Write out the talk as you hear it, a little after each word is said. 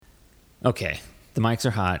Okay, the mics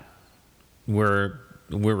are hot. We're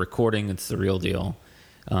recording. It's the real deal.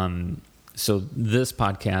 So this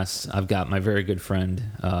podcast, I've got my very good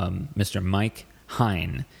friend, Mr. Mike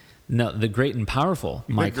Heyen. No, the great and powerful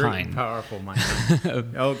Mike Heyen. The great and powerful Mike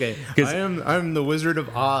Heyen. Okay, I'm the Wizard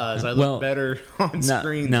of Oz. I look better on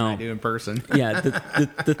screen than I do in person. Yeah,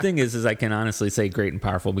 the thing is I can honestly say great and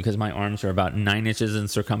powerful because my arms are about 9 inches in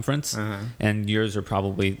circumference, and yours are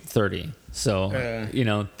probably 30. So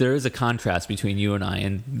there is a contrast between you and I,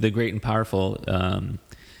 and the great and powerful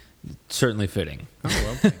certainly fitting. Oh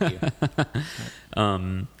well, thank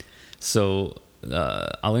you. So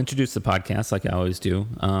I'll introduce the podcast like I always do.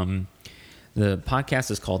 The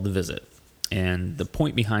podcast is called The Vizit, and the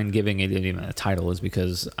point behind giving it even a title is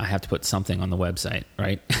because I have to put something on the website,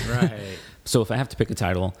 right? Right. So if I have to pick a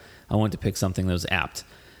title, I want to pick something that was apt.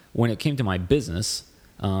 When it came to my business,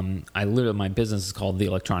 my business is called The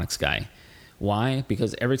Electronics Guy. Why?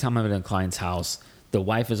 Because every time I'm at a client's house, the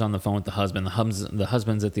wife is on the phone with the husband. The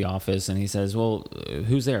husband's at the office, and he says, well,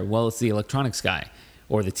 who's there? Well, it's the electronics guy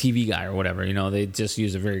or the TV guy or whatever. They just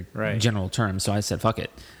use a very general term. So I said, fuck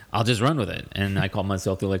it. I'll just run with it. And I called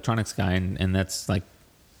myself the electronics guy, and that's like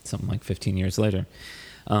something like 15 years later.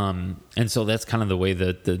 And so that's kind of the way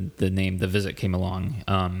that the name The Vizit came along.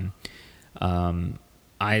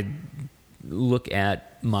 I look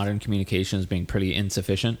at modern communication as being pretty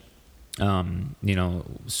insufficient.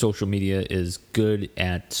 Social media is good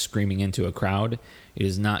at screaming into a crowd. It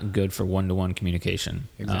is not good for one-to-one communication.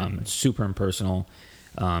 Exactly. Super impersonal.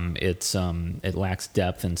 It lacks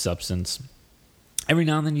depth and substance. Every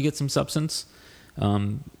now and then you get some substance,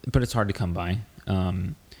 but it's hard to come by.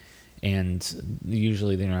 And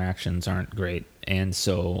usually the interactions aren't great. And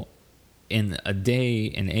so in a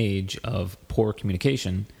day and age of poor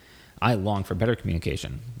communication, I long for better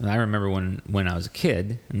communication. And I remember when I was a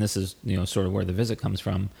kid, and this is sort of where the visit comes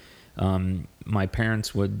from, my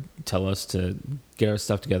parents would tell us to get our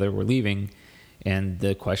stuff together, we're leaving, and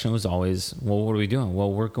the question was always, well, what are we doing?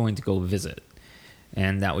 Well, we're going to go visit.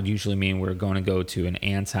 And that would usually mean we're going to go to an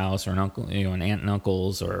aunt's house or an uncle, an aunt and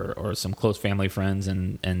uncle's or some close family friends,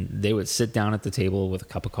 and they would sit down at the table with a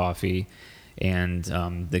cup of coffee, and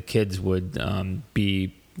the kids would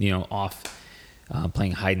be off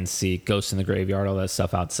playing hide and seek, ghosts in the graveyard, all that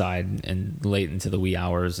stuff outside, and late into the wee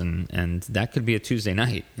hours, and that could be a Tuesday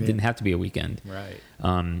night. It didn't have to be a weekend. Right.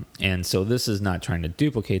 And so this is not trying to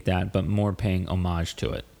duplicate that, but more paying homage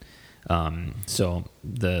to it. So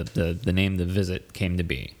the name The Vizit came to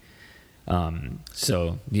be.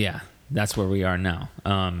 So yeah, that's where we are now.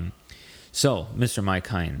 So Mr. Mike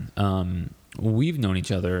Heyen, we've known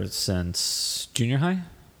each other since junior high,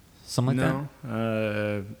 something like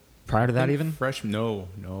that. Prior to that, even freshman.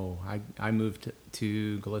 No. I moved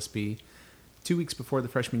to Gillespie 2 weeks before the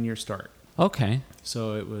freshman year start. Okay.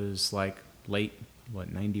 So it was like late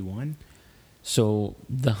 91. So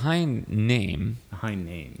the Heyen name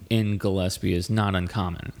in Gillespie is not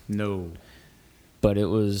uncommon. No. But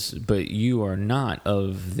you are not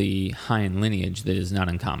of the Heyen lineage that is not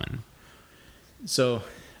uncommon. So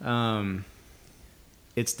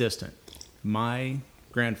it's distant. My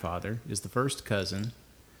grandfather is the first cousin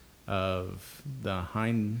of the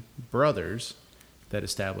Heyen brothers that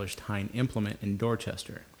established Heyen Implement in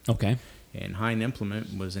Dorchester. Okay. And Heyen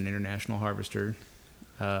Implement was an International Harvester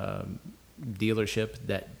dealership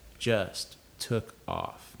that just took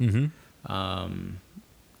off. Mm-hmm.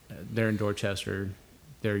 There in Dorchester,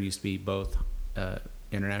 there used to be both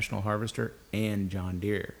International Harvester and John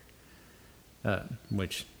Deere,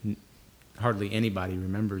 which hardly anybody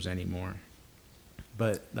remembers anymore.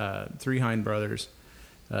 But three Heyen brothers,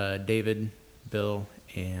 David, Bill,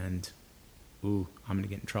 and I'm going to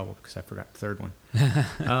get in trouble because I forgot the third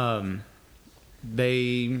one.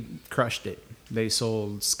 They crushed it. They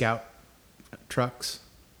sold Scout trucks,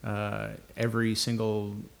 every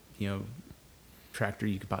single tractor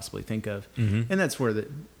you could possibly think of, mm-hmm. and that's where the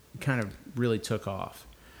kind of really took off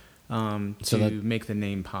to make the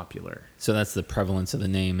name popular. So that's the prevalence of the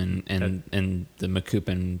name in the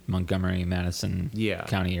Macoupin, Montgomery, Madison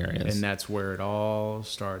County areas, and that's where it all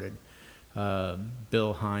started.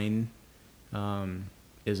 Bill Heyen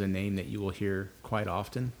is a name that you will hear quite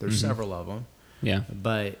often. There's mm-hmm. several of them. Yeah,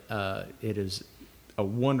 but it is a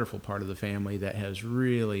wonderful part of the family that has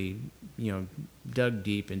really, dug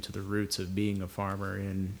deep into the roots of being a farmer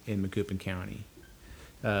in Macoupin County.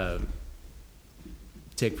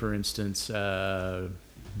 Take, for instance,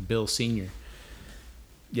 Bill Sr.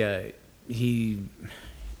 Yeah, he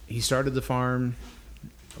started the farm.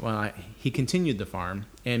 Well, he continued the farm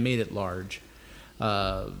and made it large.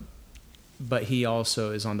 But he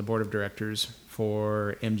also is on the board of directors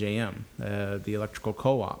for MJM, the electrical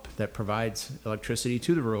co-op that provides electricity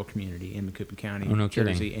to the rural community in Macoupin County, Oh, no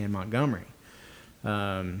Jersey, kidding. and Montgomery.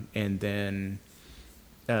 And then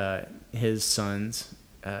his sons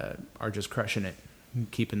are just crushing it,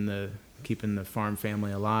 keeping the farm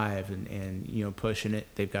family alive and you know, pushing it.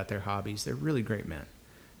 They've got their hobbies. They're really great men.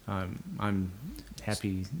 I'm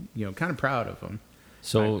happy, you know, kind of proud of them.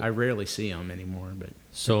 So I rarely see them anymore, but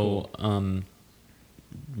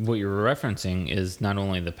what you're referencing is not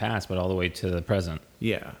only the past, but all the way to the present.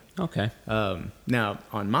 yeah. Okay. Now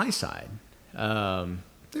on my side,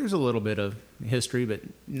 there's a little bit of history, but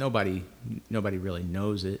nobody really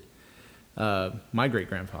knows it. My great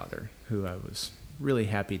grandfather, who I was really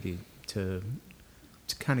happy to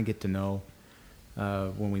kind of get to know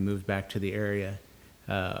when we moved back to the area,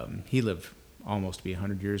 he lived almost to be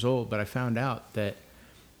 100 years old. But I found out that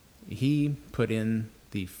he put in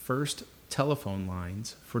the first telephone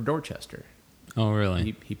lines for Dorchester. Oh,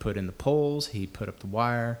 really? He put in the poles, he put up the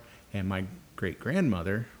wire, and my great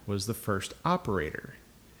grandmother was the first operator.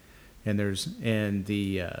 And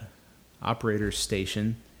the operator's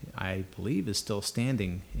station, I believe, is still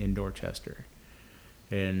standing in Dorchester.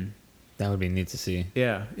 And That would be neat to see.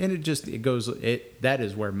 yeah, and that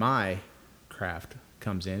is where my craft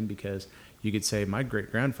comes in, because you could say my great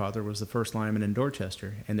grandfather was the first lineman in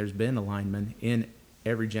Dorchester, and there's been a lineman in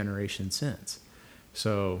every generation since.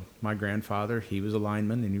 So my grandfather, he was a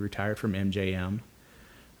lineman and he retired from MJM.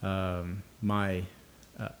 My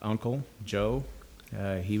uncle Joe,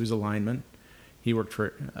 he was a lineman. He worked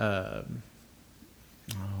for trying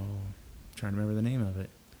to remember the name of it.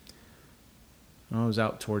 I was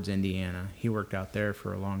out towards Indiana. He worked out there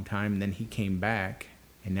for a long time, and then he came back,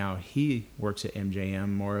 and now he works at MJM,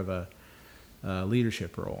 more of a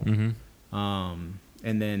leadership role. Mm-hmm.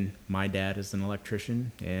 And then my dad is an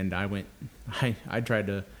electrician, and I tried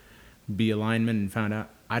to be a lineman and found out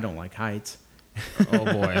I don't like heights. Oh,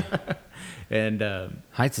 boy. And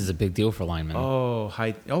Heights is a big deal for linemen.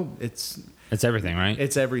 height. Oh, it's everything, right?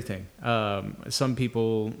 It's everything. Some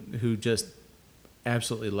people who just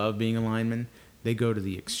absolutely love being a lineman, they go to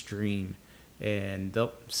the extreme, and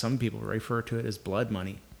some people refer to it as blood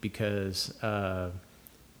money, because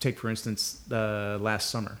take for instance last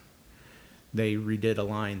summer, they redid a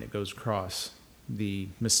line that goes across the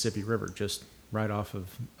Mississippi River just right off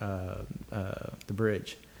of the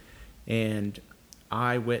bridge, and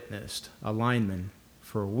I witnessed a lineman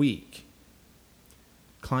for a week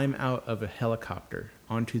climb out of a helicopter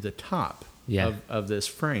onto the top of this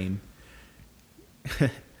frame,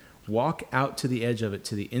 walk out to the edge of it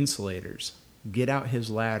to the insulators, get out his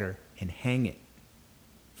ladder and hang it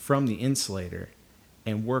from the insulator,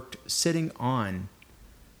 and worked sitting on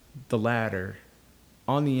the ladder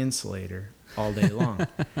on the insulator all day long.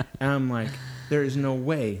 And I'm like, there is no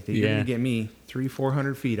way that you're going to get me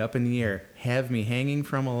 300-400 feet up in the air, have me hanging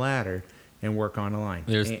from a ladder, and work on a line.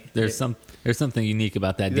 There's something unique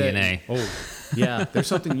about that DNA. Oh, yeah, there's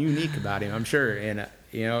something unique about him, I'm sure. And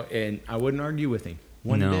and I wouldn't argue with him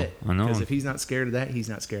one bit. I know. Because if he's not scared of that, he's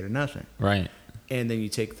not scared of nothing. Right. And then you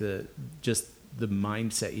take the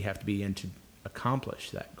mindset you have to be in to accomplish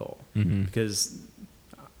that goal, Mm-hmm. because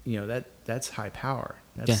that's high power.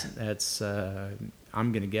 That's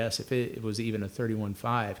I'm gonna guess if it was even a 31.5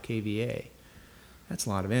 kVA, that's a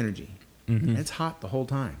lot of energy. Mm-hmm. And it's hot the whole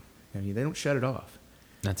time. I mean, they don't shut it off.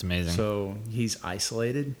 That's amazing. So he's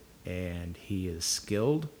isolated and he is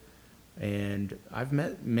skilled, and I've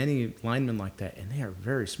met many linemen like that, and they are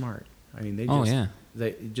very smart. I mean,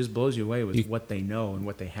 it just blows you away with what they know and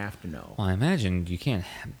what they have to know. Well, I imagine you can't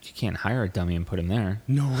hire a dummy and put him there.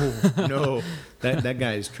 No, that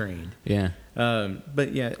guy is trained. Yeah.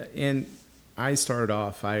 But yeah, and I started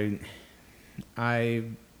off.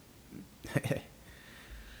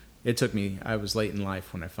 It took me. I was late in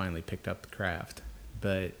life when I finally picked up the craft,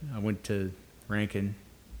 but I went to Rankin,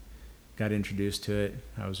 got introduced to it.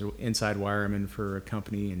 I was an inside wireman for a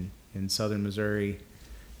company in southern Missouri,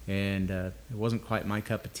 and it wasn't quite my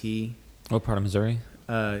cup of tea. What part of Missouri?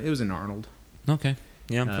 It was in Arnold. Okay.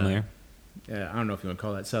 Yeah, I'm familiar. I don't know if you want to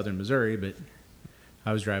call that southern Missouri, but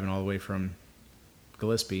I was driving all the way from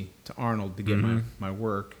Gillespie to Arnold to get my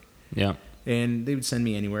work. Yeah. And they would send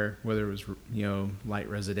me anywhere, whether it was light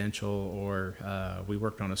residential or we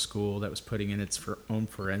worked on a school that was putting in its own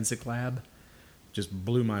forensic lab. Just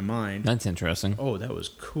blew my mind. That's interesting. Oh, that was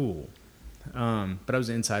cool. But I was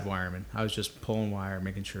an inside wireman. I was just pulling wire,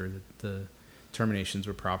 making sure that the terminations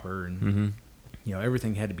were proper, and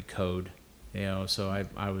everything had to be code. So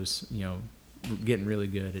I was getting really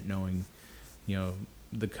good at knowing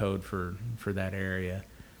the code for that area.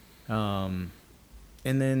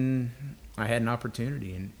 And then I had an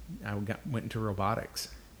opportunity, and I went into robotics.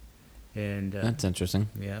 And That's interesting.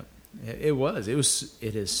 yeah, it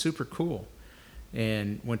is super cool.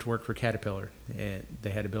 And went to work for Caterpillar. And they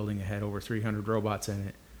had a building that had over 300 robots in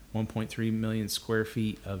it, 1.3 million square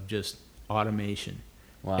feet of just automation.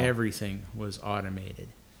 Wow. Everything was automated.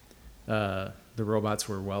 The robots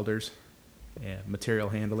were welders, material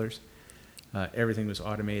handlers. Everything was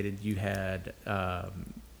automated. You had what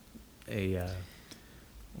do you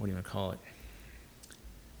want to call it?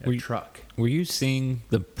 A truck. Were you seeing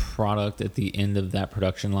the product at the end of that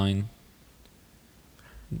production line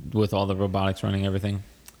with all the robotics running everything?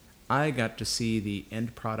 I got to see the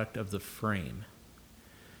end product of the frame,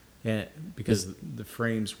 because the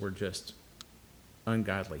frames were just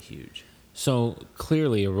ungodly huge. So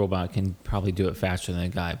clearly a robot can probably do it faster than a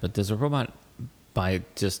guy, but does a robot by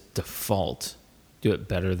just default do it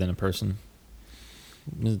better than a person?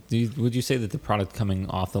 Would you say that the product coming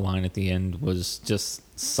off the line at the end was just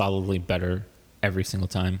solidly better every single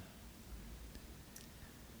time?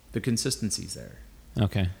 The consistency's there.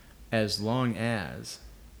 Okay. As long as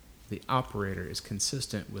the operator is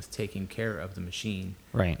consistent with taking care of the machine,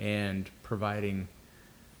 right, and providing.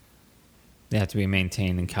 They have to be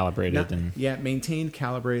maintained and calibrated. Maintained,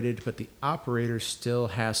 calibrated, but the operator still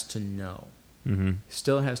has to know. Mm-hmm.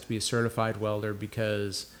 Still has to be a certified welder,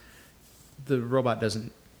 because the robot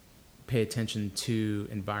doesn't pay attention to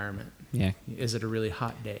environment. Yeah. Is it a really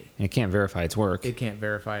hot day? It can't verify its work. It can't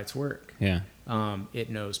verify its work. Yeah. It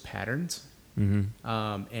knows patterns.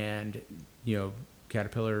 Mm-hmm. And,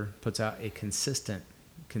 Caterpillar puts out a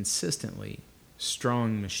consistently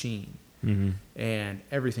strong machine. Mm-hmm. And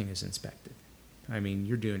everything is inspected. I mean,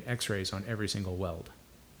 you're doing x-rays on every single weld,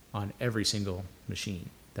 on every single machine.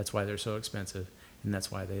 That's why they're so expensive, and that's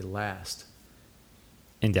why they last.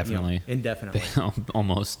 Indefinitely. Indefinitely.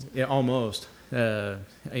 Almost. Yeah, almost. I've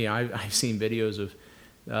seen videos of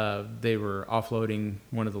they were offloading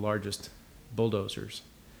one of the largest bulldozers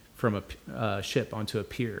from a ship onto a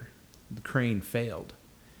pier. The crane failed,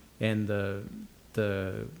 and the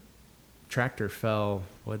tractor fell,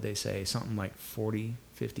 what'd they say, something like 40,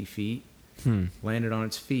 50 feet, landed on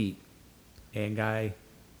its feet, and guy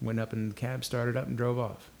went up in the cab, started up, and drove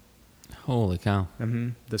off. Holy cow. Mm-hmm.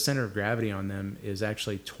 The center of gravity on them is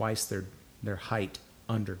actually twice their height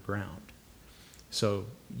underground. So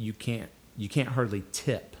you can't hardly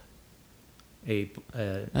tip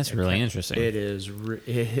That's really interesting. It is.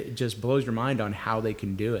 It just blows your mind on how they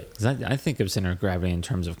can do it. 'Cause I think of center of gravity in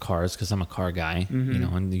terms of cars, because I'm a car guy,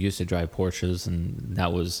 and they used to drive Porsches, and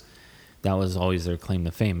that was always their claim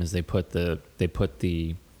to fame, is they'd put the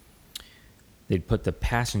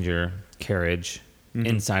passenger carriage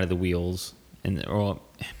inside of the wheels, and I'm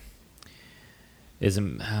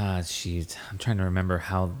trying to remember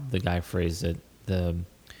how the guy phrased it. The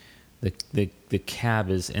cab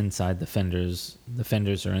is inside the fenders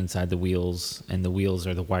are inside the wheels, and the wheels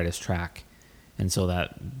are the widest track, and so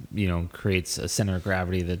that creates a center of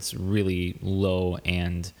gravity that's really low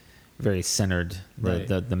and very centered. Right.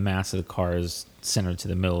 The mass of the car is centered to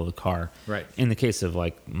the middle of the car. Right. In the case of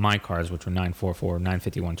like my cars, which were 944,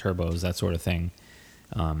 951 turbos, that sort of thing,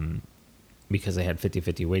 because they had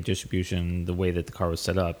 50-50 weight distribution, the way that the car was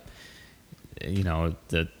set up,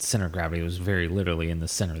 the center of gravity was very literally in the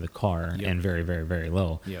center of the car. Yep. And very, very, very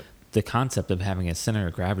low. Yep. The concept of having a center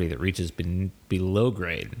of gravity that reaches below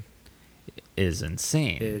grade is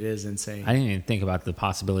insane. It is insane. I didn't even think about the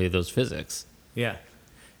possibility of those physics. Yeah.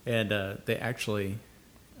 And they actually,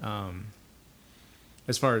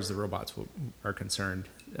 as far as the robots are concerned,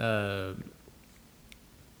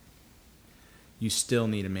 you still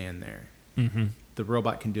need a man there. Mm-hmm. The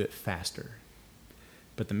robot can do it faster,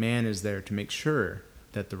 but the man is there to make sure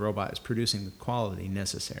that the robot is producing the quality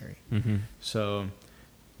necessary. Mm-hmm. So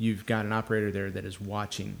you've got an operator there that is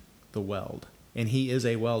watching the weld, and he is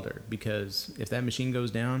a welder, because if that machine goes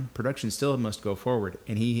down, production still must go forward,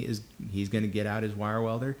 and he's going to get out his wire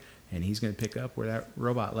welder, and he's going to pick up where that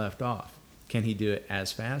robot left off. Can he do it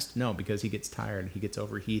as fast? No, because he gets tired, he gets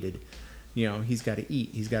overheated. He's got to eat,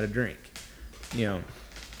 he's got to drink.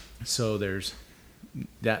 So there's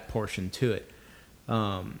that portion to it.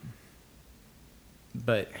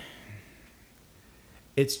 But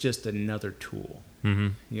it's just another tool.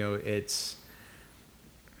 Mm-hmm.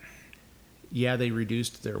 They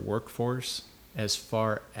reduced their workforce as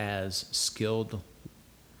far as skilled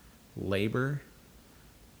labor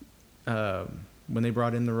when they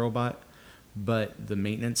brought in the robot, but the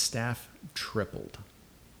maintenance staff tripled.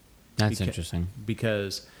 That's interesting.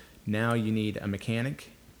 Because now you need a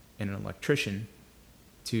mechanic and an electrician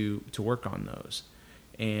to work on those.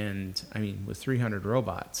 And I mean, with 300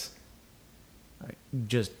 robots,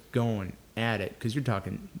 just going at it. Because you're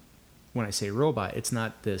talking, when I say robot, it's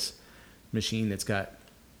not this machine that's got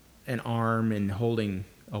an arm and holding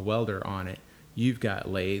a welder on it. You've got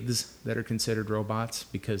lathes that are considered robots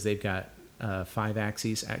because they've got 5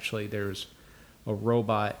 axes. Actually, there's a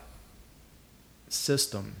robot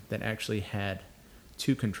system that actually had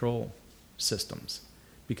 2 control systems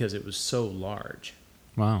because it was so large.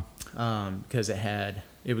 Wow. Because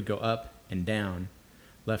it would go up and down,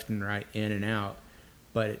 left and right, in and out,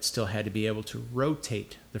 but it still had to be able to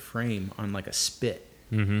rotate the frame on like a spit.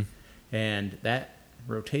 Mm-hmm. And that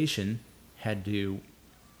rotation had to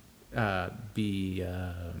be,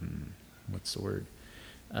 what's the word?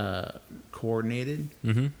 Coordinated,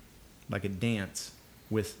 Mm-hmm. like a dance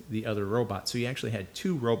with the other robot. So you actually had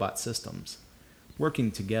 2 robot systems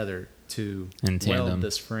working together to In tandem. weld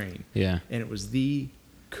this frame. Yeah. And it was the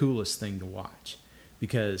coolest thing to watch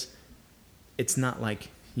because it's not like,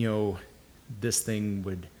 this thing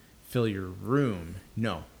would fill your room.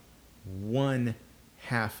 No. 1/2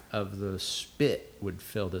 of the spit would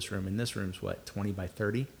fill this room. And this room's what, 20 by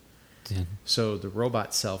 30? Yeah. So the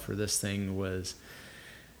robot cell for this thing was...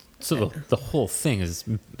 So the whole thing is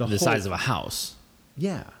the size of a house.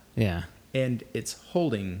 Yeah. Yeah. And it's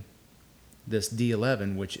holding this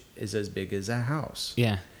D11, which is as big as a house.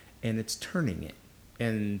 Yeah. And it's turning it.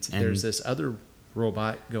 And there's this other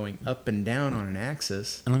robot going up and down on an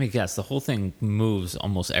axis. And let me guess, the whole thing moves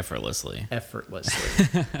almost effortlessly.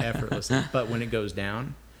 Effortlessly. But when it goes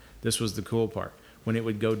down, this was the cool part. When it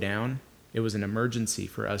would go down, it was an emergency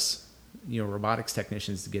for us, robotics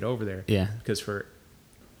technicians to get over there. Yeah. Because for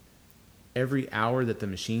every hour that the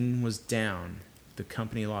machine was down, the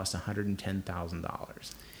company lost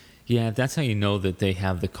 $110,000. Yeah, that's how you know that they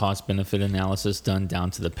have the cost-benefit analysis done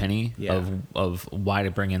down to the penny of why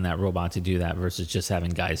to bring in that robot to do that versus just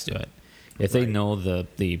having guys do it. If they know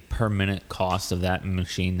the per minute cost of that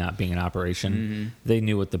machine not being in operation, they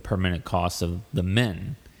knew what the per minute cost of the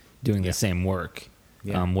men doing the same work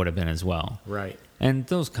would have been as well. Right. And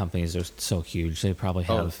those companies are so huge. They probably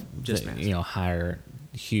have hire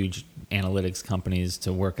huge analytics companies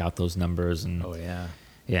to work out those numbers. And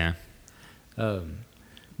yeah.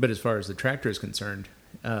 But as far as the tractor is concerned,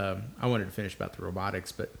 I wanted to finish about the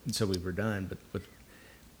robotics, but so we were done. But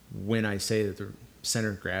when I say that the center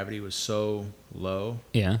of gravity was so low,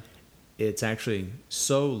 it's actually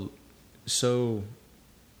so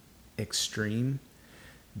extreme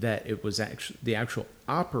that it was actually the actual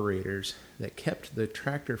operators that kept the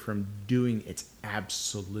tractor from doing its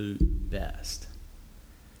absolute best.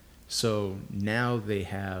 So now they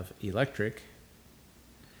have electric.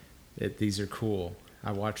 These are cool.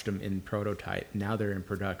 I watched them in prototype. Now they're in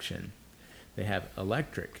production. They have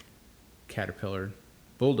electric Caterpillar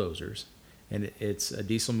bulldozers, and it's a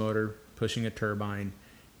diesel motor pushing a turbine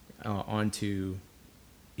onto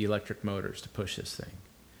electric motors to push this thing.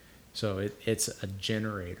 So it's a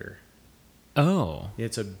generator. Oh.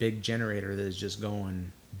 It's a big generator that is just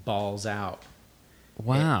going balls out.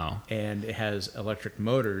 Wow. And it has electric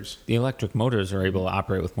motors. The electric motors are able to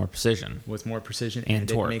operate with more precision. And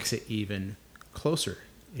torque. It makes it even closer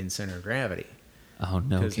in center of gravity. Oh, no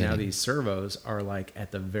kidding. Because now these servos are like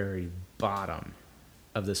at the very bottom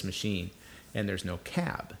of this machine, and there's no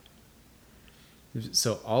cab.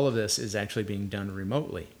 So all of this is actually being done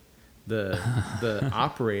remotely. The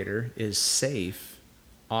operator is safe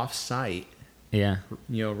off-site,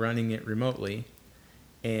 running it remotely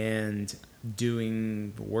and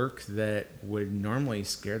doing work that would normally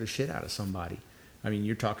scare the shit out of somebody. I mean,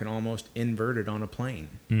 you're talking almost inverted on a plane.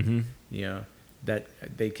 Mm-hmm. That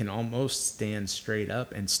they can almost stand straight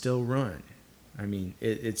up and still run. I mean,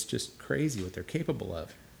 it's just crazy what they're capable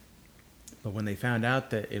of. But when they found out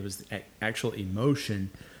that it was actual emotion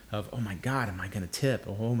of, oh my God, am I going to tip?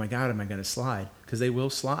 Oh my God, am I going to slide? Because they will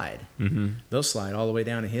slide. Mm-hmm. They'll slide all the way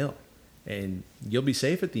down a hill. And you'll be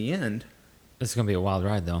safe at the end. It's going to be a wild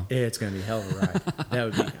ride, though. It's going to be a hell of a ride. That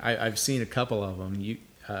would be. I've seen a couple of them.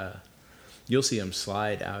 You'll see them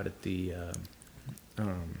slide out at the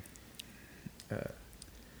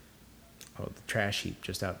trash heap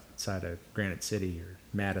just outside of Granite City or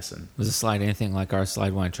Madison. Was the slide anything like our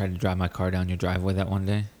slide when I tried to drive my car down your driveway that one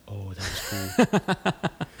day? Oh, that was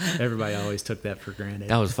cool. Everybody always took that for granted.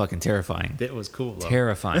 That was fucking terrifying. It was cool, though.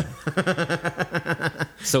 Terrifying.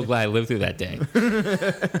 So glad I lived through that day.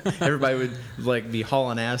 Everybody would be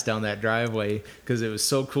hauling ass down that driveway because it was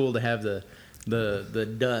so cool to have the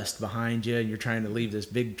dust behind you, and you're trying to leave this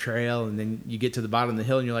big trail, and then you get to the bottom of the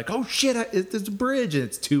hill, and you're like, oh shit, it's a bridge, and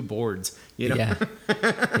it's 2 boards. Yeah.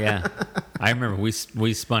 Yeah. I remember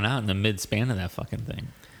we spun out in the mid-span of that fucking thing.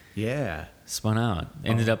 Yeah. Spun out.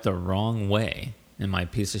 Ended up the wrong way in my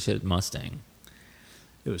piece of shit Mustang.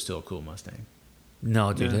 it was still a cool Mustang.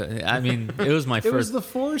 No, dude. Yeah. I mean, it was my first. It was the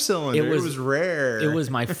 4-cylinder. It was rare. It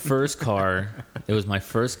was my first car. It was my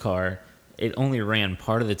first car. It only ran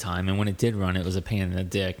part of the time, and when it did run, it was a pain in the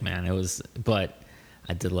dick, man. But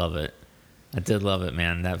I did love it. I did love it,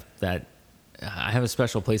 man. That I have a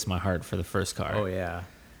special place in my heart for the first car. Oh yeah,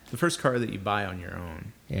 the first car that you buy on your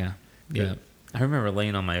own. Yeah, yeah. I remember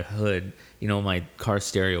laying on my hood. My car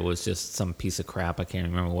stereo was just some piece of crap. I can't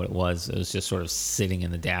remember what it was. It was just sort of sitting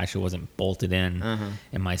in the dash. It wasn't bolted in.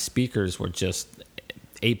 And my speakers were just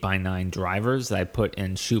 8x9 drivers that I put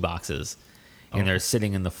in shoe boxes. And they're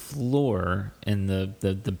sitting in the floor, in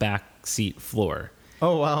the back seat floor.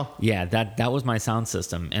 Oh, wow. Yeah, that was my sound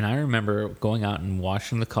system. And I remember going out and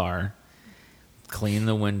washing the car, cleaning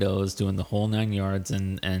the windows, doing the whole 9 yards,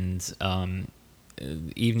 and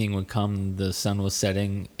evening would come, the sun was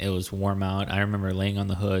setting, it was warm out. I remember laying on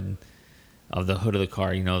the hood of the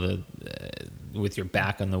car, with your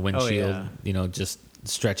back on the windshield, just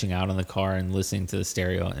stretching out on the car and listening to the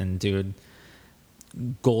stereo. And dude,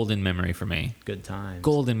 golden memory for me. Good times.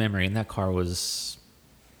 Golden memory. And that car was,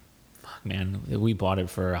 fuck man, we bought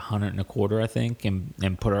it for $125, I think,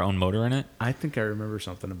 and put our own motor in it. I think I remember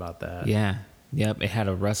something about that. Yeah. Yep. It had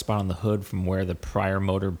a rust spot on the hood from where the prior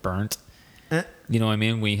motor burnt. You know what I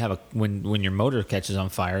mean? When your motor catches on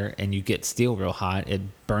fire and you get steel real hot, it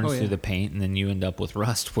burns through the paint, and then you end up with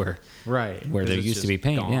rust where there used to be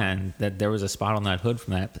paint. Gone. Yeah, and that there was a spot on that hood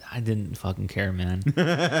from that. But I didn't fucking care, man.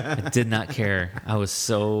 I did not care. It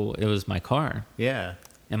was my car. Yeah.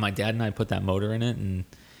 And my dad and I put that motor in it, and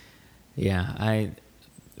yeah,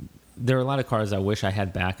 there are a lot of cars I wish I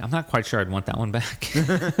had back. I'm not quite sure I'd want that one back.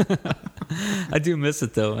 I do miss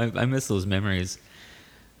it though. I miss those memories.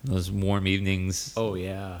 Those warm evenings. Oh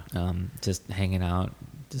yeah. Just hanging out,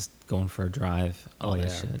 just going for a drive. All that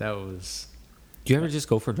shit. That was. Do you ever just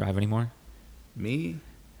go for a drive anymore? Me?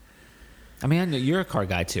 I mean, I know you're a car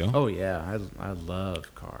guy too. Oh yeah, I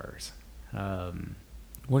love cars.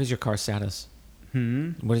 What is your car status?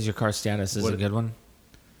 What is your car status? Is it a good one?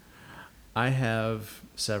 I have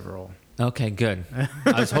several. Okay, good.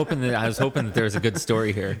 I was hoping that there was a good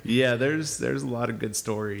story here. Yeah, there's a lot of good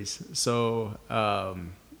stories. So.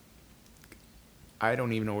 I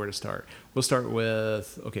don't even know where to start. We'll start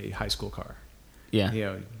with, high school car.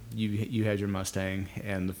 Yeah. You had your Mustang,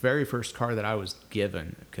 and the very first car that I was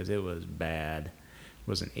given, because it was bad,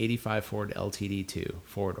 was an 85 Ford LTD2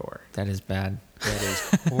 4-door. That is bad. That is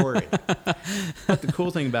horrid. But the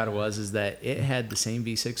cool thing about it is that it had the same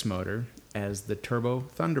V6 motor as the Turbo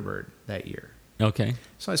Thunderbird that year. Okay.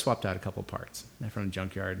 So I swapped out a couple parts from the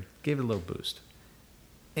junkyard, gave it a little boost.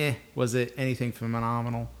 Was it anything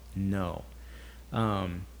phenomenal? No.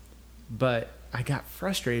 But I got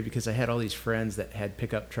frustrated because I had all these friends that had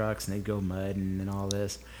pickup trucks and they'd go mudding and all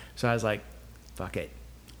this. So I was like, fuck it.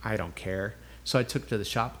 I don't care. So I took to the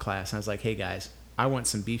shop class and I was like, hey guys, I want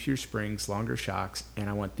some beefier springs, longer shocks, and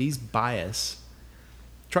I want these bias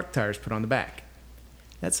truck tires put on the back.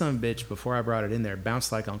 That son of a bitch, before I brought it in there,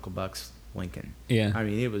 bounced like Uncle Buck's Lincoln. Yeah. I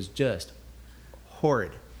mean, it was just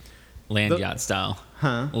horrid. Land yacht style.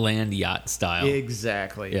 Huh? Land yacht style.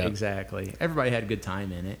 Exactly. Yep. Exactly. Everybody had a good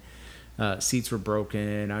time in it. Seats were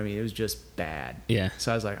broken. I mean, it was just bad. Yeah.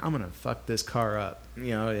 So I was like, I'm going to fuck this car up,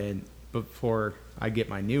 and before I get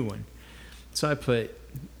my new one. So I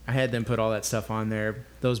had them put all that stuff on there.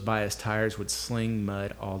 Those bias tires would sling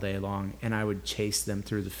mud all day long, and I would chase them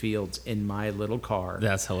through the fields in my little car.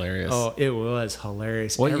 That's hilarious. Oh, it was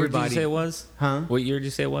hilarious. What year did you say it was? Huh? What year did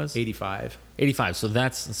you say it was? 85. 85. So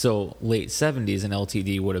late 70s, an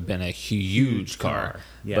LTD would have been a huge car.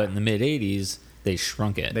 Yeah. But in the mid 80s, they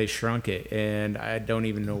shrunk it. They shrunk it, and I don't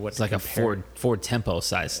even know what it's like compare. A Ford Tempo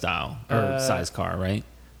size style or size car, right?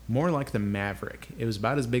 More like the Maverick. It was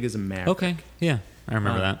about as big as a Maverick. Okay, yeah, I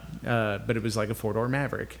remember that. But it was like a 4-door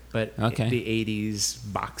Maverick. But the 80s,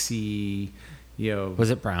 boxy, Was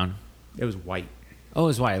it brown? It was white. Oh, it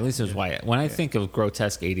was white. At least it was white. When I think of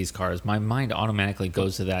grotesque 80s cars, my mind automatically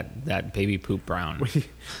goes to that baby poop brown.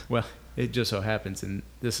 Well, it just so happens, and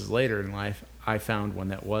this is later in life, I found one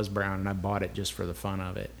that was brown, and I bought it just for the fun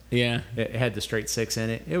of it. Yeah. It had the straight six in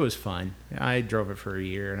it. It was fun. I drove it for a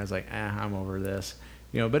year, and I was like, I'm over this.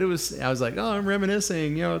 But I was like, oh, I'm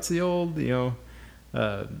reminiscing. It's the old, the old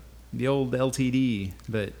LTD.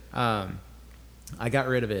 But I got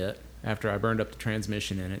rid of it after I burned up the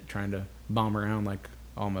transmission in it, trying to bomb around like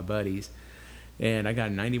all my buddies. And I got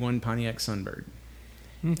a 91 Pontiac Sunbird.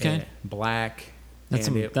 Okay. Black.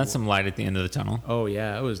 That's some light at the end of the tunnel. Oh,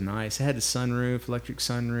 yeah. It was nice. It had a sunroof, electric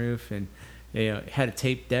sunroof. And, It had a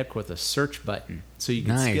tape deck with a search button, so you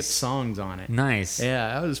could skip songs on it. Nice.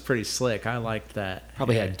 Yeah, that was pretty slick. I liked that.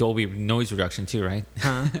 Probably had Dolby noise reduction too, right?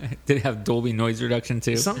 Huh? Did it have Dolby noise reduction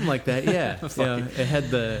too? Something like that, yeah.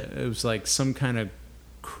 It was like some kind of,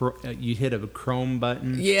 you hit a Chrome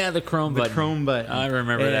button. Yeah, the Chrome button. I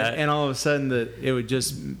remember that. And all of a sudden, it would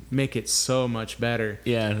just make it so much better.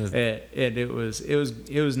 Yeah. It was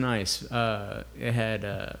nice. It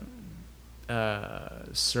had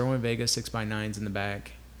Sherwin Vega 6x9s in the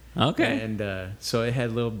back. Okay. And so it had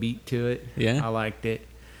a little beat to it. Yeah. I liked it.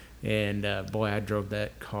 And boy, I drove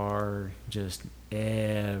that car just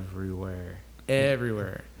everywhere.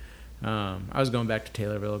 Everywhere. I was going back to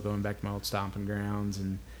Taylorville, going back to my old stomping grounds,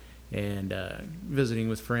 and visiting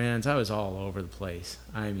with friends. I was all over the place.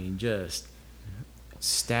 I mean, just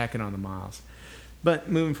stacking on the miles. But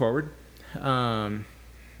moving forward, I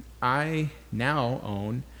now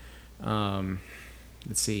own,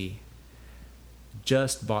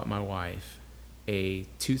 just bought my wife a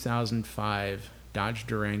 2005 Dodge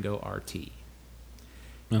Durango RT.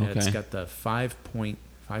 Okay. It's got the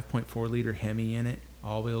 5.4 liter Hemi in it,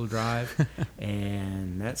 all-wheel drive,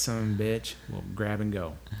 and that son of a bitch will grab and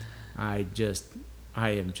go. I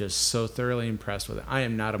am just so thoroughly impressed with it. I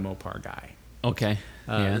am not a Mopar guy. Okay.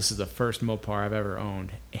 This is the first Mopar I've ever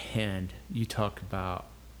owned, and you talk about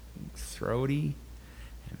throaty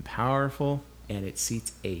and powerful, and it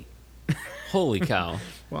seats 8. Holy cow!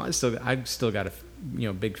 Well, I've still got a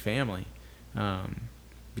big family,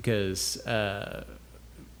 because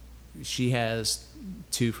she has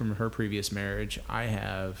 2 from her previous marriage. I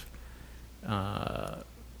have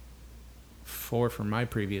 4 from my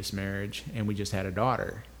previous marriage, and we just had a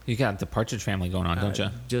daughter. You got the Partridge Family going on, don't you?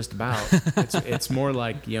 Just about. It's more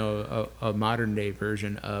like a modern day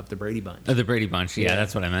version of the Brady Bunch. The Brady Bunch, yeah,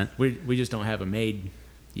 that's what I meant. We just don't have a maid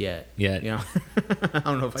yet. I don't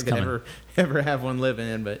know if I could ever have one living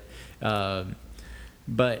in,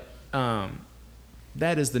 but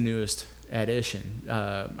that is the newest addition.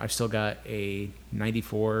 I've still got a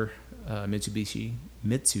 '94 Mitsubishi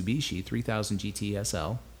 3000 GT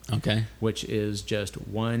SL. Okay. Which is just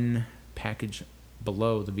one package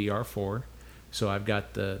below the VR4. So I've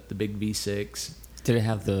got the big V6. Did it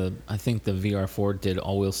have I think the VR4 did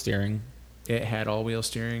all-wheel steering? It had all-wheel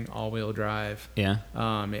steering, all-wheel drive. Yeah.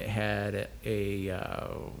 It had a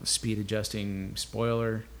speed-adjusting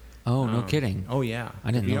spoiler. Oh, no kidding. Oh, yeah. I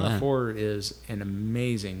didn't know that. The VR4 is an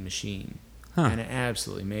amazing machine. Huh. An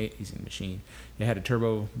absolutely amazing machine. It had a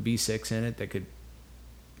turbo V6 in it that could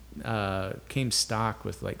came stock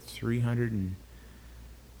with like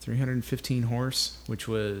 315 horse, which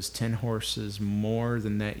was 10 horses more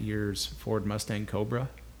than that year's Ford Mustang Cobra.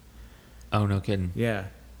 Oh, no kidding. Yeah.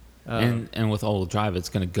 And with all-wheel drive, it's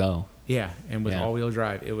going to go. Yeah, and with all-wheel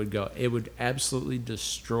drive, it would go. It would absolutely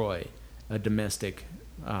destroy a domestic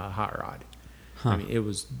hot rod. Huh. I mean,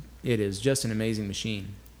 it is just an amazing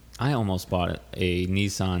machine. I almost bought a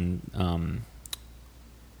Nissan,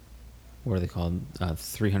 what are they called?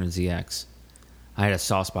 300ZX. I had a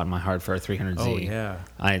soft spot in my heart for a 300Z. Oh, yeah.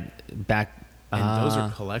 And those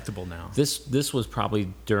are collectible now. This was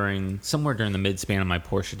probably somewhere during the mid-span of my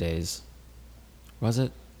Porsche days. Was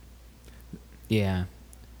it? Yeah.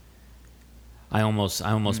 I almost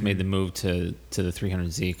made the move to the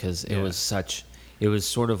 300Z because it was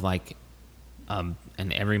sort of like an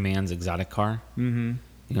everyman's exotic car. Mm-hmm.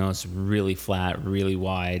 It's really flat, really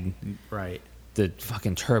wide. Right. The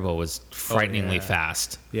fucking turbo was frighteningly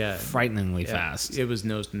fast. Yeah. Frighteningly fast. It was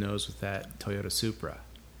nose to nose with that Toyota Supra.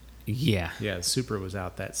 Yeah. Yeah, the Supra was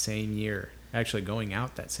out that same year. Actually going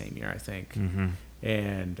out that same year, I think. Mm-hmm.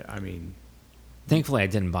 And, I mean... Thankfully, I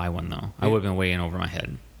didn't buy one, though. Yeah. I would have been way in over my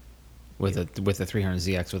head. With the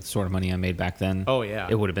 300ZX, with the sort of money I made back then. Oh, yeah.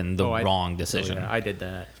 It would have been the wrong decision. Oh, yeah, I did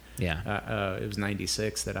that. Yeah. It was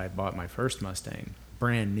 96 that I bought my first Mustang.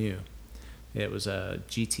 Brand new. It was a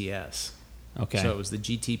GTS. Okay. So it was the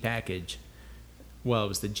GT package. Well, it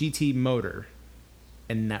was the GT motor,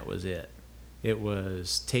 and that was it. It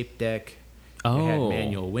was tape deck. Oh. It had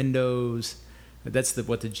manual windows. That's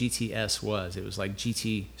what the GTS was. It was like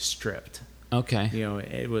GT stripped. Okay.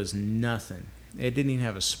 It was nothing. It didn't even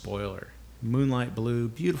have a spoiler. Moonlight blue,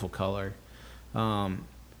 beautiful color.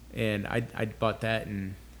 And I bought that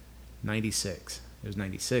in 96. It was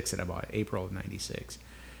 96 that I bought it, April of 96.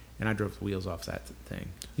 And I drove the wheels off that thing.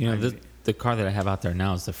 The car that I have out there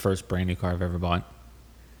now is the first brand new car I've ever bought.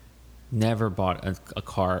 Never bought a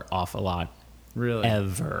car off a lot. Really?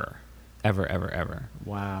 Ever.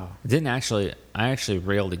 Wow. I actually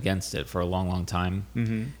railed against it for a long, long time.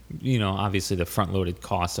 Mm-hmm. Obviously the front-loaded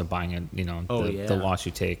costs of buying it, the loss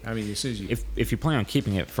you take. I mean, as soon as you... If you plan on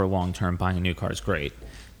keeping it for long term, buying a new car is great.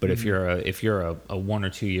 But if you're a 1 or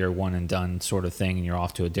 2 year one and done sort of thing, and you're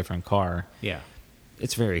off to a different car, Yeah.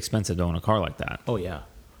 it's very expensive to own a car like that. Oh yeah.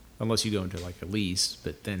 Unless you go into like a lease,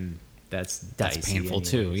 but then that's dicey painful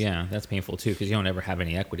anyways. too. Yeah, that's painful too because you don't ever have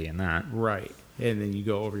any equity in that. Right. And then you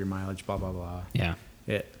go over your mileage, blah blah blah. Yeah.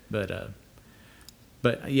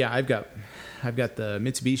 But yeah, I've got the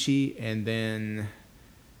Mitsubishi, and then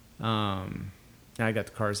I got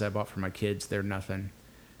the cars that I bought for my kids. They're nothing.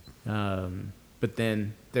 But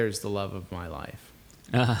then there's the love of my life.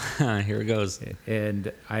 Here it goes.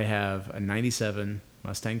 And I have a 97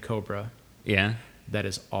 Mustang Cobra. Yeah. That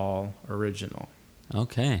is all original.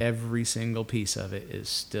 Okay. Every single piece of it is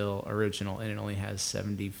still original, and it only has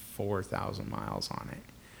 74,000 miles on it.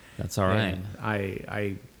 That's all right.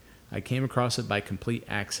 And I came across it by complete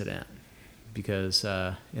accident because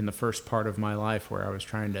in the first part of my life where I was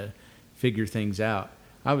trying to figure things out,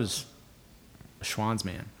 I was a Schwann's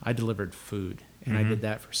man. I delivered food, and I did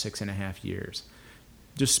that for 6.5 years,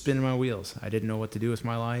 just spinning my wheels. I didn't know what to do with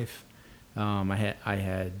my life. I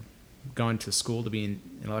had gone to school to be an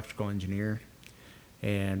electrical engineer,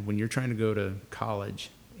 and when you're trying to go to college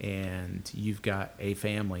and you've got a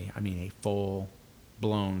family, I mean a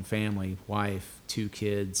full-blown family, wife, 2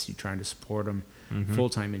 kids, you're trying to support them,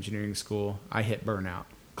 full-time engineering school, I hit burnout,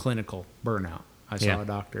 clinical burnout. I saw a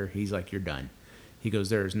doctor. He's like, you're done. He goes,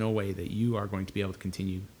 there is no way that you are going to be able to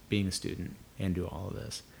continue being a student and do all of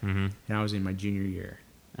this. And I was in my junior year.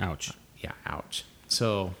 Ouch. Yeah, ouch.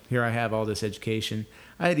 So here I have all this education.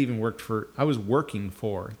 I was working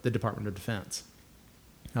for the Department of Defense.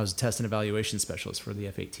 I was a test and evaluation specialist for the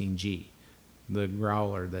F-18G, the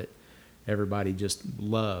growler that everybody just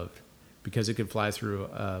loved because it could fly through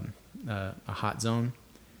a hot zone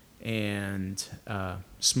and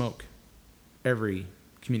smoke every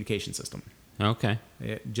communication system. Okay.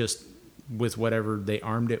 It just with whatever they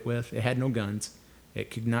armed it with. It had no guns.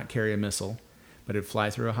 It could not carry a missile, but it would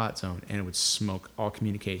fly through a hot zone and it would smoke all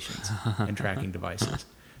communications and tracking devices.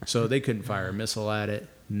 So they couldn't fire a missile at it.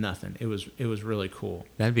 Nothing. It was really cool.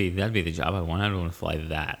 That'd be the job I want. I'd want to fly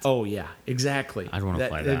that. Oh yeah, exactly. I'd want to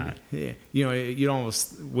fly that. Yeah. You know, you'd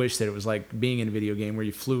almost wish that it was like being in a video game where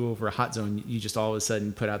you flew over a hot zone. You just all of a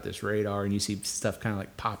sudden put out this radar and you see stuff kind of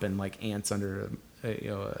like popping like ants under,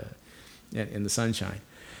 in the sunshine.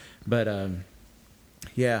 But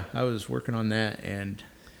yeah, I was working on that, and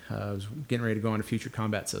I was getting ready to go into future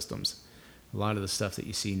combat systems. A lot of the stuff that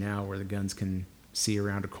you see now, where the guns can see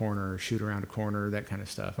around a corner or shoot around a corner, that kind of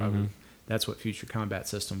stuff. That's what future combat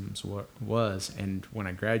systems was, and when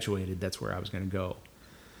I graduated, that's where I was going to go.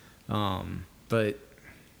 But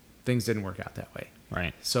things didn't work out that way.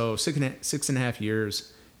 Right. So 6.5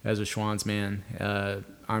 years as a Schwann's man.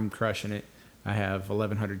 I'm crushing it. I have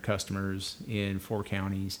 1,100 customers in 4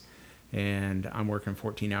 counties, and I'm working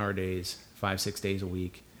 14-hour days, 5-6 days a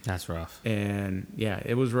week. That's rough. And yeah,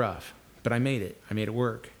 it was rough, but I made it. I made it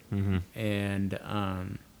work. And I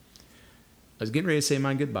was getting ready to say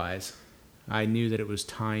my goodbyes. I knew that it was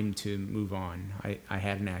time to move on. I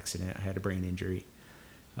had an accident. I had a brain injury.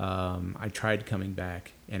 I tried coming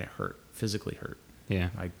back, and it hurt, physically hurt. Yeah.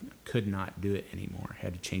 I could not do it anymore. I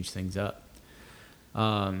had to change things up.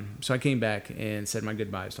 So I came back and said my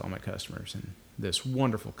goodbyes to all my customers, and this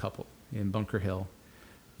wonderful couple in Bunker Hill,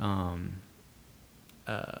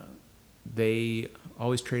 they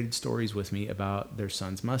always traded stories with me about their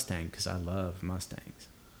son's Mustang because I love Mustangs.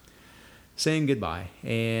 Saying goodbye,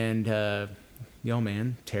 and the old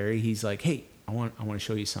man Terry, he's like, "Hey, I want to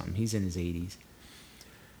show you something." He's in his 80s,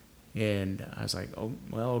 and I was like, "Oh,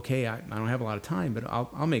 well, okay. I don't have a lot of time, but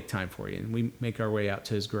I'll make time for you." And we make our way out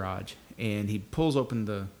to his garage, and he pulls open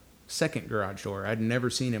the second garage door. I'd never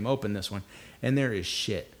seen him open this one, and there is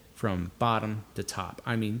shit from bottom to top.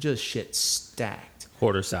 I mean, just shit stacked.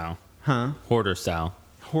 Hoarder style. Huh? Hoarder style.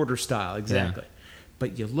 Hoarder style, exactly. Yeah.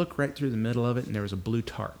 But you look right through the middle of it, and there was a blue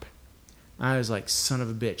tarp. I was like, son of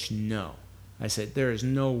a bitch, no. I said, there is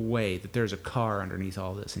no way that there's a car underneath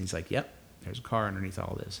all this. And he's like, yep, there's a car underneath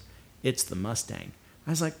all this. It's the Mustang. I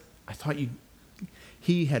was like, I thought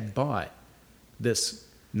he had bought this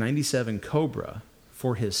 97 Cobra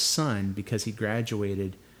for his son because he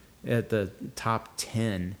graduated at the top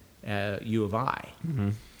 10 at U of I.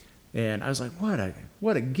 And I was like, what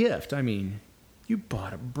a gift. I mean, you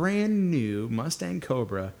bought a brand new Mustang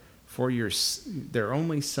Cobra for their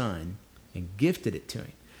only son and gifted it to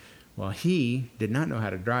him. Well, he did not know how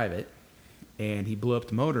to drive it, and he blew up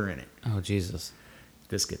the motor in it. Oh, Jesus.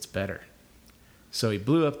 This gets better. So he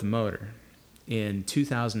blew up the motor in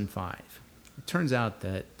 2005. It turns out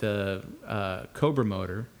that the Cobra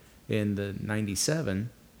motor in the 97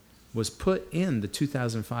 was put in the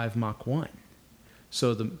 2005 Mach 1.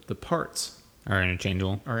 So the parts Are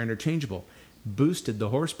interchangeable. Boosted the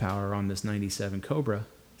horsepower on this 97 Cobra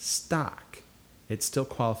stock. It still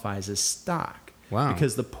qualifies as stock. Wow.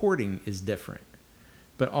 Because the porting is different.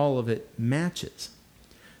 But all of it matches.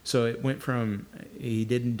 So it went from, he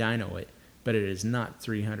didn't dyno it, but it is not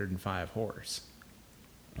 305 horse.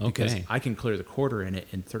 Because Okay. I can clear the quarter in it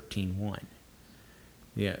in 13.1.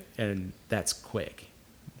 Yeah, and that's quick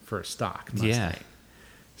for a stock Mustang. Yeah.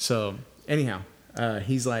 So anyhow,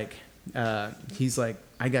 he's like, I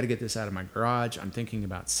got to get this out of my garage. I'm thinking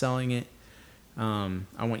about selling it. I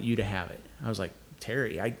want you to have it. I was like,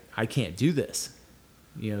 Terry, I can't do this.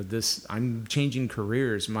 I'm changing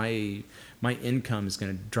careers. My income is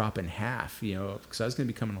going to drop in half, because I was going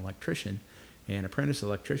to become an electrician, and apprentice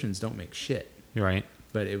electricians don't make shit. You're right.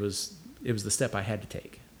 But it was the step I had to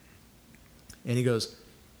take. And he goes,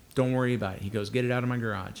 don't worry about it. He goes, get it out of my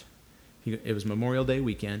garage. It was Memorial Day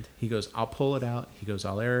weekend. He goes, I'll pull it out. He goes,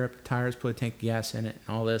 I'll air up the tires, put a tank of gas in it,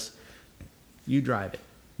 and all this. You drive it.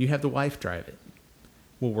 You have the wife drive it.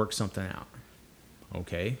 We'll work something out.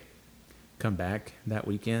 Okay. Come back that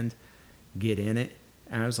weekend, get in it.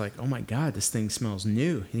 And I was like, oh my God, this thing smells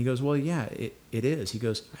new. And he goes, well, yeah, it is. He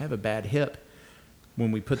goes, I have a bad hip.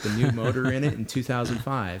 When we put the new motor in it in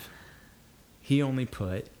 2005, he only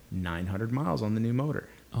put 900 miles on the new motor.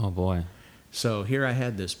 Oh, boy. So here I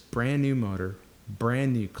had this brand new motor,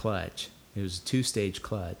 brand new clutch. It was a 2-stage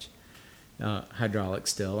clutch, hydraulic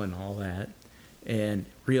still and all that, and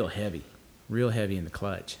real heavy in the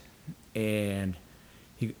clutch. And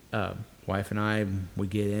he, wife and I, we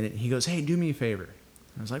get in it. He goes, hey, do me a favor.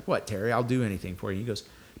 I was like, what, Terry? I'll do anything for you. He goes,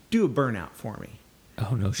 do a burnout for me.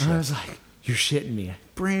 Oh, no shit. I was like, you're shitting me.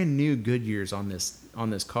 Brand new Goodyears on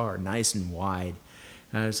this car, nice and wide.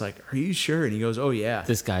 And I was like, are you sure? And he goes, oh, yeah.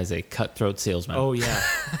 This guy's a cutthroat salesman. Oh, yeah.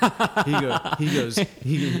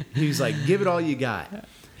 He was like, give it all you got.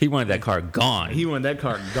 He wanted that car gone. He wanted that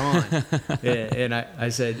car gone. And I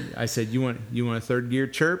said, you want a third gear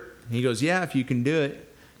chirp? And he goes, yeah, if you can do it.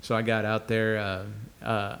 So I got out there,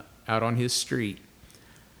 out on his street,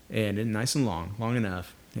 and nice and long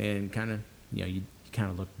enough, and kind of, you kind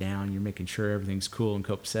of look down. You're making sure everything's cool and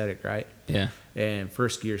copacetic, right? Yeah. And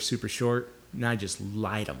first gear super short, and I just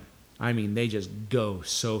light them. I mean, they just go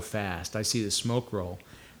so fast. I see the smoke roll.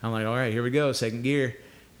 I'm like, all right, here we go, second gear.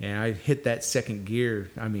 And I hit that second gear,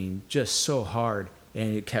 I mean, just so hard.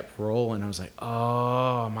 And it kept rolling. I was like,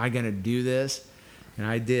 oh, am I going to do this? And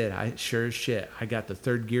I did. I sure as shit. I got the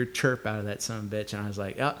third gear chirp out of that son of a bitch. And I was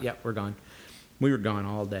like, oh, yep, we're gone. We were gone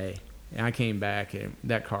all day. And I came back, and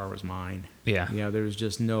that car was mine. Yeah. There was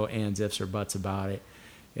just no ands, ifs, or buts about it.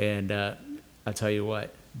 And I'll tell you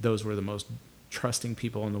what, those were the most trusting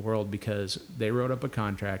people in the world, because they wrote up a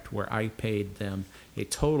contract where I paid them a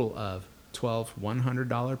total of 12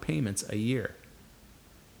 $100 payments a year,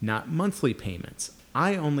 not monthly payments.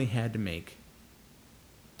 I only had to make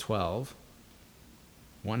 12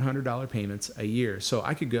 $100 payments a year. So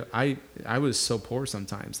I could go, I was so poor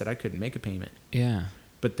sometimes that I couldn't make a payment. Yeah.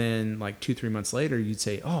 But then like 2-3 months later, you'd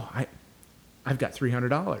say, oh, I've got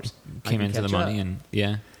 $300. Came into the money, up. and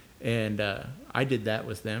yeah. And I did that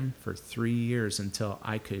with them for 3 years until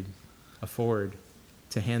I could afford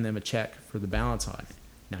to hand them a check for the balance on it.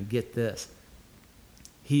 Now get this.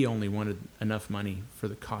 He only wanted enough money for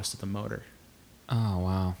the cost of the motor. Oh,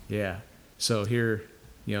 wow. Yeah. So here,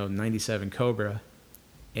 97 Cobra,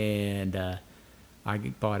 and I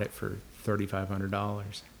bought it for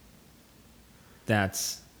 $3,500.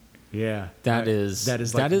 That is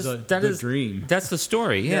the dream. That's the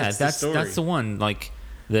story. Yeah, that's the one. Like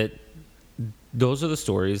that. Those are the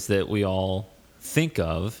stories that we all think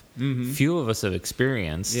of. Mm-hmm. Few of us have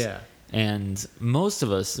experienced. Yeah. And most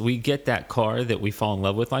of us, we get that car that we fall in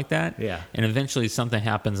love with like that. Yeah. And eventually something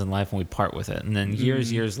happens in life and we part with it. And then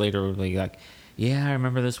years later, we're like, yeah, I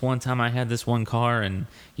remember this one time I had this one car, and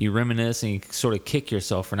you reminisce and you sort of kick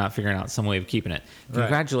yourself for not figuring out some way of keeping it.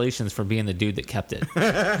 Congratulations for being the dude that kept it.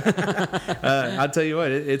 I'll tell you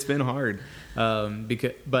what, it's been hard.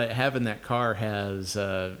 But having that car has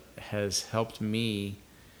helped me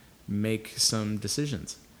make some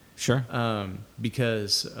decisions. Sure.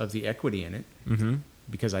 Because of the equity in it. Mm-hmm.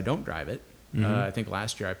 Because I don't drive it. Mm-hmm. I think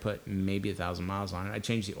last year I put maybe 1,000 miles on it. I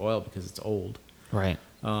changed the oil because it's old. Right.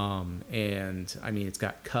 And I mean, it's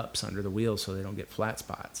got cups under the wheels so they don't get flat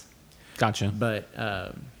spots. Gotcha. But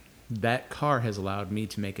that car has allowed me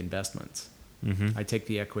to make investments. Mm-hmm. I take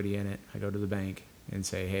the equity in it. I go to the bank and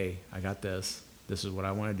say, hey, I got this. This is what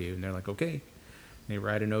I want to do. And they're like, okay. They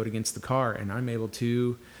write a note against the car, and I'm able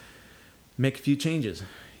to make a few changes,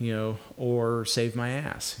 or save my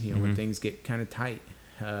ass, mm-hmm. when things get kind of tight.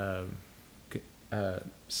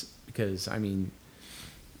 Because, I mean,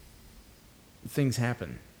 things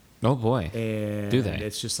happen. Oh boy. And Do they?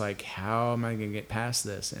 It's just like, how am I going to get past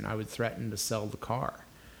this? And I would threaten to sell the car.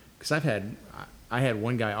 Because I had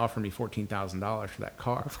one guy offer me $14,000 for that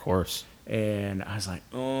car. Of course. And I was like,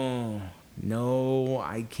 oh, no,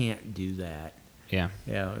 I can't do that. Yeah.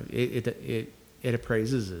 Yeah, it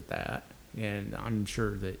appraises at that. And I'm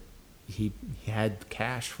sure that he had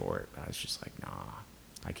cash for it. I was just like, nah,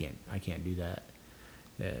 I can't do that.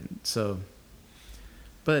 And so,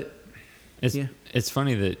 but it's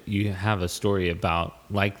funny that you have a story about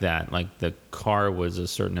like that. Like the car was a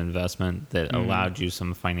certain investment that allowed you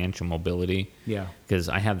some financial mobility. Yeah. Because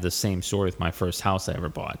I have the same story with my first house I ever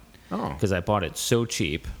bought. Oh. Because I bought it so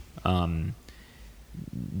cheap.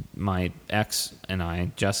 My ex and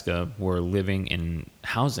I, Jessica, were living in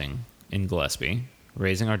housing in Gillespie,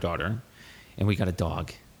 raising our daughter, and we got a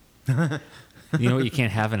dog. You know what you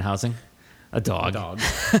can't have in housing? A dog. A dog.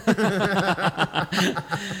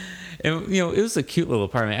 And, it was a cute little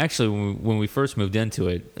apartment. Actually, when we first moved into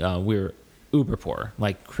it, we were uber poor,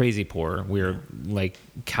 like crazy poor. We were like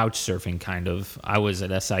couch surfing kind of. I was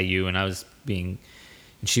at SIU and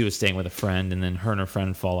she was staying with a friend, and then her and her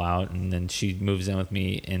friend fall out, and then she moves in with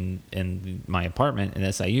me in my apartment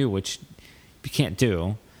in SIU, which you can't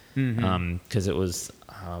do because it was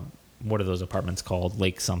what are those apartments called?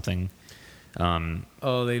 Lake something.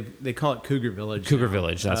 They call it Cougar Village. Cougar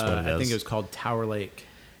Village, that's what it is. I think it was called Tower Lake.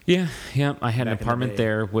 Yeah. I had an Back in the apartment day.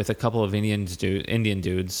 there with a couple of Indian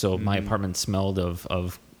dudes. So my apartment smelled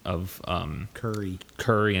of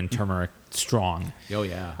curry and turmeric strong. Oh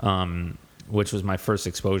yeah. Which was my first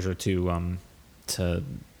exposure to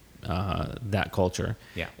that culture.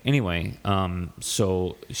 Yeah. Anyway,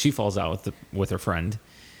 so she falls out with her friend.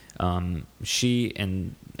 She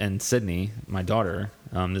and Sydney, my daughter.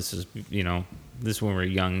 This is when we were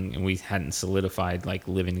young and we hadn't solidified like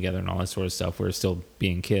living together and all that sort of stuff. We were still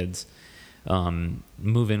being kids.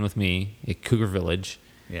 Move in with me at Cougar Village.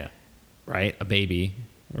 Yeah. Right, a baby.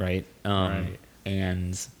 Right. Right.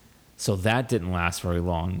 And so that didn't last very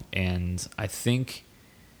long. And I think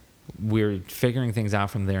we're figuring things out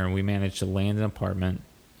from there, and we managed to land an apartment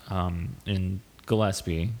in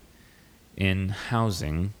Gillespie in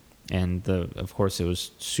housing. And of course, it was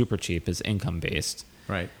super cheap. It's income based.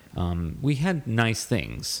 Right. We had nice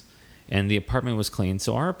things, and the apartment was clean.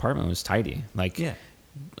 So our apartment was tidy. Like, Yeah.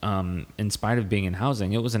 In spite of being in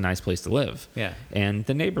housing, it was a nice place to live. Yeah. And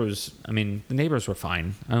the neighbors were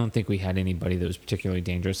fine. I don't think we had anybody that was particularly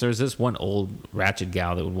dangerous. There was this one old ratchet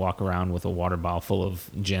gal that would walk around with a water bottle full of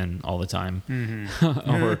gin all the time.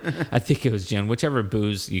 Mm-hmm. Or I think it was gin, whichever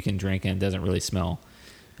booze you can drink and it doesn't really smell.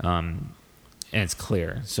 And it's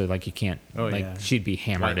clear. So like you can't, she'd be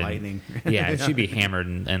hammered. White lightning. Yeah, she'd be hammered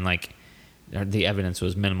and like the evidence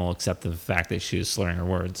was minimal except the fact that she was slurring her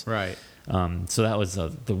words. Right. So that was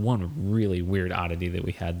the one really weird oddity that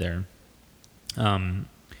we had there.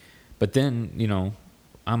 But then,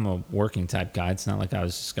 I'm a working type guy. It's not like I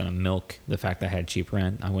was just going to milk the fact that I had cheap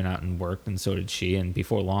rent. I went out and worked, and so did she. And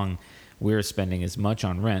before long, we were spending as much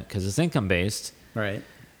on rent because it's income based, Right.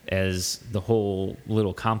 as the whole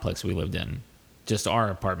little complex we lived in. Just our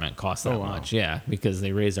apartment cost that much, yeah, because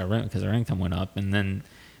they raised our rent because our income went up, and then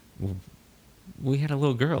we had a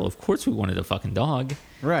little girl. Of course, we wanted a fucking dog.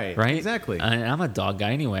 Right. Right. Exactly. I'm a dog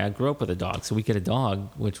guy anyway. I grew up with a dog, so we get a dog,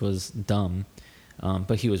 which was dumb,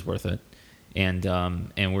 but he was worth it. And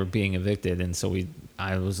we're being evicted, and so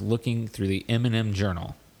I was looking through the M&M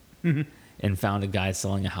Journal and found a guy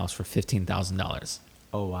selling a house for $15,000.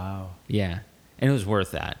 Oh wow. Yeah, and it was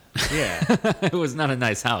worth that. Yeah. It was not a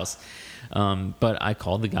nice house, but I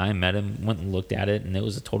called the guy, met him, went and looked at it, and it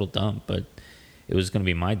was a total dump. But it was going to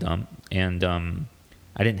be my dump, and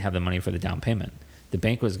I didn't have the money for the down payment. The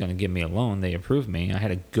bank was going to give me a loan. They approved me. I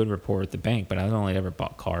had a good rapport at the bank, but I only ever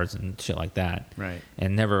bought cars and shit like that. Right.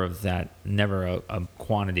 And never a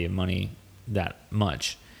quantity of money that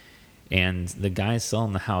much. And the guy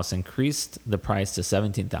selling the house increased the price to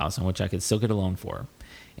 $17,000, which I could still get a loan for.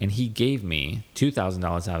 And he gave me $2,000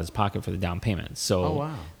 out of his pocket for the down payment. So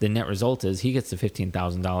the net result is he gets the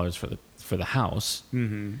 $15,000 for the house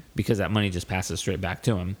because that money just passes straight back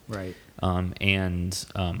to him. Right.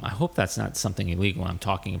 I hope that's not something illegal. I'm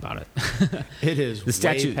talking about it. It is The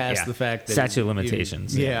statute way past the fact that statute of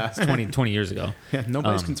limitations. Yeah. It's 20 years ago. Yeah,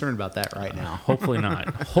 nobody's concerned about that right now. Hopefully not.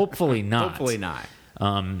 Hopefully not. Hopefully not.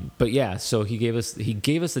 But yeah, so he gave us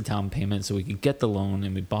the down payment so we could get the loan,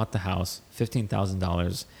 and we bought the house,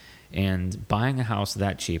 $15,000. And buying a house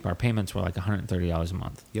that cheap, our payments were like $130 a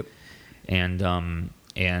month. Yep.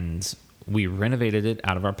 And we renovated it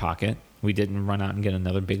out of our pocket. We didn't run out and get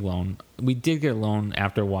another big loan. We did get a loan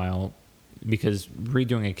after a while because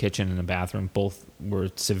redoing a kitchen and a bathroom both were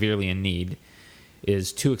severely in need.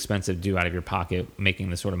 is too expensive to do out of your pocket, making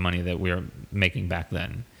the sort of money that we were making back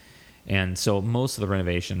then. And so most of the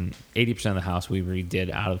renovation, 80% of the house we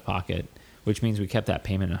redid out of pocket, which means we kept that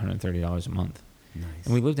payment at $130 a month. Nice.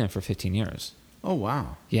 And we lived in it for 15 years. Oh,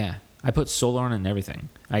 wow. Yeah. I put solar on it and everything.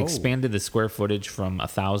 I expanded the square footage from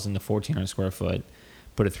 1,000 to 1,400 square foot,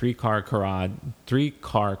 put a 3-car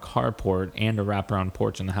carport and a wraparound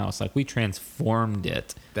porch in the house. Like, we transformed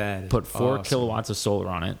it. That is put 4 awesome. kilowatts of solar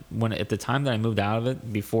on it. When at the time that I moved out of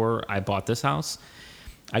it, before I bought this house,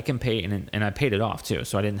 I can pay, and I paid it off too,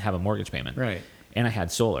 so I didn't have a mortgage payment. Right. And I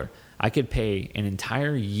had solar. I could pay an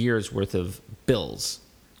entire year's worth of bills,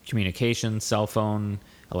 communication, cell phone,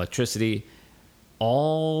 electricity,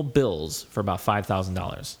 all bills for about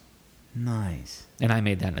 $5,000. Nice. And I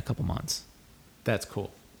made that in a couple months. That's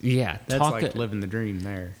cool. Yeah. That's like living the dream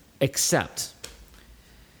there. Except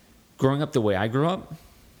growing up the way I grew up,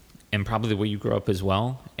 and probably the way you grew up as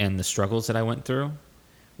well, and the struggles that I went through,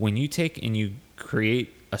 when you take and you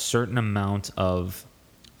create a certain amount of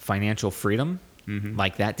financial freedom,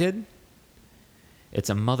 like that did, it's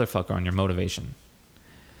a motherfucker on your motivation.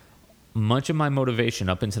 Much of my motivation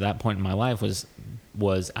up until that point in my life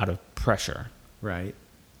was out of pressure. Right.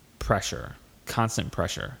 Pressure. Constant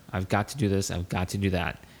pressure. I've got to do this. I've got to do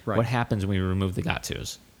that. Right. What happens when you remove the got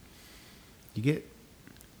tos? You get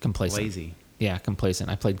Complacent. lazy. Yeah, complacent.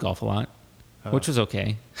 I played golf a lot, which was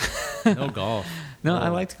okay. No golf. No, I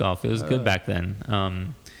liked golf. It was good back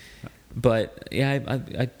then. But yeah,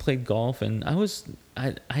 I played golf, and I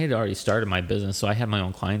had already started my business, so I had my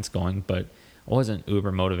own clients going, but I wasn't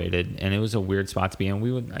uber motivated, and it was a weird spot to be in.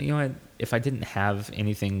 We would, if I didn't have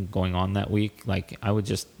anything going on that week, like, I would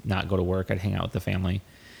just not go to work. I'd hang out with the family.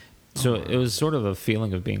 So it was sort of a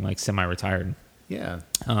feeling of being like semi-retired. Yeah.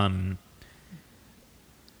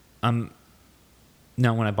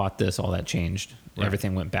 Now when I bought this, all that changed. Right.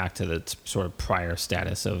 Everything went back to the sort of prior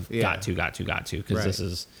status of got to, because this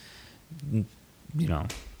is, You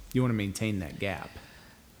want to maintain that gap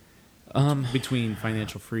between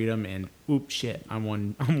financial freedom and oops, shit, I'm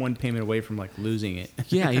one payment away from like losing it.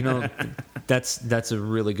 Yeah, that's a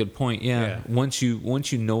really good point. Yeah. Once you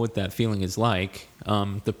know what that feeling is like,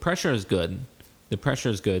 the pressure is good.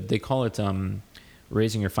 They call it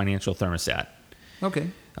raising your financial thermostat. Okay.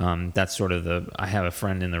 That's sort of I have a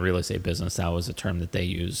friend in the real estate business. That was a term that they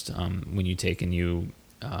used when you take and you,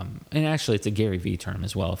 and actually it's a Gary Vee term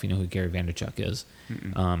as well, if you know who Gary Vaynerchuk is.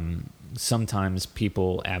 Sometimes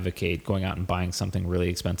people advocate going out and buying something really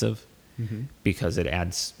expensive because it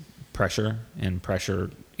adds pressure, and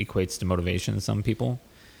pressure equates to motivation in some people.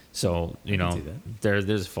 So,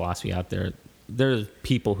 there's a philosophy out there. There's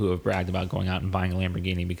people who have bragged about going out and buying a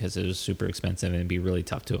Lamborghini because it was super expensive and it'd be really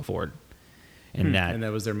tough to afford. And that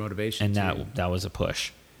was their motivation. And that was a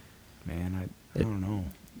push. Man, I don't know.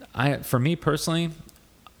 For me personally,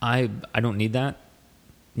 I don't need that.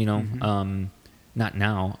 Not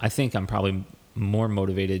now. I think I'm probably more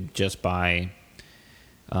motivated just by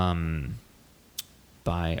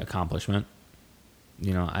accomplishment.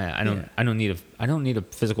 I don't need a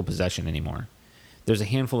physical possession anymore. There's a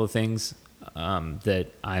handful of things that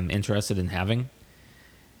I'm interested in having,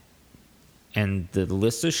 and the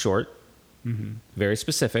list is short, very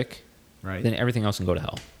specific. Right. Then everything else can go to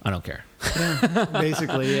hell. I don't care. Yeah,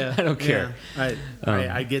 basically, yeah. I don't care.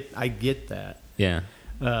 Yeah. I get that. Yeah.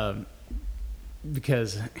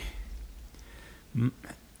 Because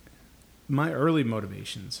my early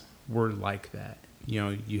motivations were like that.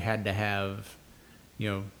 You had to have,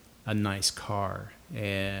 a nice car,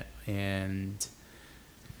 and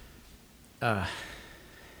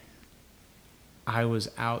I was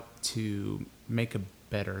out to make a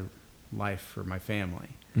better life for my family.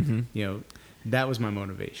 That was my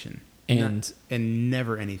motivation, and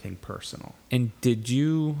never anything personal. And did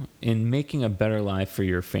you, in making a better life for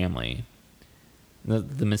your family,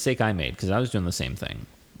 the mistake I made, because I was doing the same thing,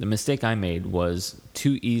 the mistake I made was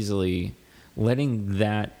too easily letting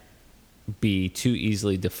that be too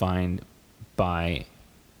easily defined by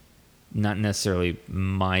not necessarily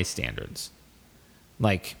my standards.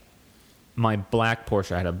 Like my black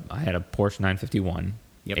Porsche, I had a Porsche 951,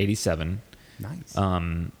 87. Nice.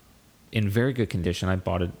 In very good condition. I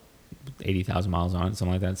bought it 80,000 miles on it,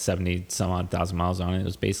 something like that, 70 some odd thousand miles on it. It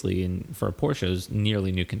was basically, for a Porsche, it was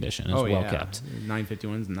nearly new condition. It was well kept.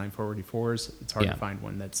 951s and 944s. It's hard to find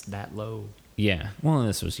one that's that low. Yeah. Well,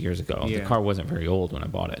 this was years ago. The car wasn't very old when I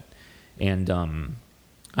bought it. And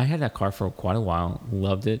I had that car for quite a while.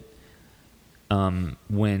 Loved it.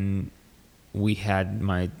 When we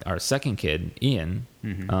had our second kid, Ian,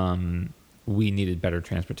 we needed better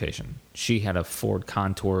transportation. She had a Ford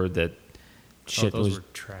Contour that those were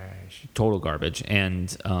trash. Total garbage.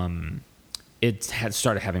 And it had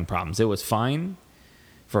started having problems. It was fine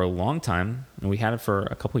for a long time, and we had it for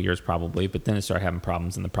a couple of years probably, but then it started having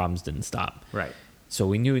problems, and the problems didn't stop. Right. So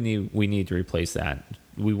we knew we needed to replace that.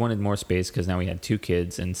 We wanted more space because now we had 2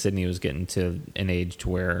 kids, and Sydney was getting to an age to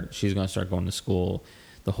where she's going to start going to school.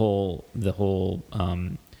 The whole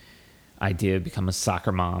idea of become a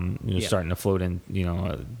soccer mom, starting to float in,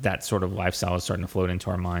 that sort of lifestyle is starting to float into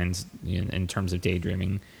our minds in terms of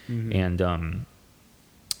daydreaming. Mm-hmm.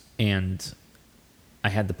 And I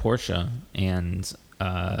had the Porsche, and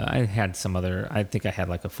I had some other, I think I had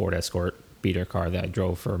like a Ford Escort beater car that I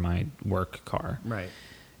drove for my work car. Right.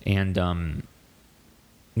 And,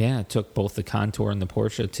 I took both the Contour and the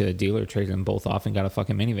Porsche to a dealer, traded them both off, and got a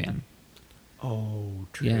fucking minivan. Oh,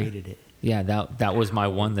 traded it. Yeah, that was my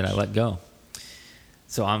one that I let go.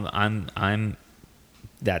 So I'm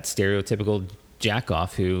that stereotypical jack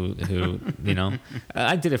off who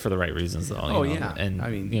I did it for the right reasons though. Yeah. And I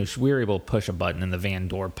mean, we were able to push a button and the van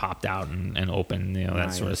door popped out and open, that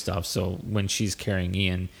nice. sort of stuff. So when she's carrying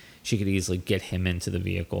Ian, she could easily get him into the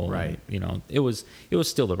vehicle. Right. And, it was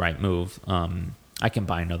still the right move. I can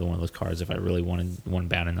buy another one of those cars if I really wanted one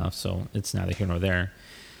bad enough. So it's neither here nor there.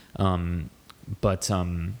 But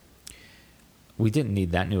we didn't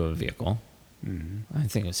need that new of a vehicle. Mm-hmm. I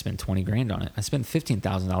think I spent $20,000 on it. I spent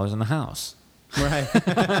 $15,000 on the house. Right.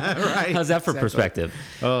 Right. How's that for exactly. perspective?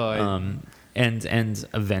 Oh, and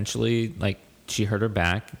eventually, like, she hurt her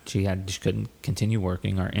back. She couldn't continue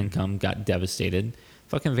working. Our income got devastated.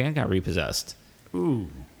 Fucking van got repossessed. Ooh.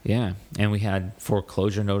 Yeah, and we had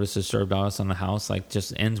foreclosure notices served on us on the house. Like,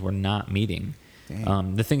 just ends were not meeting.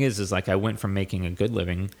 The thing is like I went from making a good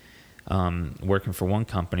living, working for one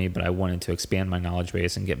company, but I wanted to expand my knowledge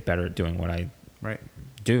base and get better at doing what I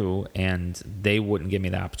do, and they wouldn't give me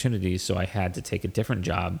the opportunity, so I had to take a different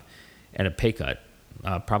job at a pay cut,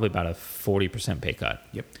 probably about a 40% pay cut.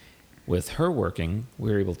 Yep. With her working,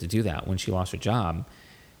 we were able to do that. When she lost her job,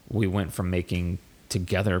 we went from making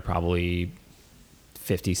together probably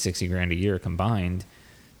 50, 60 grand a year combined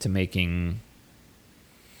to making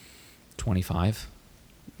 25.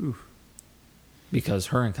 Ooh. Because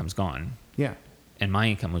her income's gone. Yeah. And my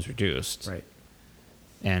income was reduced. Right.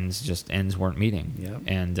 And just ends weren't meeting. Yep.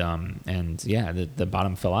 And the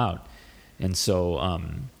bottom fell out. And so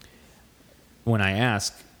when I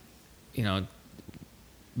ask,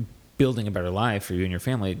 building a better life for you and your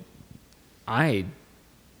family, I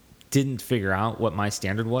didn't figure out what my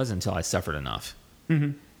standard was until I suffered enough.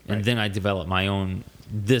 Mm-hmm. And then I developed my own,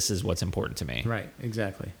 this is what's important to me. Right,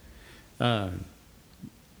 exactly.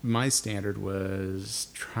 My standard was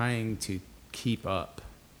trying to keep up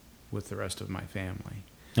with the rest of my family.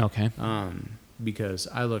 Okay. Because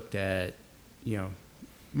I looked at,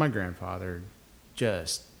 my grandfather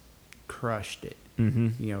just crushed it,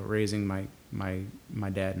 raising my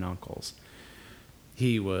dad and uncles.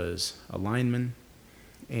 He was a lineman,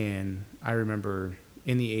 and I remember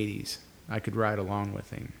in the 80s, I could ride along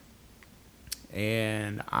with him.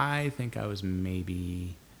 And I think I was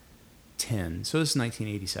maybe 10. So this is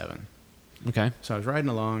 1987. Okay. So I was riding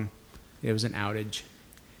along. It was an outage.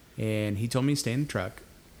 And he told me to stay in the truck,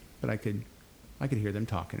 but I could hear them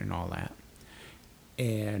talking and all that.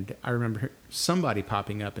 And I remember somebody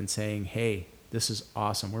popping up and saying, "Hey, this is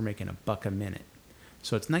awesome. We're making $1 a minute."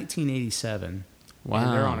 So it's 1987. Wow.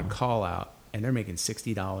 And they're on a call out, and they're making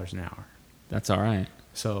 $60 an hour. That's all right.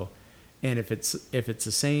 So, and if it's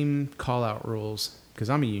the same call out rules, because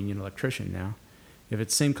I'm a union electrician now, if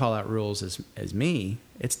it's the same call out rules as me,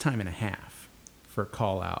 it's time and a half for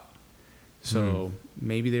call out. So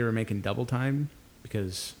maybe they were making double time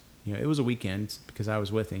because it was a weekend because I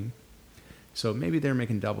was with him. So maybe they're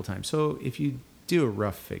making double time. So if you do a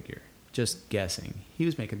rough figure, just guessing, he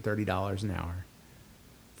was making $30 an hour,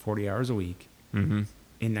 40 hours a week in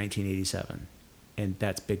 1987, and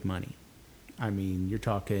that's big money. I mean, you're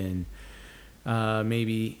talking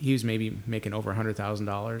maybe he was making over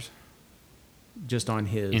 $100,000 just on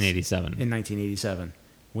his in 87 in 1987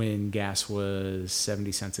 when gas was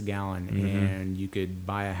 70 cents a gallon and you could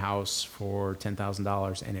buy a house for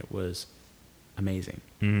 $10,000 and it was amazing.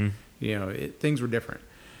 Things were different.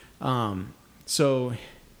 So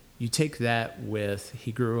you take that with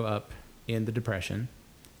he grew up in the Depression,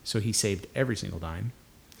 so he saved every single dime.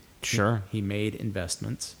 Sure. He made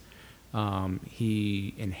investments.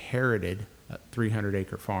 He inherited a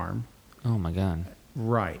 300-acre farm. Oh, my God.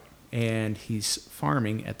 Right. And he's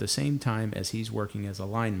farming at the same time as he's working as a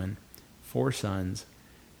lineman, 4 sons.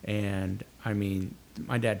 And, I mean,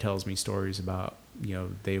 my dad tells me stories about,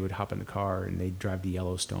 they would hop in the car and they'd drive to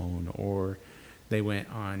Yellowstone, or they went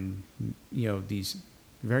on, these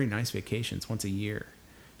very nice vacations once a year.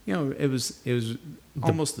 it was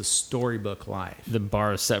almost the storybook life. The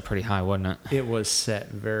bar is set pretty high, wasn't it? It was set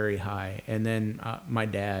very high. And then my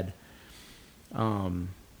dad,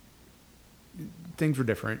 things were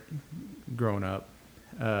different growing up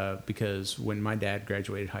because when my dad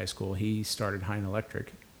graduated high school, he started Heyen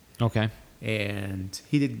Electric. Okay. And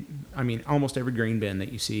he did, almost every grain bin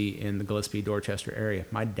that you see in the Gillespie, Dorchester area,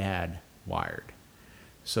 my dad wired.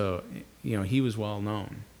 So, he was well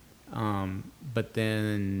known. But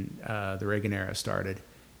then the Reagan era started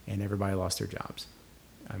and everybody lost their jobs.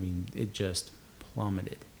 It just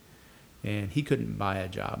plummeted. And he couldn't buy a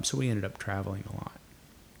job, so we ended up traveling a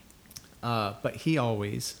lot. But he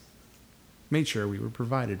always made sure we were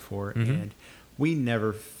provided for, Mm-hmm. and we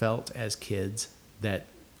never felt as kids that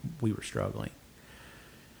we were struggling.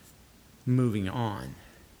 Moving on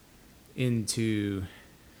into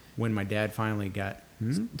when my dad finally got...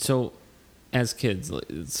 So, as kids,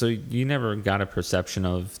 so you never got a perception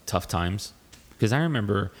of tough times? Because I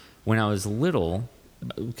remember when I was little,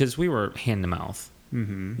 because we were hand to mouth,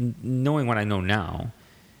 knowing what I know now,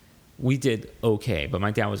 we did okay. But my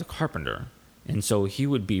dad was a carpenter, and so he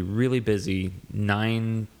would be really busy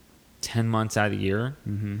 9-10 months out of the year,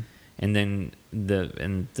 and then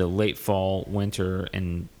in the late fall, winter,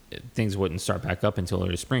 and things wouldn't start back up until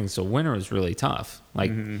early spring. So winter was really tough.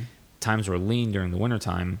 Times were lean during the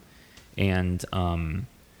wintertime. And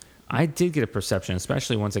I did get a perception,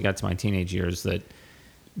 especially once I got to my teenage years, that...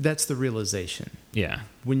 That's the realization. Yeah.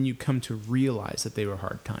 When you come to realize that they were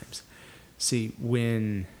hard times. See,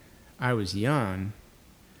 when I was young,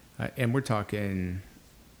 and we're talking,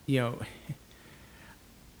 I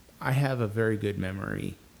have a very good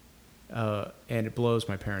memory, and it blows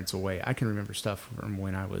my parents away. I can remember stuff from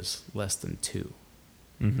when I was less than 2.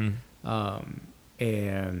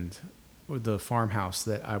 And the farmhouse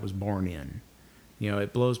that I was born in,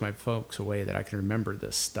 it blows my folks away that I can remember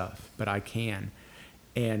this stuff, but I can.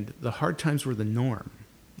 And the hard times were the norm.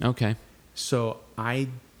 Okay. So I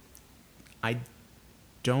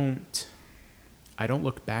don't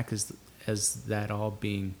look back as that all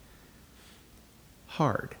being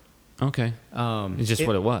hard. Okay. It's just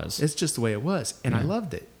what it was. It's just the way it was, and I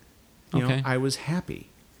loved it. Okay. I was happy.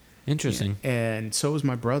 Interesting. And so was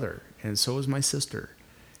my brother, and so was my sister.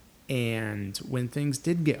 And when things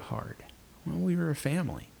did get hard, well, we were a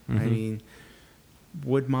family.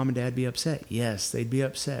 Would mom and dad be upset? Yes, they'd be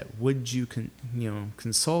upset. Would you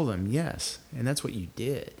console them? Yes, and that's what you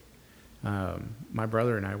did. My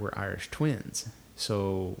brother and I were Irish twins,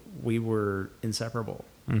 so we were inseparable.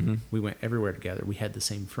 We went everywhere together. We had the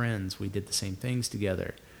same friends. We did the same things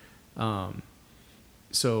together.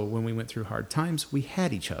 So when we went through hard times, we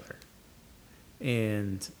had each other.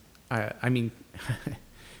 And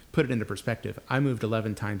put it into perspective. I moved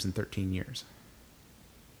 11 times in 13 years.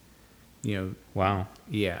 Wow.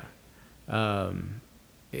 Yeah.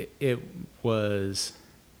 It was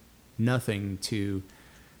nothing to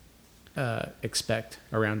expect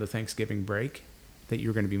around the Thanksgiving break that you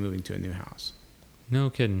were going to be moving to a new house. No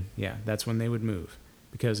kidding. Yeah, that's when they would move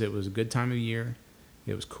because it was a good time of year.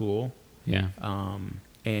 It was cool. Yeah.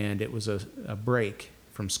 And it was a break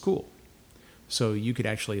from school. So you could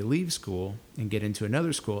actually leave school and get into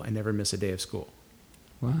another school and never miss a day of school.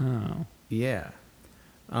 Wow. Yeah.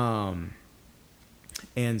 And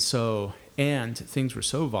things were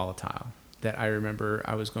so volatile that I remember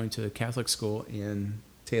I was going to a Catholic school in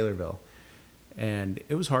Taylorville, and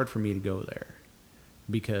it was hard for me to go there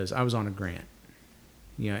because I was on a grant.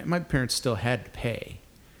 My parents still had to pay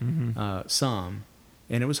some,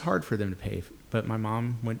 and it was hard for them to pay. But my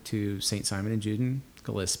mom went to St. Simon and Jude in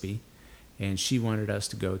Gillespie, and she wanted us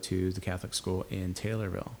to go to the Catholic school in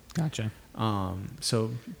Taylorville. Gotcha.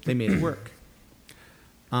 So they made it work.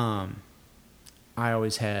 I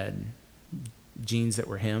always had jeans that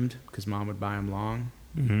were hemmed because mom would buy them long,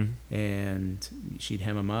 and she'd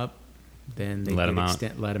hem them up. Then they let them out,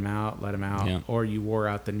 yeah. Or you wore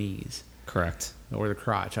out the knees. Correct. Or the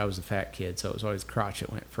crotch. I was a fat kid, so it was always crotch that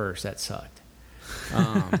went first. That sucked.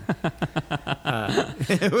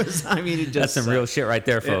 It was. It just that's some sucked. real shit right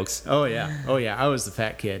there, folks. Oh yeah. I was the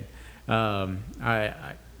fat kid. I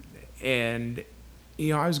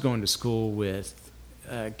was going to school with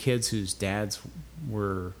kids whose dads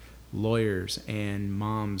were lawyers and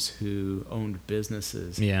moms who owned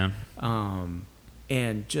businesses. Yeah.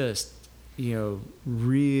 And just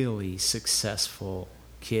really successful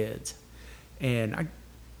kids. And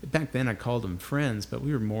back then I called them friends, but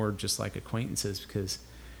we were more just like acquaintances because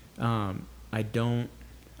I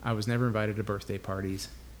was never invited to birthday parties.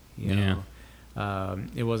 You know.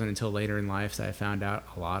 It wasn't until later in life that I found out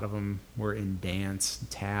a lot of them were in dance,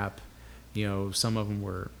 tap. Some of them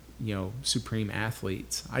were supreme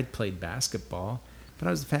athletes. I'd played basketball, but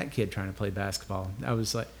I was a fat kid trying to play basketball. I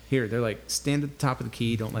was like, they're like, stand at the top of the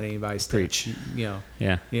key, don't let anybody Preach. Yeah.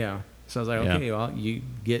 So I was like, okay, well, you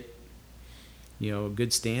get, a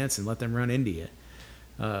good stance and let them run into you.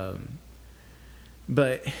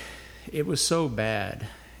 But it was so bad,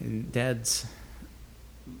 and Dad's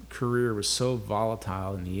career was so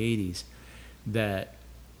volatile in the 80s that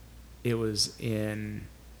it was in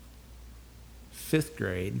fourth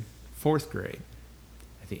grade,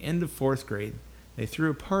 at the end of fourth grade, they threw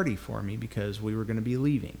a party for me because we were going to be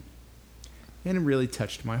leaving. And it really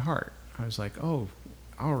touched my heart. I was like, oh,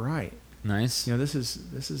 all right. Nice. This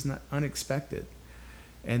is not unexpected.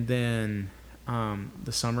 And then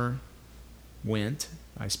the summer went.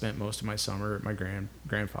 I spent most of my summer at my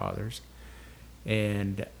grandfather's.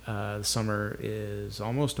 And the summer is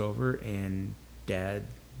almost over, and Dad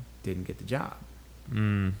didn't get the job.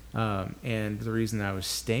 And the reason I was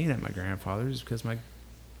staying at my grandfather's is because my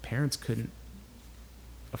parents couldn't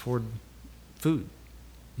afford food.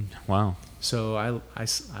 Wow. So I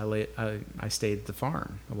stayed at the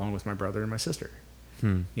farm along with my brother and my sister.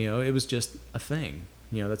 It was just a thing.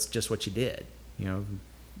 That's just what you did.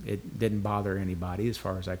 It didn't bother anybody as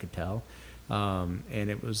far as I could tell. And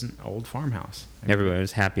it was an old farmhouse. Everybody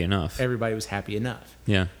was happy enough.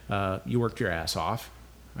 Yeah. You worked your ass off.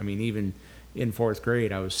 I mean, even in fourth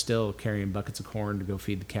grade, I was still carrying buckets of corn to go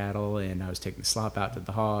feed the cattle, and I was taking the slop out to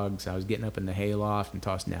the hogs. I was getting up in the hayloft and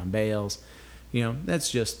tossing down bales. That's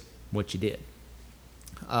just what you did.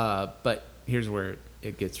 But here's where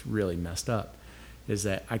it gets really messed up, is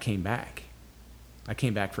that I came back.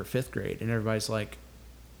 For fifth grade, and everybody's like,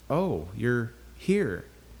 oh, you're here.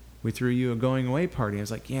 We threw you a going away party. I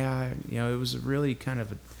was like, yeah, it was really kind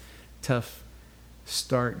of a tough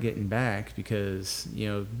start getting back because,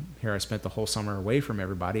 here I spent the whole summer away from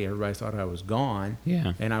everybody. Everybody thought I was gone.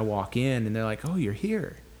 Yeah. And I walk in and they're like, oh, you're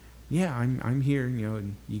here. Yeah, I'm here.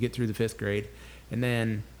 And you get through the fifth grade, and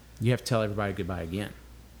then you have to tell everybody goodbye again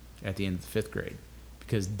at the end of the fifth grade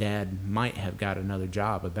because Dad might have got another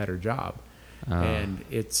job, a better job. And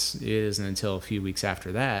it isn't until a few weeks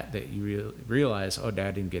after that you realize, oh,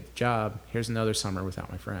 Dad didn't get the job. Here's another summer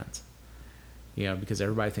without my friends. Because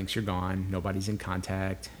everybody thinks you're gone. Nobody's in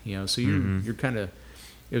contact. So you're kind of.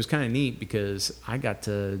 It was kind of neat because I got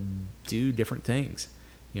to do different things.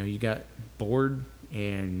 You got bored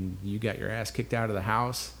and you got your ass kicked out of the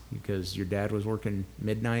house because your dad was working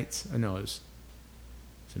midnights. Oh, no, it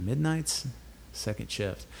midnights? Second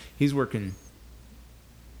shift. He's working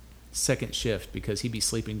second shift because he'd be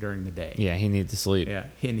sleeping during the day. Yeah, he needed to sleep. Yeah,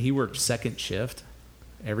 and he worked second shift,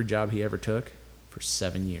 every job he ever took, for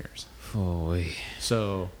 7 years. Holy.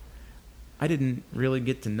 So I didn't really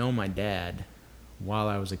get to know my dad while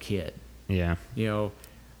I was a kid. Yeah.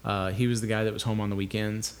 He was the guy that was home on the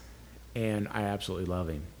weekends, and I absolutely love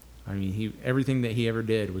him. I mean, everything that he ever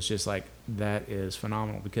did was just like, that is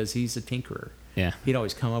phenomenal because he's a tinkerer. Yeah. He'd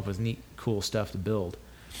always come up with neat, cool stuff to build.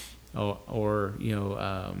 We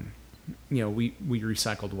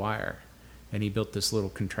recycled wire, and he built this little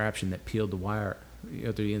contraption that peeled the wire,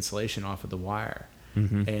 the insulation off of the wire,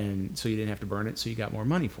 and so you didn't have to burn it, so you got more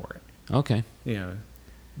money for it. Okay.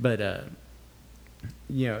 But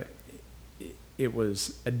it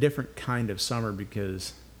was a different kind of summer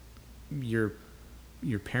because your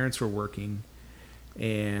parents were working,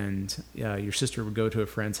 and your sister would go to a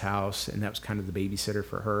friend's house, and that was kind of the babysitter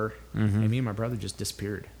for her. And me and my brother just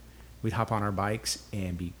disappeared. We'd hop on our bikes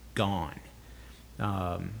and be gone.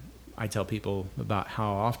 I tell people about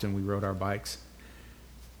how often we rode our bikes.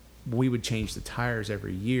 We would change the tires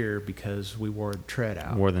every year because we wore the tread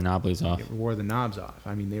out. Wore the knobs off. Wore the knobs off.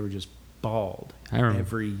 I mean, they were just bald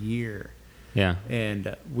every year. Yeah.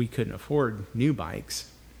 And we couldn't afford new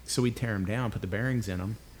bikes, so we'd tear them down, put the bearings in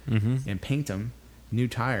them, and paint them, new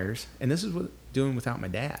tires. And this is what doing without my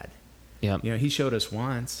dad. Yeah. He showed us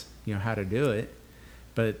once, how to do it,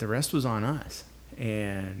 but the rest was on us.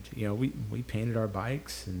 And we painted our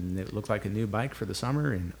bikes, and it looked like a new bike for the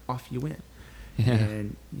summer, and off you went. Yeah.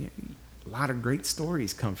 And a lot of great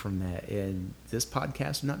stories come from that. And this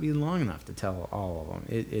podcast would not be long enough to tell all of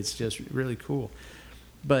them. It's just really cool.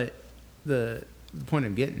 But the point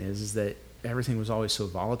I'm getting is that everything was always so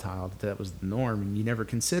volatile that was the norm, and you never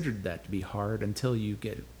considered that to be hard until you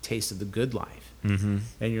get a taste of the good life. And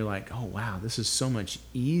you're like, oh, wow, this is so much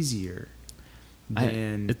easier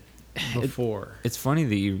than before. It's funny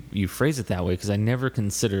that you phrase it that way, because I never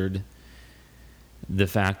considered the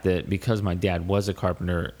fact that because my dad was a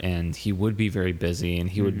carpenter and he would be very busy and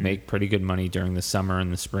he would make pretty good money during the summer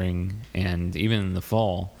and the spring and even in the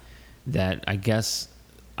fall, that I guess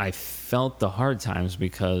I felt the hard times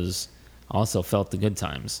because also felt the good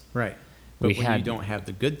times. Right. But when you don't have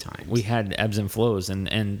the good times. We had ebbs and flows,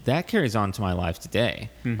 and that carries on to my life today.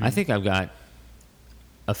 Mm-hmm. I think I've got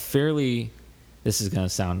a fairly, this is going to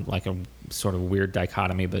sound like a sort of weird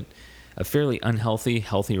dichotomy, but a fairly unhealthy,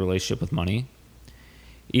 healthy relationship with money.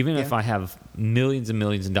 Even if I have millions and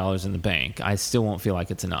millions of dollars in the bank, I still won't feel like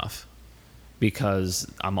it's enough,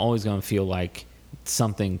 because I'm always going to feel like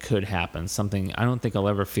something could happen. I don't think I'll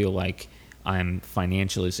ever feel like I'm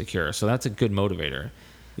financially secure. So that's a good motivator.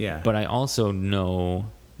 Yeah. But I also know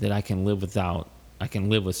that I can live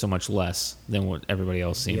with so much less than what everybody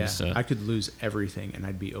else seems to. I could lose everything and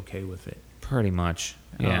I'd be okay with it. Pretty much.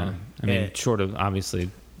 Yeah. I mean, short of obviously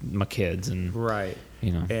my kids and right.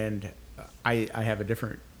 You know. And I have a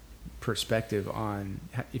different perspective on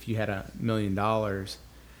if you had $1 million.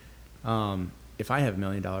 If I have $1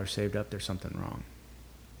 million saved up, there's something wrong.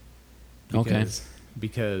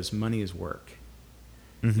 Because money is work.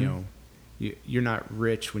 Mm-hmm. You know, you're not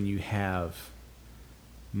rich when you have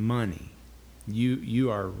money. You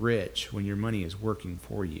are rich when your money is working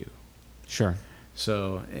for you. Sure.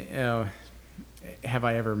 So, have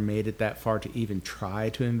I ever made it that far to even try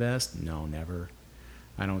to invest? No, never.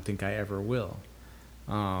 I don't think I ever will.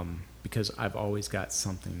 Because I've always got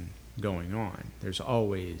something going on. There's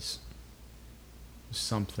always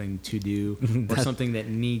something to do or something that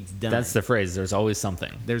needs done. That's the phrase. There's always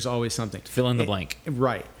something. There's always something. Fill in the blank.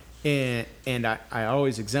 Right. And I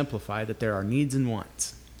always exemplify that there are needs and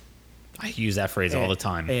wants. I use that phrase all the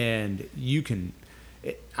time. And you can,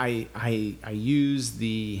 I use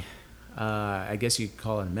the, I guess you could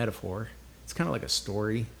call it a metaphor. It's kind of like a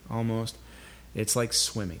story almost. It's like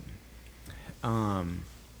swimming.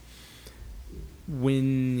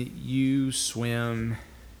 When you swim,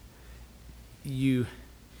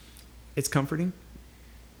 it's comforting,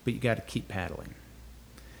 but you got to keep paddling.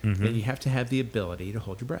 Mm-hmm. And you have to have the ability to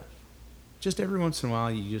hold your breath. Just every once in a while,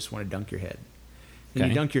 you just want to dunk your head. And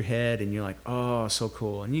you dunk your head, and you're like, oh, so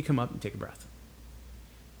cool. And you come up and take a breath.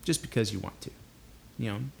 Just because you want to.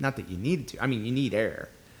 You know, not that you needed to. I mean, you need air.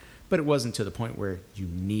 But it wasn't to the point where you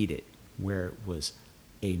need it, where it was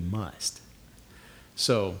a must.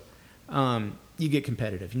 So you get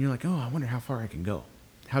competitive, and you're like, oh, I wonder how far I can go.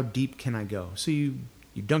 How deep can I go? So you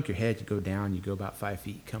dunk your head, you go down, you go about 5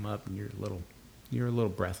 feet, come up, and you're a little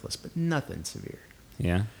breathless, but nothing severe.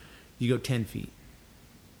 Yeah. You go 10 feet.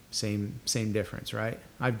 Same difference, right?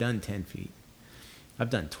 I've done 10 feet. I've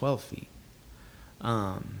done 12 feet.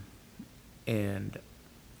 And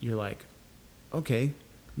you're like, okay,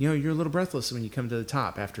 you know, you're a little breathless when you come to the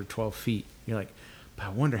top after 12 feet. You're like, but I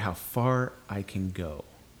wonder how far I can go.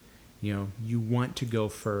 You know, you want to go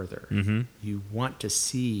further. Mm-hmm. You want to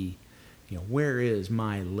see, you know, where is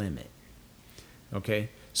my limit? Okay?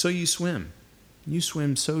 So you swim. You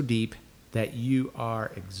swim so deep that you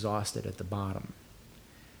are exhausted at the bottom.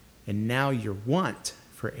 And now your want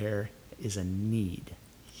for air is a need.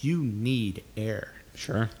 You need air.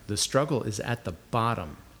 Sure. The struggle is at the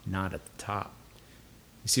bottom, not at the top.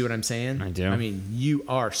 You see what I'm saying? I do. I mean, you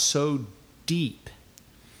are so deep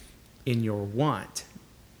in your want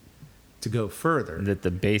to go further That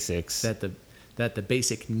the basics. that the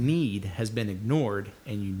basic need has been ignored,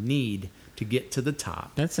 and you need to get to the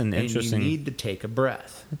top. That's an interesting. And you need to take a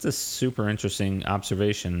breath. That's a super interesting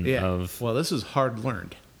observation of. Well, this was hard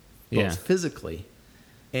learned, both physically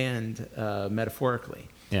and metaphorically.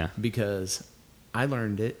 Yeah. Because I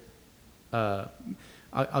learned it.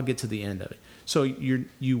 I'll get to the end of it. So your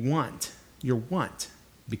want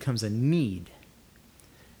becomes a need,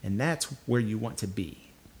 and that's where you want to be.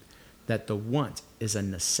 That the want is a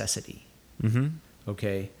necessity. Mm-hmm.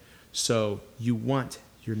 Okay, so you want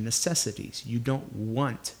your necessities. You don't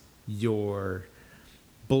want your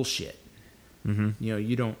bullshit. Mm-hmm. You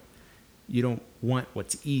know, you don't want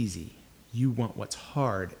what's easy. You want what's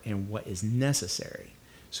hard and what is necessary.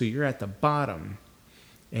 So you're at the bottom,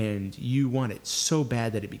 and you want it so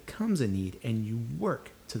bad that it becomes a need, and you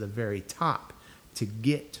work to the very top to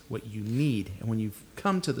get what you need. And when you've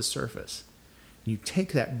come to the surface, you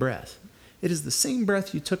take that breath. It is the same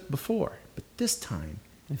breath you took before, but this time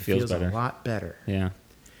it feels better. A lot better. Yeah.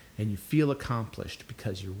 And you feel accomplished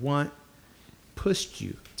because your want pushed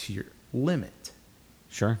you to your limit.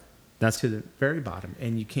 Sure. That's to the very bottom,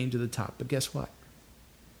 and you came to the top. But guess what?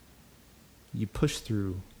 You pushed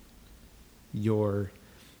through your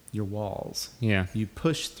walls. Yeah. You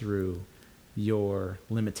push through your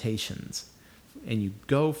limitations, and you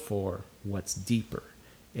go for what's deeper.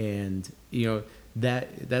 And you know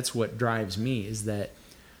that's what drives me, is that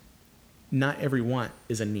not every want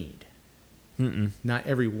is a need. Mm-mm. Not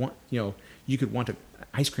every want, you could want an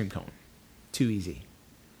ice cream cone. Too easy.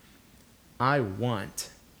 I want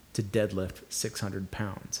to deadlift 600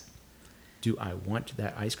 pounds. Do I want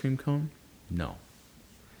that ice cream cone? No.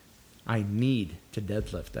 I need to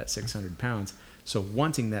deadlift that 600 pounds. So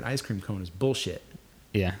wanting that ice cream cone is bullshit.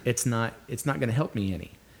 Yeah. It's not going to help me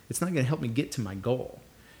any. It's not going to help me get to my goal.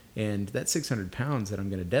 And that 600 pounds that I'm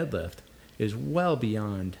going to deadlift is well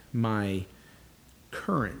beyond my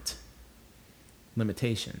current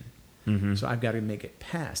limitation. Mm-hmm. So I've got to make it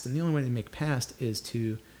past. And the only way to make past is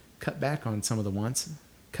to cut back on some of the wants,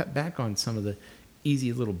 cut back on some of the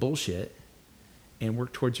easy little bullshit, and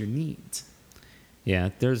work towards your needs. Yeah,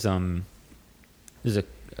 there's a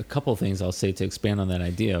couple of things I'll say to expand on that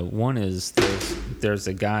idea. One is there's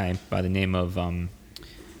a guy by the name of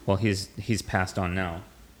he's passed on now.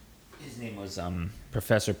 His name was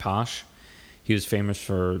Professor Posh. He was famous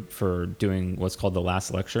for doing what's called the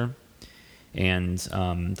Last Lecture, and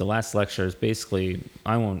the Last Lecture is basically,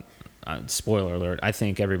 I won't spoiler alert, I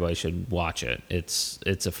think everybody should watch it. It's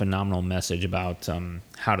a phenomenal message about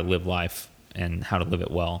how to live life and how to live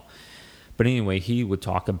it well. But anyway, he would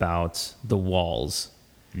talk about the walls.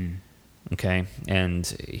 Okay, and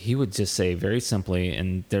he would just say very simply,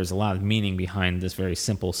 and there's a lot of meaning behind this very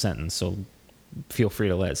simple sentence, so feel free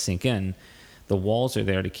to let it sink in. The walls are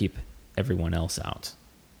there to keep everyone else out.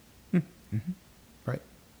 Mm-hmm. Right.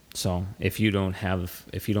 So if you don't have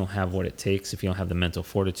what it takes, if you don't have the mental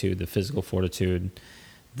fortitude, the physical fortitude,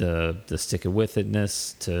 the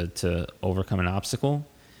stick-it-with-itness to overcome an obstacle,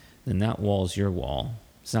 then that wall's your wall.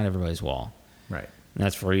 It's not everybody's wall. Right. And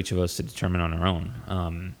that's for each of us to determine on our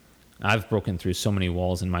own. I've broken through so many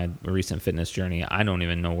walls in my recent fitness journey. I don't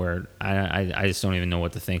even know where. I just don't even know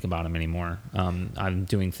what to think about them anymore. I'm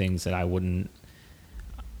doing things that I wouldn't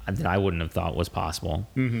have thought was possible.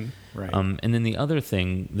 Mm-hmm. Right. And then the other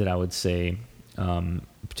thing that I would say,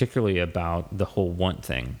 particularly about the whole want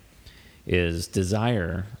thing, is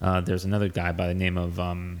desire. There's another guy by the name of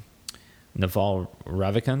Naval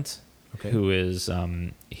Ravikant. Okay. Who is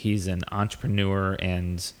he's an entrepreneur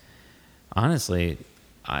and honestly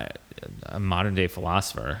a modern day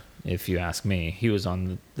philosopher, if you ask me. He was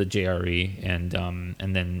on the JRE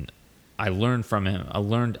and then I learned from him. I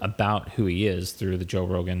learned about who he is through the Joe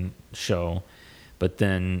Rogan show, but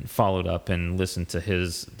then followed up and listened to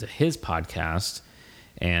his podcast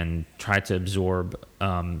and tried to absorb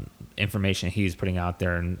information he's putting out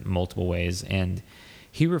there in multiple ways. And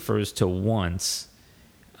he refers to wants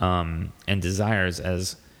and desires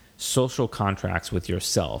as social contracts with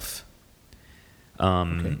yourself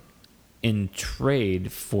in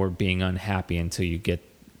trade for being unhappy until you get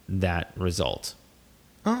that result.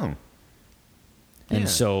 Oh. And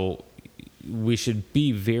so we should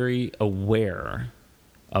be very aware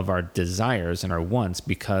of our desires and our wants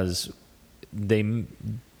because they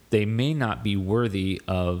may not be worthy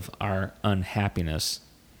of our unhappiness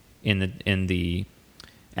in the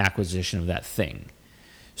acquisition of that thing.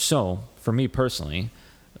 So, for me personally,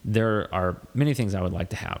 there are many things I would like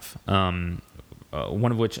to have. One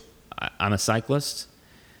of which, I'm a cyclist.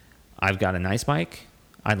 I've got a nice bike.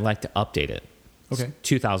 I'd like to update it. Okay.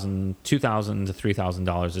 $2,000 to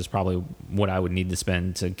 $3,000 is probably what I would need to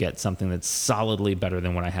spend to get something that's solidly better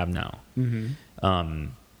than what I have now. Mm-hmm.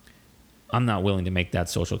 I'm not willing to make that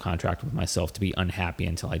social contract with myself to be unhappy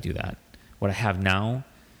until I do that. What I have now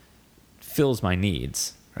fills my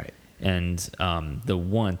needs. Right. And the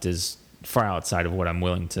want is far outside of what I'm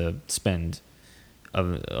willing to spend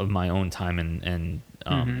of my own time and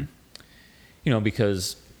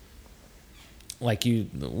because like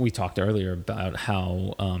we talked earlier about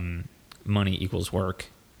how money equals work.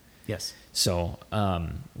 Yes. So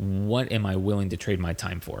what am I willing to trade my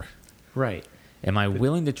time for? Right. Am I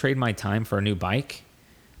willing to trade my time for a new bike?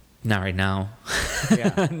 Not right now.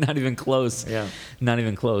 Yeah. Not even close. Yeah. Not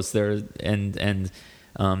even close. There and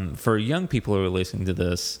for young people who are listening to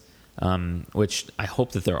this, which I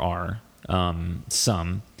hope that there are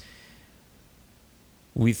some,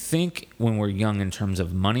 we think when we're young in terms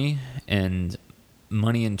of money and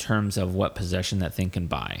money in terms of what possession that thing can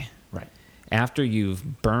buy. Right. After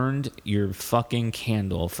you've burned your fucking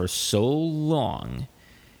candle for so long,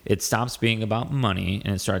 it stops being about money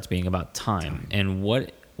and it starts being about time. And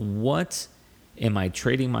what am I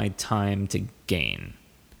trading my time to gain?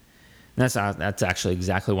 And that's actually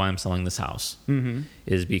exactly why I'm selling this house. Mm-hmm.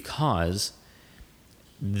 Is because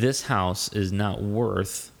this house is not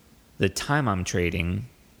worth the time I'm trading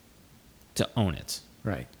to own it.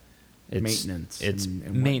 Right. It's maintenance. It's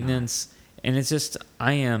and maintenance. And it's just,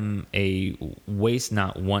 I am a waste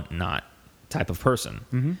not, want not type of person.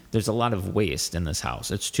 Mm-hmm. There's a lot of waste in this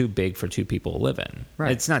house. It's too big for two people to live in.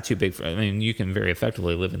 Right. It's not too big for. I mean, you can very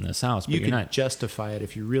effectively live in this house, but You you're could not. justify it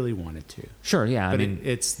if you really wanted to. Sure, yeah. But I mean,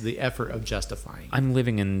 it's the effort of justifying. I'm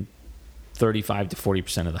living in 35 to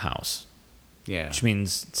 40% of the house, Yeah. which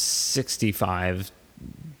means 60 to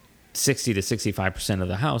 65% of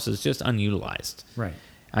the house is just unutilized. Right.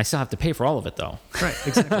 I still have to pay for all of it, though. Right.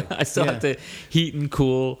 Exactly. I still have to heat and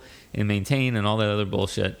cool and maintain and all that other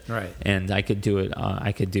bullshit. Right. And I could do it.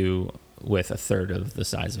 I could do with a third of the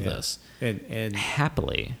size of this, And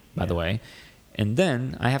happily, by the way. And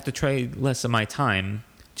then I have to trade less of my time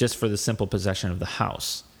just for the simple possession of the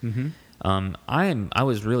house. Mm-hmm. I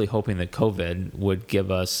was really hoping that COVID would give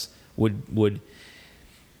us would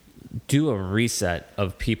do a reset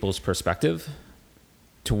of people's perspective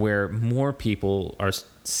to where more people are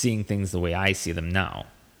seeing things the way I see them now.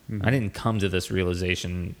 Mm-hmm. I didn't come to this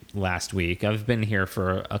realization last week. I've been here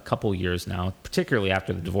for a couple years now, particularly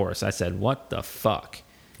after the divorce. I said, what the fuck?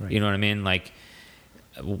 Right. You know what I mean? Like,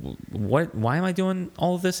 why am I doing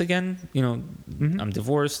all of this again? You know, Mm-hmm. I'm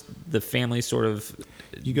divorced. The family sort of...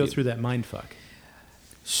 You go through that mind fuck.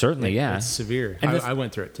 Certainly, yeah. It's severe. And I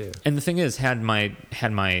went through it too. And the thing is, had my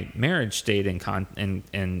marriage stayed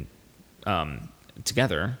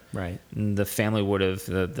together, Right. the family would have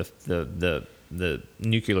the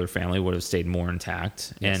nuclear family would have stayed more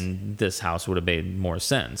intact, Yes. and this house would have made more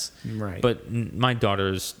sense. Right. But my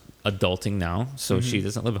daughter's adulting now, so Mm-hmm. she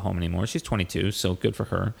doesn't live at home anymore. She's 22, so good for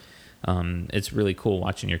her. It's really cool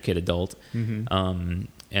watching your kid adult. Mm-hmm.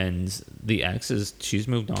 And the ex she's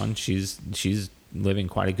moved on. She's living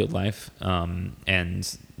quite a good life,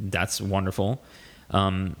 and that's wonderful.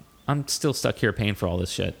 I'm still stuck here paying for all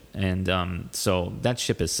this shit, and so that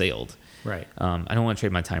ship has sailed. Right. I don't want to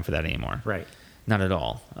trade my time for that anymore. Right. Not at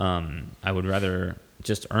all. I would rather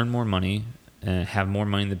just earn more money and have more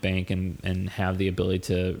money in the bank and have the ability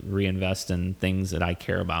to reinvest in things that I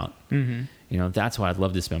care about. Mm-hmm. You know, that's what I'd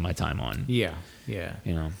love to spend my time on. Yeah. Yeah.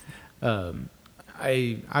 You know,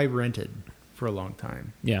 I rented for a long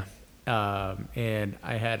time. yeah. And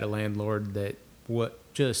I had a landlord that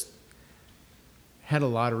just had a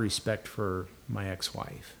lot of respect for my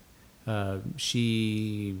ex-wife.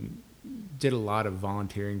 She did a lot of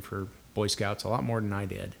volunteering for Boy Scouts, a lot more than I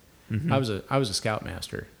did. Mm-hmm. I was a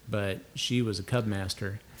scoutmaster, but she was a cub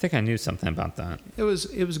master. I think I knew something about that. It was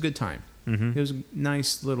a good time. Mm-hmm. It was a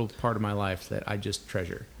nice little part of my life that I just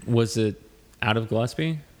treasure. Was it out of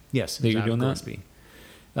Gillespie? Yes, That it was you're out of doing that? Gillespie.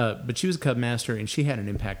 But she was a Cub Master, and she had an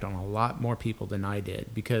impact on a lot more people than I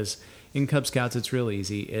did. Because in Cub Scouts, it's real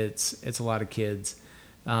easy. It's a lot of kids.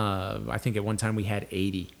 I think at one time we had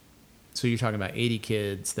 80. So you're talking about 80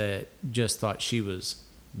 kids that just thought she was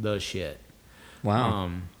the shit.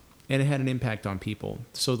 Wow. And it had an impact on people.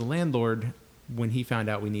 So the landlord, when he found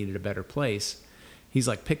out we needed a better place, he's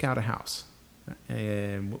like, pick out a house.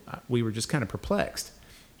 And we were just kind of perplexed.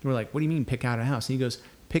 We're like, what do you mean pick out a house? And he goes,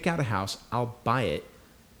 pick out a house, I'll buy it,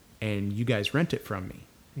 and you guys rent it from me.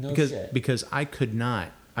 Because I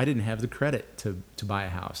didn't have the credit to buy a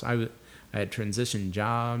house. I had transition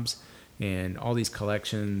jobs and all these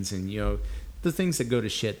collections and, the things that go to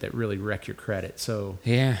shit that really wreck your credit. So,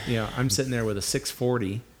 Yeah. I'm sitting there with a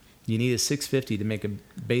 640. You need a 650 to make a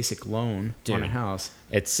basic loan on a house.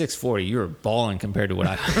 At 640, you were balling compared to what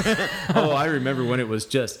I... Oh, I remember when it was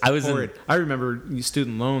just I was horrid. I remember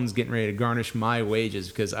student loans getting ready to garnish my wages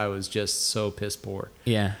because I was just so piss poor.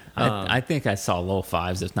 Yeah. I think I saw low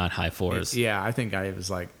fives, if not high fours. Yeah, I think I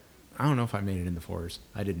was like, I don't know if I made it in the fours.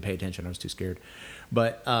 I didn't pay attention. I was too scared.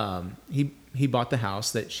 But he bought the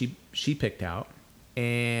house that she picked out,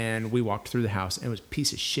 and we walked through the house, and it was a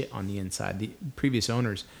piece of shit on the inside. The previous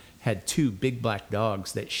owners had 2 big black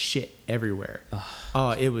dogs that shit everywhere.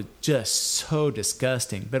 Oh, it was just so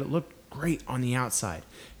disgusting, but it looked great on the outside.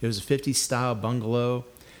 It was a 50s style bungalow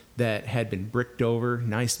that had been bricked over,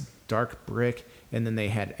 nice dark brick, and then they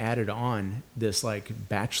had added on this like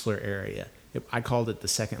bachelor area. I called it the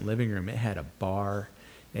second living room. It had a bar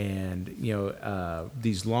and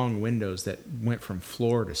these long windows that went from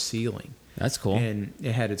floor to ceiling. That's cool. And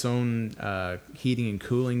it had its own heating and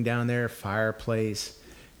cooling down there, fireplace,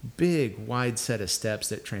 big wide set of steps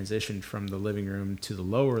that transitioned from the living room to the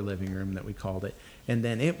lower living room that we called it. And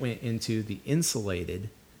then it went into the insulated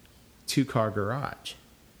 2-car garage.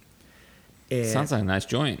 And sounds like a nice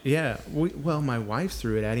joint. yeah. My wife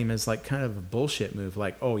threw it at him as like kind of a bullshit move.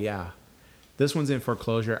 Like, oh yeah, this one's in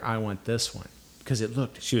foreclosure. I want this one. Because it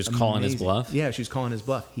looked She was calling his amazing. bluff? Yeah, she was calling his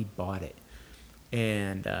bluff. He bought it.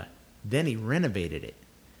 And then he renovated it.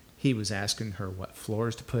 he was asking her what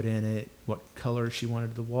floors to put in it, what color she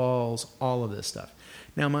wanted the walls, all of this stuff.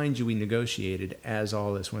 Now, mind you, we negotiated as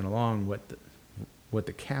all this went along what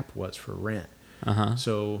the cap was for rent. Uh-huh.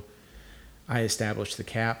 So I established the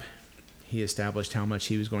cap. He established how much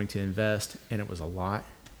he was going to invest, and it was a lot.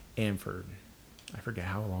 And for, I forget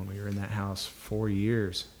how long we were in that house, 4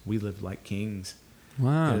 years. We lived like kings.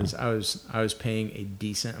 Wow. Because I was paying a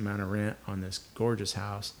decent amount of rent on this gorgeous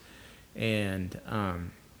house, and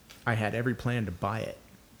I had every plan to buy it.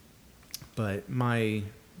 But my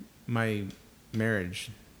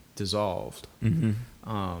marriage dissolved.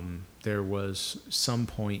 Mm-hmm. There was some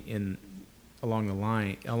point along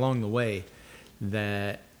the way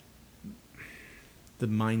that the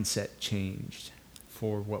mindset changed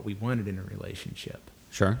for what we wanted in a relationship.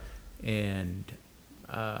 Sure. And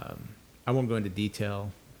I won't go into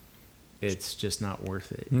detail. It's just not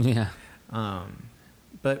worth it. Yeah.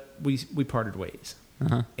 But we parted ways.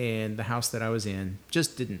 Uh-huh. And the house that I was in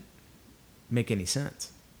just didn't make any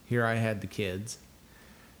sense. Here I had the kids.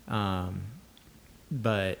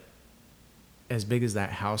 But as big as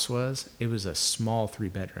that house was, it was a small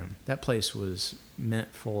 3-bedroom. That place was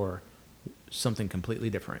meant for something completely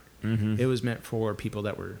different. Mm-hmm. It was meant for people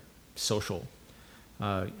that were social.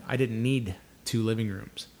 I didn't need 2 living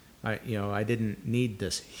rooms. I didn't need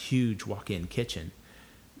this huge walk-in kitchen.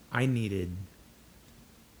 I needed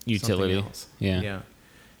utility. Something else. Yeah. Yeah.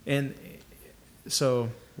 And so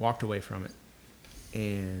walked away from it,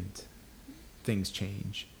 and things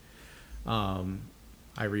change. I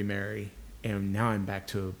remarry, and now I'm back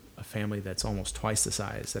to a family that's almost twice the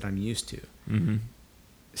size that I'm used to. Mm-hmm.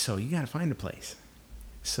 So you got to find a place.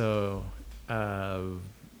 So I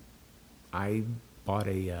bought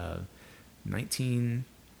a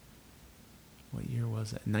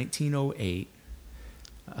 1908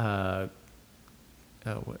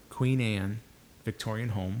 Queen Anne Victorian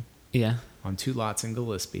home. Yeah. On 2 lots in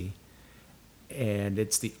Gillespie. And I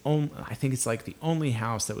think it's like the only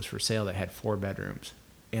house that was for sale that had 4 bedrooms,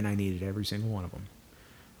 and I needed every single one of them.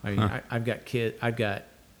 I mean, I've got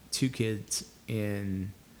 2 kids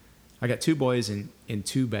I got 2 boys in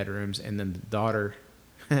 2 bedrooms, and then the daughter,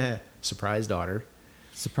 surprise daughter.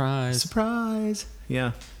 Surprise.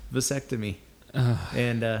 Yeah. Vasectomy.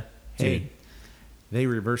 And, hey, they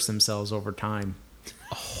reverse themselves over time.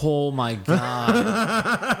 Oh my God.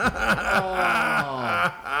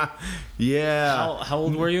 Yeah. How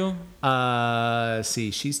old were you? See,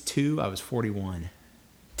 she's 2. I was 41.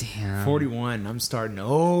 Damn. 41. I'm starting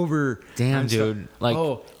over. Damn, dude.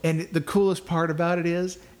 And the coolest part about it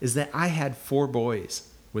is that I had 4 boys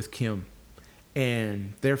with Kim,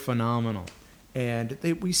 and they're phenomenal. And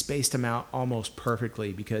we spaced them out almost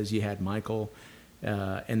perfectly, because you had Michael,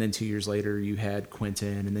 and then 2 years later you had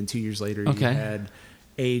Quentin, and then 2 years later you had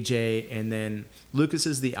AJ, and then Lucas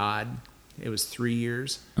is the odd. It was 3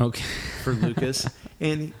 years for Lucas,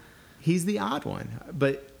 and he's the odd one.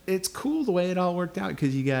 But it's cool the way it all worked out,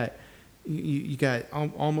 because you got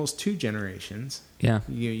almost 2 generations. Yeah.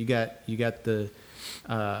 You got the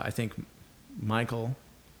I think Michael,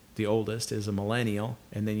 the oldest, is a millennial,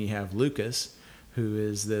 and then you have Lucas, who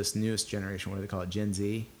is this newest generation. What do they call it? Gen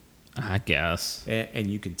Z, I guess. and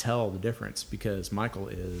you can tell the difference, because Michael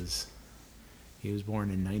he was born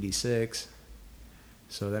in 96.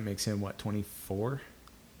 So that makes him, what, 24?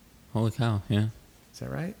 Holy cow, yeah. Is that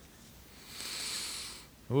right?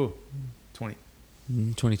 Ooh, 20.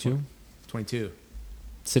 22? 22.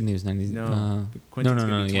 Sydney was 90. No,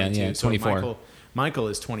 No, yeah, 24. So Michael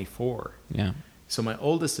is 24. Yeah. So my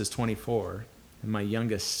oldest is 24, and my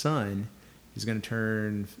youngest son is going to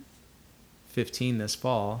turn 15 this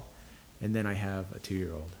fall, and then I have a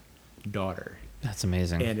 2-year-old daughter. That's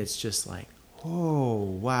amazing. And it's just like, oh,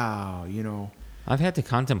 wow, I've had to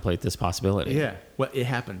contemplate this possibility. Yeah, well, it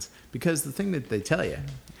happens. Because the thing that they tell you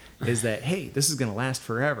is that, hey, this is going to last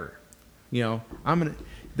forever.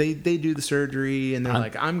 They do the surgery, and they're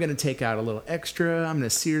like, I'm going to take out a little extra. I'm going to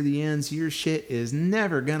sear the ends. Your shit is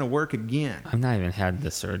never going to work again. I've not even had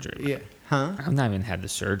the surgery. Yeah. Huh? I've not even had the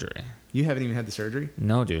surgery. You haven't even had the surgery?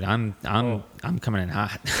 No, dude. I'm coming in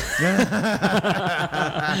hot.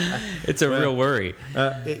 It's a real worry.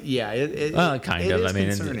 Kind of. I mean,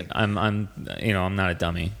 concerning. I'm not a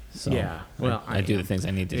dummy. So yeah. Well, I do the things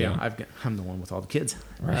I need to do. I'm the one with all the kids.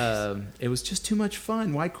 Right. It was just too much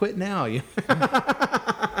fun. Why quit now?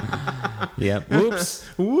 Yep. Whoops.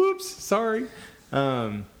 Whoops. Sorry.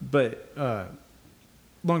 But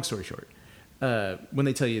long story short, when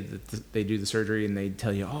they tell you that they do the surgery and they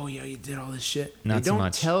tell you, oh yeah, you did all this shit, Not they so don't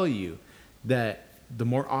much. tell you that the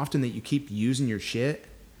more often that you keep using your shit,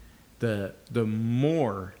 the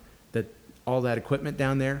more that all that equipment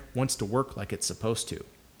down there wants to work like it's supposed to.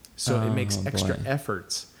 So it makes Oh, extra boy.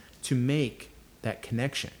 efforts to make that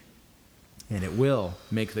connection, and it will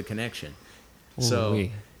make the connection. So,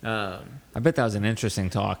 Ooh-wee. I bet that was an interesting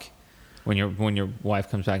talk when your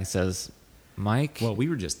wife comes back and says, Mike. well, we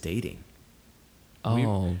were just dating.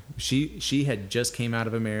 Oh, She had just came out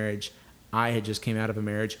of a marriage. I had just came out of a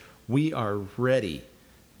marriage. We are ready.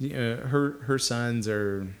 Her sons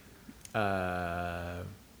are, at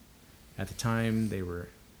the time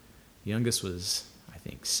youngest was, I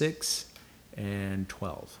think, 6 and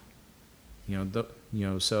 12.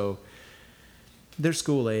 So they're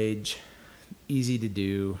school age, easy to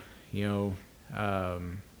do.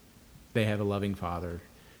 They have a loving father,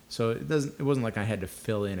 so it wasn't like I had to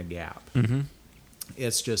fill in a gap. mm-hmm.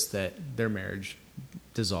 It's just that their marriage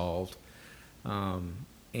dissolved,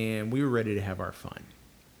 and we were ready to have our fun.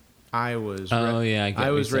 I was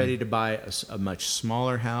ready to buy a much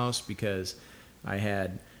smaller house because I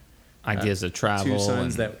had Ideas of travel. 2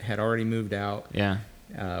 sons that had already moved out. Yeah.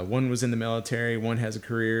 One was in the military, one has a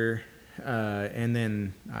career, and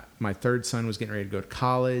then my 3rd son was getting ready to go to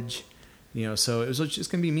college. So it was just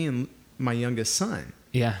going to be me and my youngest son.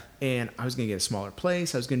 Yeah. And I was going to get a smaller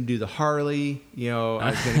place. I was going to do the Harley.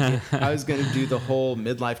 I was going to do the whole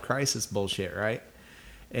midlife crisis bullshit, right?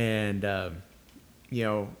 And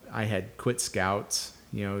I had quit Scouts.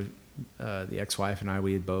 The ex-wife and I,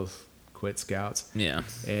 we had both quit Scouts. Yeah.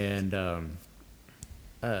 And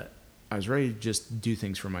I was ready to just do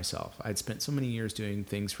things for myself. I'd spent so many years doing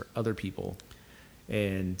things for other people,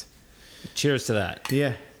 and Cheers to that.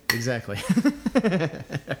 yeah, exactly.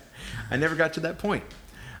 I never got to that point.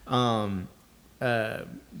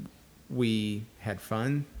 We had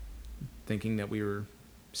fun thinking that we were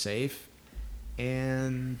safe,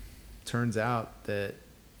 and turns out that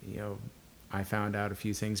I found out a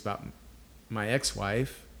few things about my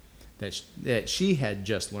ex-wife that she had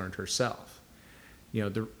just learned herself.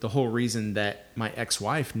 The whole reason that my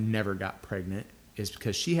ex-wife never got pregnant is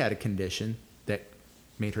because she had a condition that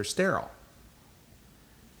made her sterile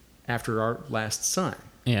after our last son.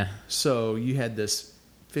 Yeah. So you had this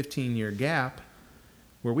 15-year gap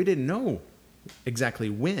where we didn't know exactly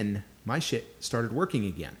when my shit started working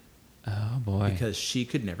again. Oh boy. Because she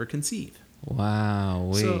could never conceive.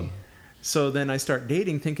 Wow. So then I start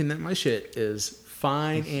dating thinking that my shit is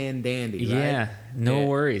fine and dandy. Yeah. Right? No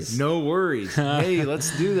worries. No worries. Hey,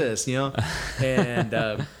 let's do this,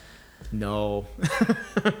 And no.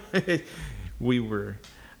 We were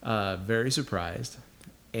very surprised.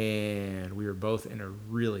 And we were both in a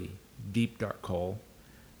really deep, dark hole,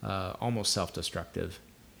 almost self-destructive.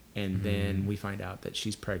 And then we find out that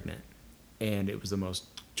she's pregnant. And it was the most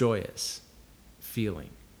joyous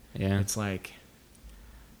feeling. Yeah. It's like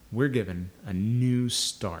we're given a new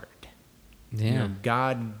start. Yeah.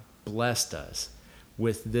 God blessed us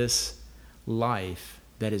with this life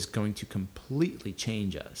that is going to completely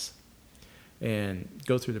change us. And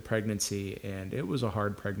go through the pregnancy, and it was a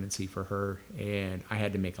hard pregnancy for her, and I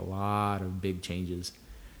had to make a lot of big changes,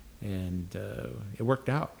 and it worked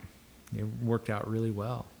out. It worked out really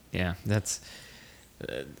well. Yeah, that's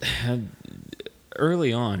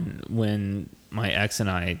early on when my ex and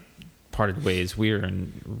I parted ways. We were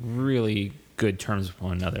in really good terms with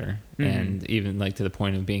one another, and even like to the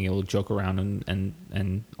point of being able to joke around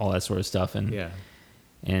and all that sort of stuff. And Yeah.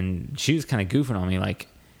 and she was kind of goofing on me, like,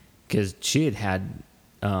 because she had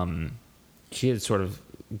sort of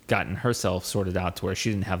gotten herself sorted out to where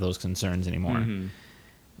she didn't have those concerns anymore. Mm-hmm.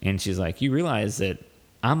 And she's like, you realize that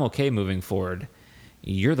I'm okay moving forward.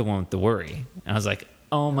 You're the one with the worry. And I was like,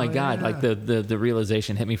 oh my God. Yeah. Like the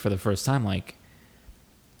realization hit me for the first time. Like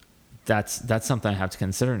that's something I have to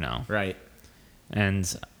consider now. Right.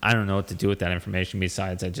 And I don't know what to do with that information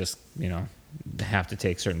besides I just, have to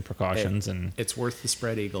take certain precautions. And It's worth the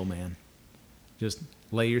spread eagle, man. Just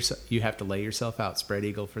you have to lay yourself out, spread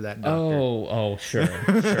eagle, for that doctor. Oh, sure.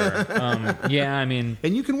 Yeah, I mean,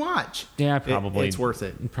 And you can watch. yeah, probably. It's worth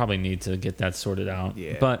it. Probably need to get that sorted out.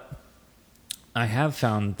 Yeah. But I have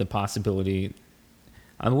found the possibility,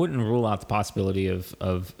 I wouldn't rule out the possibility of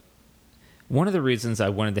one of the reasons I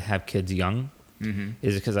wanted to have kids young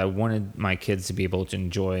is because I wanted my kids to be able to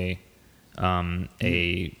enjoy a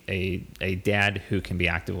dad who can be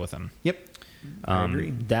active with them. Yep. I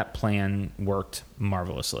agree. That plan worked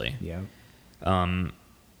marvelously. Yeah.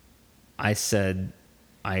 I said,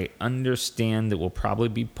 I understand that we'll probably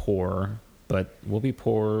be poor, but we'll be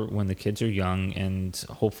poor when the kids are young, and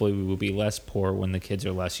hopefully we will be less poor when the kids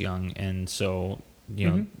are less young. And so,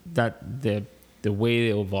 that the way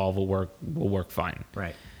they evolve will work fine.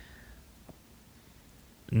 Right.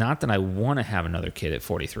 Not that I want to have another kid at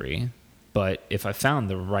 43, but if I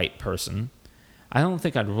found the right person, I don't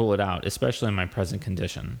think I'd rule it out, especially in my present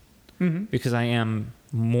condition, because I am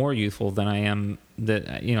more youthful than I am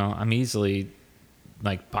that, you know, I'm easily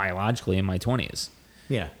like biologically in my 20s.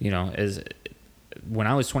 Yeah. You know, as when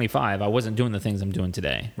I was 25, I wasn't doing the things I'm doing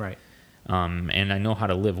today. Right. And I know how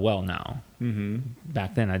to live well now. Mm-hmm.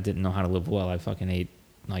 Back then, I didn't know how to live well. I fucking ate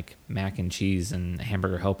like mac and cheese and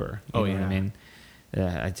hamburger helper. You know what I mean?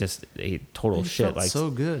 I just ate total shit. Felt like so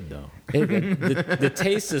good though. The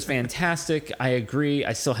taste is fantastic. I agree.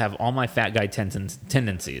 I still have all my fat guy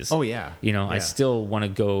tendencies. Oh yeah. You know, yeah. I still want to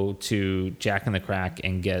go to Jack in the Crack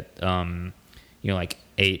and get, you know, like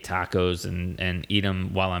 8 tacos and eat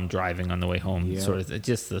them while I'm driving on the way home. Yeah. Sort of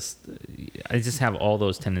just this. I just have all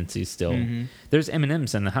those tendencies still. Mm-hmm. There's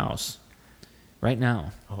M&Ms in the house right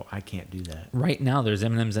now. Oh, I can't do that. Right now, there's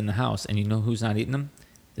M&Ms in the house, and you know who's not eating them?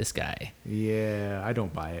 This guy. Yeah, I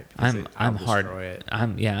don't buy it. I'm hard. Destroy it.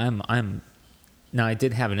 I'm. Now I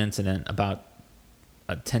did have an incident about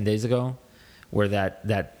 10 days ago, where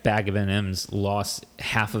that bag of M&Ms lost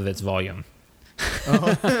half of its volume.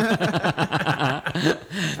 Oh.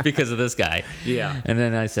 Because of this guy. Yeah. And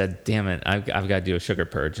then I said, "Damn it! I've got to do a sugar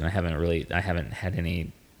purge," and I haven't had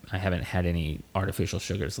any artificial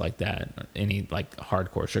sugars like that, any like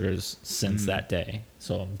hardcore sugars since that day.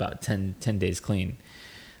 So about 10 days clean.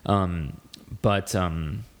 But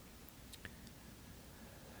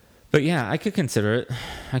yeah, I could consider it.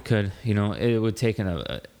 I could, you know, it would take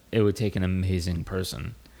an amazing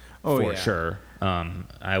person for sure.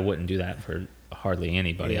 I wouldn't do that for hardly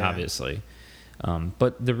anybody, obviously.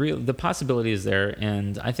 But the possibility is there,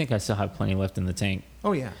 and I think I still have plenty left in the tank.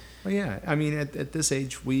 Oh yeah. Well, yeah. I mean, at this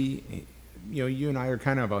age, you know, you and I are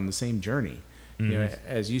kind of on the same journey. You know,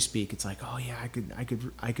 as you speak, it's like, oh yeah,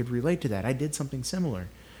 I could relate to that. I did something similar.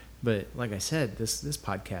 But like I said, this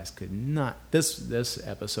podcast could not, this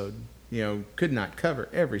episode, you know, could not cover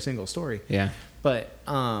every single story. Yeah. But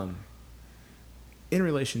in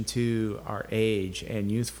relation to our age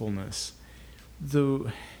and youthfulness,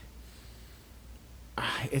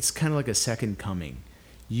 it's kind of like a second coming.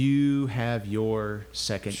 You have your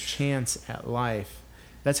second chance at life.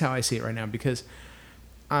 That's how I see it right now, because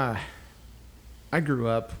I grew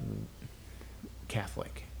up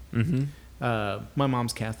Catholic. Mm-hmm. My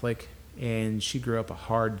mom's Catholic, and she grew up a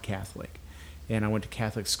hard Catholic. And I went to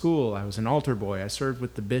Catholic school. I was an altar boy. I served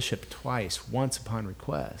with the bishop twice, once upon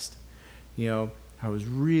request. You know, I was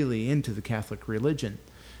really into the Catholic religion.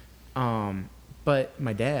 But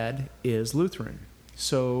my dad is Lutheran.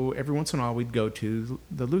 So every once in a while we'd go to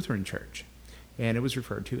the Lutheran church. And it was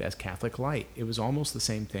referred to as Catholic Light. It was almost the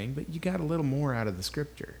same thing, but you got a little more out of the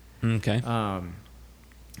scripture. Okay.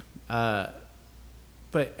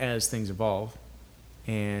 But as things evolve,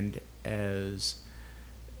 and as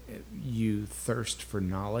you thirst for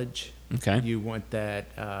knowledge, you want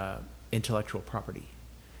that intellectual property.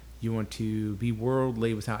 You want to be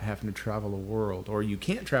worldly without having to travel the world, or you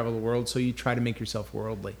can't travel the world, so you try to make yourself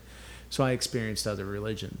worldly. So I experienced other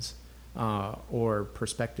religions or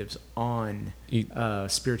perspectives on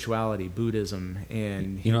spirituality, Buddhism,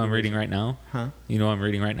 and you know what I'm reading right now? Huh? You know what I'm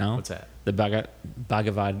reading right now? What's that? The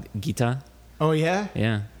Bhagavad Gita. Oh yeah?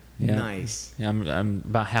 Yeah. Nice. Yeah, I'm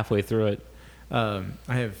about halfway through it. I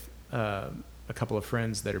have a couple of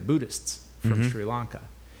friends that are Buddhists from Sri Lanka,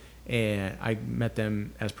 and I met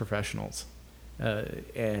them as professionals,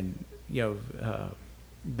 and you know,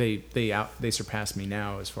 they surpass me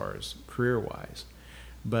now as far as career wise,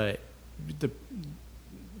 but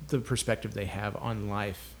the perspective they have on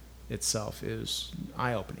life itself is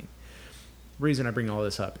eye opening. The reason I bring all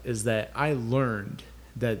this up is that I learned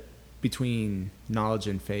that between knowledge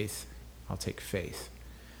and faith, I'll take faith.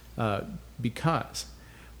 Because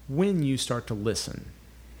when you start to listen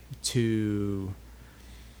to,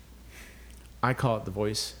 I call it the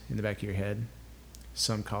voice in the back of your head.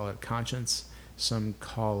 Some call it conscience. Some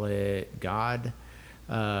call it God.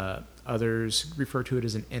 Others refer to it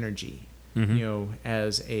as an energy, you know,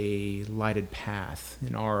 as a lighted path,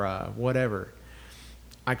 an aura, whatever.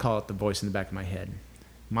 I call it the voice in the back of my head.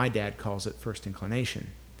 My dad calls it first inclination.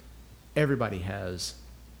 Everybody has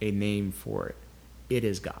a name for it. It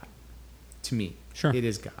is God. To me, sure, it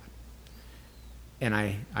is God. And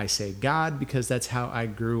I say God because that's how I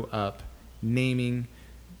grew up, naming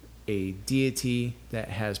a deity that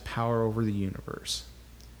has power over the universe.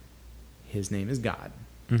 His name is God.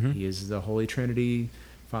 He is the Holy Trinity,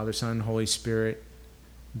 Father, Son, Holy Spirit.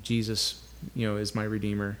 Jesus, you know, is my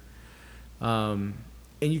Redeemer. And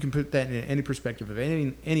you can put that in any perspective of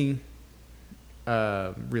any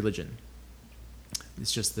religion.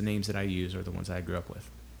 It's just the names that I use are the ones I grew up with.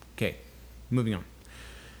 Okay, moving on.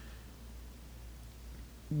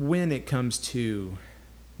 When it comes to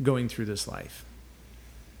going through this life,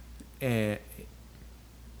 and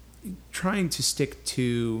trying to stick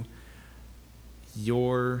to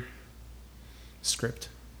your script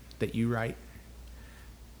that you write,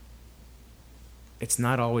 it's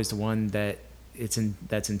not always the one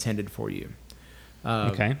that's intended for you.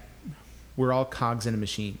 Okay. We're all cogs in a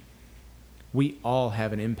machine. We all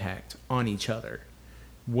have an impact on each other,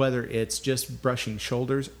 whether it's just brushing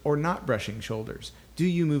shoulders or not brushing shoulders. Do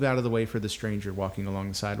you move out of the way for the stranger walking along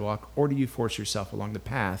the sidewalk, or do you force yourself along the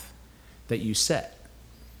path that you set?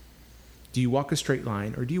 Do you walk a straight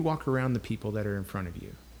line, or do you walk around the people that are in front of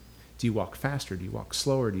you? Do you walk faster? Do you walk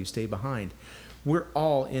slower? Do you stay behind? We're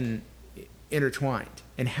all intertwined,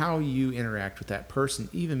 and how you interact with that person,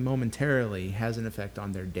 even momentarily, has an effect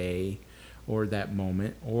on their day or that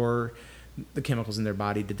moment or the chemicals in their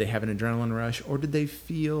body. Did they have an adrenaline rush, or did they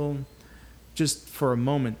feel just for a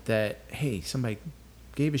moment that, hey, somebody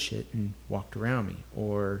gave a shit and walked around me,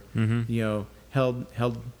 or held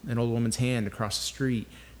an old woman's hand across the street?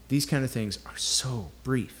 These kind of things are so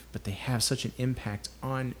brief, but they have such an impact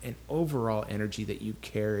on an overall energy that you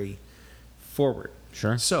carry forward.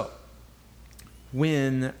 Sure. So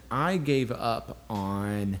when I gave up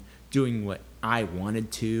on doing what I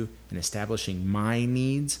wanted to and establishing my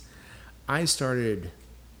needs, I started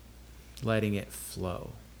letting it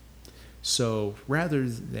flow. So rather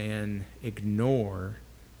than ignore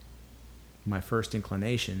my first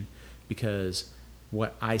inclination, because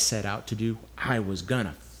what I set out to do, I was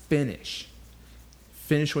gonna finish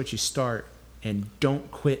what you start, and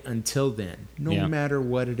don't quit until then, no matter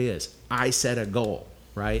what it is. I set a goal,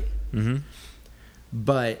 right? Mm-hmm.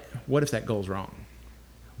 But what if that goal's wrong?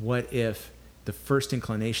 What if the first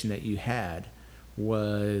inclination that you had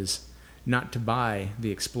was not to buy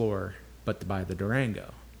the Explorer, but to buy the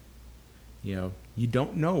Durango? You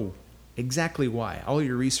don't know exactly why. All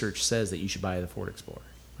your research says that you should buy the Ford Explorer.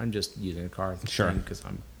 I'm just using a car because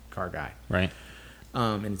I'm a car guy. Right.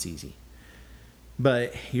 And it's easy.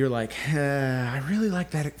 But you're like, I really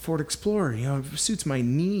like that Ford Explorer. It suits my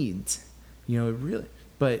needs. It really.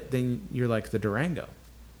 But then you're like the Durango.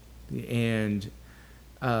 And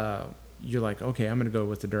you're like, okay, I'm going to go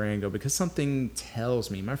with the Durango because something tells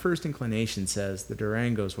me. My first inclination says the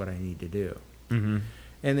Durango is what I need to do. Mm-hmm.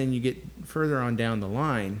 And then you get further on down the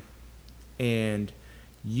line, and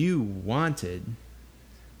you wanted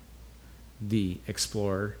the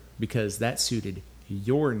Explorer because that suited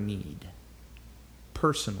your need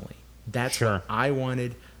personally. That's what I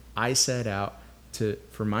wanted. I set out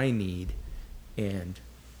for my need, and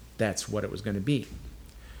that's what it was going to be.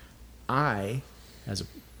 I, as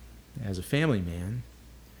a family man,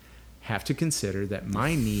 have to consider that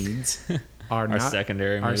my needs are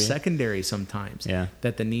secondary sometimes. Yeah.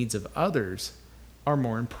 That the needs of others are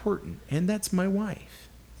more important, and that's my wife.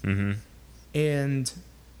 Mm-hmm. And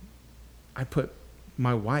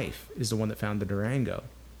my wife is the one that found the Durango.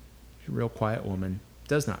 She's a real quiet woman,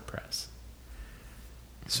 does not press.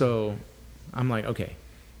 So I'm like, okay,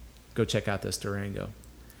 go check out this Durango.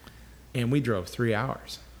 And we drove 3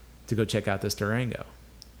 hours to go check out this Durango.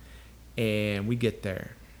 And we get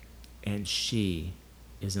there, and she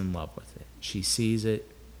is in love with it. She sees it.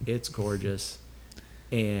 It's gorgeous.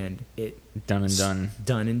 And Done and done.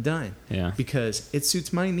 Done and done. Yeah. Because it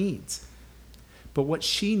suits my needs. But what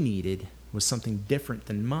she needed was something different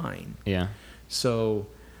than mine. Yeah. So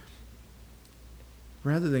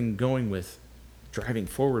rather than driving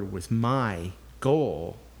forward with my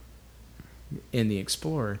goal in the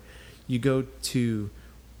Explorer, you go to,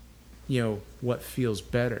 what feels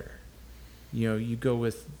better. You go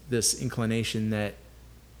with this inclination that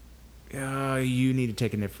you need to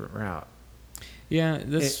take a different route. Yeah,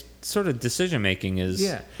 this sort of decision making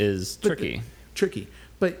is tricky. Tricky.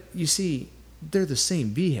 But you see, they're the same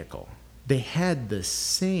vehicle. They had the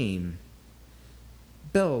same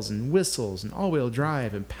bells and whistles and all-wheel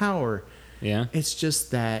drive and power. Yeah. It's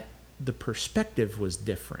just that the perspective was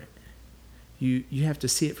different. You have to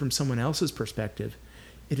see it from someone else's perspective.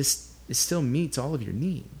 It still meets all of your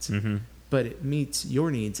needs, mm-hmm. but it meets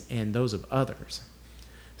your needs and those of others.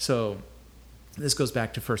 So this goes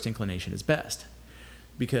back to first inclination is best,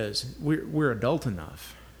 because we're adult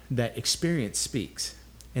enough that experience speaks,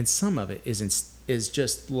 and some of it is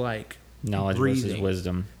just like knowledge breathing. Versus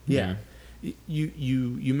wisdom. Yeah.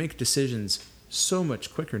 You make decisions so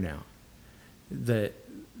much quicker now that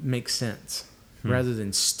make sense, rather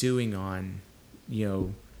than stewing on,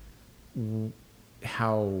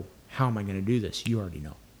 how am I going to do this? You already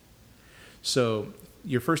know. So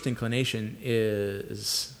your first inclination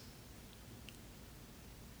is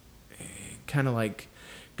kind of like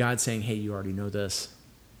God saying, hey, you already know this,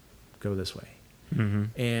 go this way. Mm-hmm.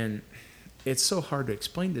 And it's so hard to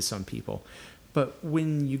explain to some people, But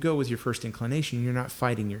when you go with your first inclination, you're not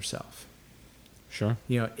fighting yourself. Sure.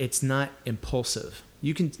 It's not impulsive.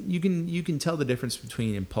 You can tell the difference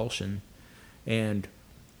between impulsion and,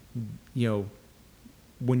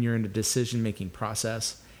 when you're in a decision-making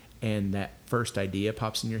process and that first idea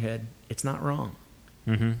pops in your head, it's not wrong.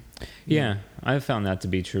 Mm-hmm. Yeah, I've found that to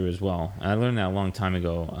be true as well. I learned that a long time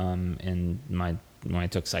ago when I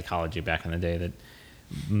took psychology back in the day, that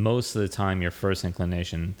most of the time your first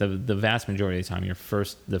inclination, the vast majority of the time,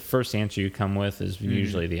 the first answer you come with is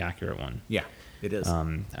usually the accurate one. Yeah, it is.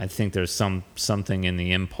 I think there's something in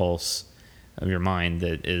the impulse of your mind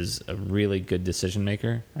that is a really good decision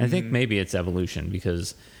maker. I think maybe it's evolution,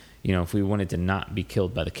 because if we wanted to not be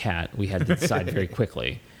killed by the cat, we had to decide very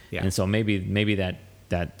quickly. Yeah. And so maybe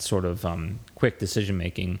that sort of quick decision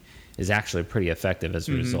making is actually pretty effective as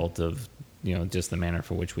a result of just the manner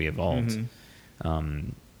for which we evolved.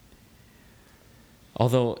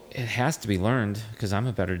 Although it has to be learned, because I'm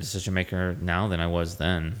a better decision maker now than I was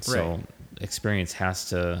then. Right. So experience has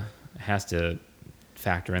to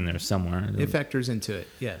factor in there somewhere. It factors into it,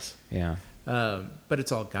 yes. Yeah. But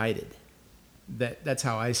it's all guided. That's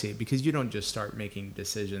how I see it, because you don't just start making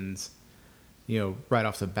decisions, right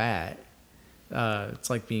off the bat. It's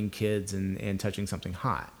like being kids and touching something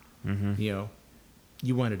hot. Mm-hmm.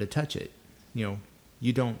 You wanted to touch it. You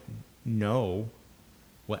don't know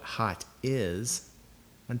what hot is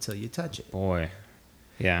until you touch it. Boy,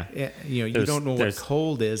 yeah. You don't know what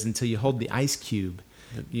cold is until you hold the ice cube.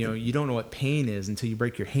 You don't know what pain is until you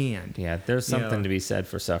break your hand. Yeah, there's something to be said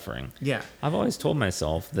for suffering. Yeah. I've always told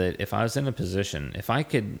myself that if I was in a position, if I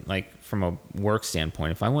could, from a work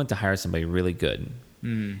standpoint, if I went to hire somebody really good,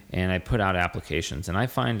 and I put out applications, and I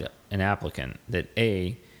find an applicant that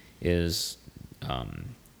is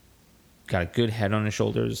got a good head on his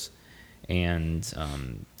shoulders and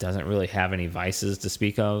doesn't really have any vices to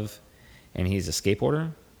speak of, and he's a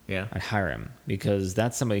skateboarder, I'd hire him, because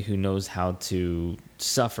that's somebody who knows how to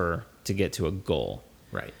suffer to get to a goal.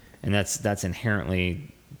 Right. And that's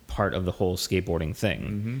inherently part of the whole skateboarding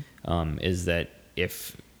thing, is that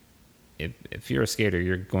if you're a skater,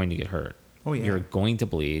 you're going to get hurt. Oh, yeah. You're going to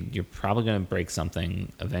bleed. You're probably going to break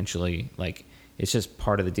something eventually. It's just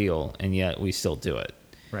part of the deal, and yet we still do it.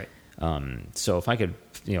 Right. So if I could,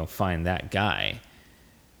 find that guy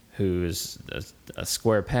who's a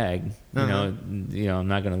square peg, I'm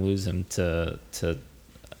not going to lose him to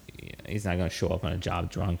he's not going to show up on a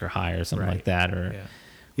job drunk or high or something like that, or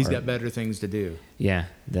he's got better things to do. Yeah,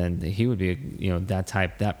 then he would be,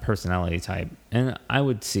 that personality type, and I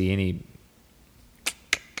would see any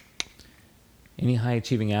high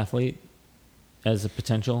achieving athlete as a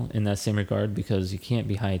potential in that same regard, because you can't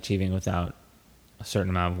be high achieving without a certain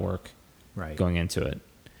amount of work going into it.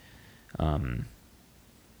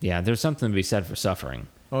 There's something to be said for suffering.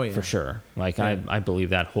 Oh, yeah. For sure. I believe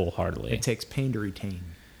that wholeheartedly. It takes pain to retain.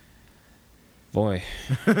 Boy.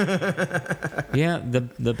 Yeah,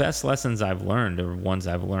 the best lessons I've learned are ones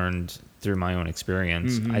I've learned through my own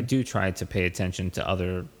experience. I do try to pay attention to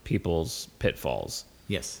other people's pitfalls.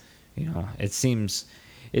 Yes. It seems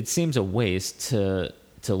a waste to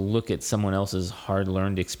look at someone else's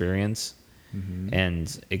hard-learned experience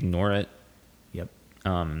and ignore it. Yep.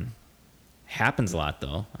 Happens a lot,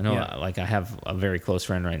 though. I know, I have a very close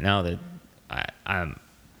friend right now that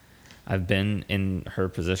I've been in her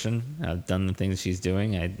position. I've done the things she's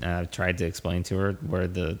doing. I've tried to explain to her where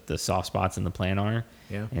the soft spots in the plan are.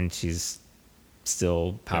 Yeah. And she's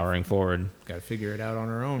still powering forward. Got to figure it out on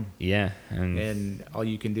her own. Yeah. And all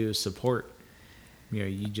you can do is support.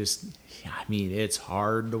 It's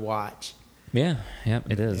hard to watch. Yeah. Yeah,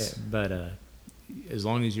 it is. But as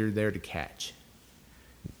long as you're there to catch,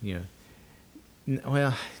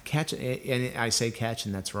 catch, and I say catch,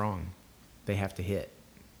 and that's wrong. They have to hit.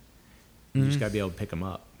 You just got to be able to pick them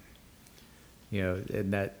up.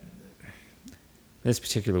 And that. This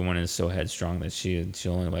particular one is so headstrong that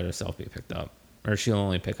she'll only let herself be picked up, or she'll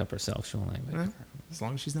only pick up herself. She'll only pick up. As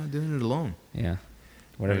long as she's not doing it alone. Yeah.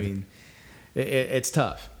 Whatever. It's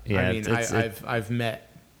tough. Yeah. I've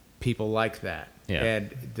met people like that. Yeah. And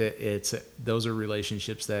those are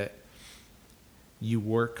relationships that you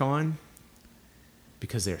work on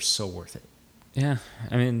because they're so worth it. Yeah,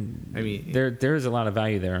 I mean, there is a lot of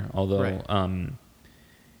value there. Although,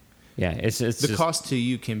 it's the cost to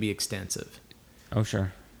you can be extensive. Oh,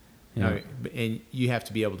 sure. Yeah. And you have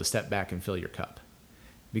to be able to step back and fill your cup,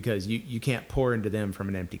 because you can't pour into them from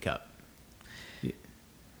an empty cup.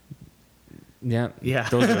 Yeah.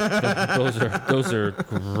 Those are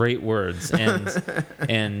great words, and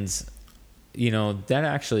that's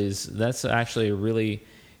actually really,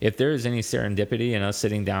 if there is any serendipity in us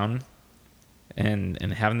sitting down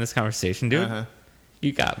and having this conversation, dude. Uh-huh.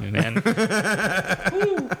 You got me, man.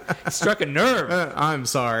 Woo. Struck a nerve. I'm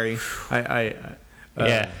sorry.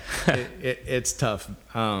 Yeah. It's tough.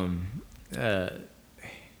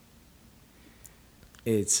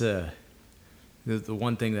 It's the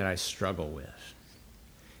one thing that I struggle with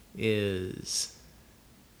is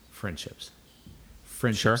friendships.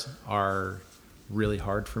 Friendships are really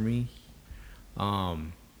hard for me,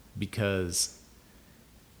 because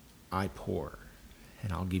I pour,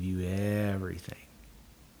 and I'll give you everything,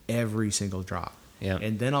 every single drop. Yeah.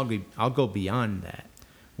 And then I'll go beyond that.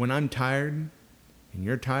 When I'm tired and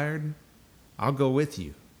you're tired, I'll go with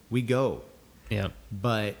you. We go. Yeah.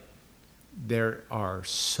 But there are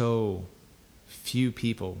so few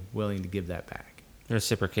people willing to give that back.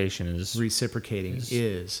 Reciprocation is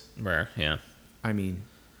rare. Yeah. I mean,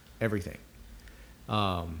 everything.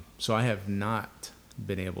 So I have not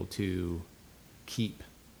been able to keep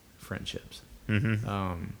friendships.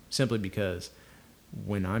 Mm-hmm. Simply because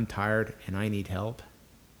when I'm tired and I need help,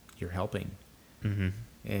 you're helping. Mm-hmm.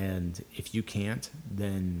 And if you can't,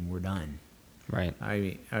 then we're done. Right. I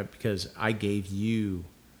mean, because I gave you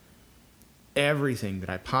everything that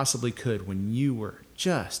I possibly could when you were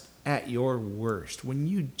just at your worst, when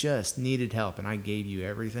you just needed help, and I gave you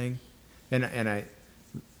everything. And I,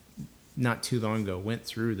 not too long ago, went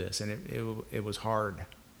through this, and it was hard,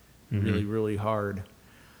 Mm-hmm. really, really hard.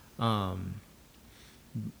 When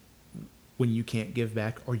you can't give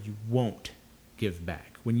back, or you won't give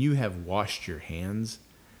back, when you have washed your hands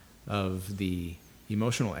of the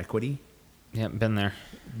emotional equity. Yeah, been there.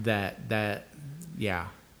 Yeah.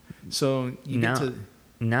 So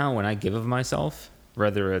now when I give of myself,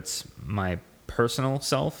 whether it's my personal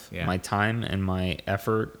self, my time and my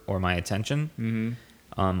effort or my attention, mm-hmm.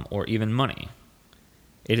 Or even money,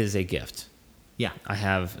 it is a gift. Yeah. I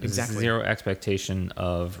have zero expectation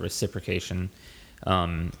of reciprocation.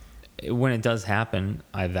 When it does happen,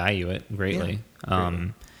 I value it greatly. Yeah.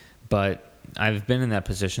 But I've been in that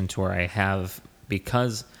position to where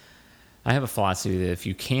because I have a philosophy that if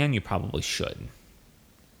you can, you probably should.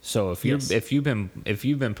 So if you've been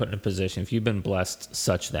put in a position, if you've been blessed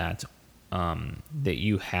such that that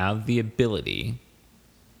you have the ability,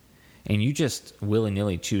 and you just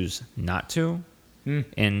willy-nilly choose not to,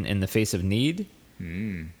 in the face of need,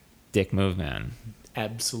 dick move, man.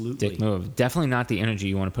 Absolutely. Dick move. Definitely not the energy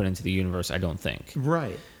you want to put into the universe, I don't think.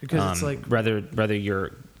 Right. Because it's like whether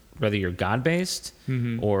you're God-based,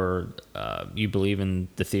 mm-hmm. or you believe in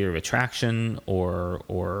the theory of attraction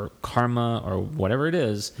or karma or whatever it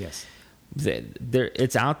is. Yes.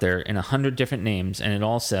 It's out there in 100 different names, and it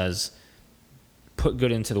all says, put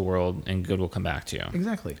good into the world and good will come back to you.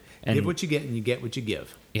 Exactly. And give what you get, and you get what you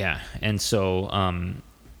give. Yeah. And so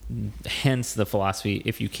hence the philosophy,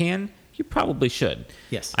 if you can, you probably should.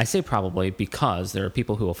 Yes. I say probably because there are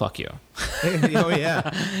people who will fuck you. Oh yeah.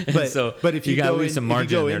 But if you got to go leave some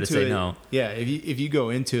margin in there to say no. Yeah. If you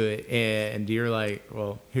go into it and you're like,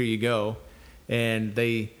 well, here you go, and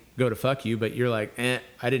they go to fuck you, but you're like,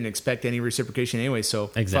 I didn't expect any reciprocation anyway,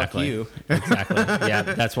 so exactly. Fuck you. Exactly. Yeah.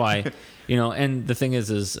 That's why, and the thing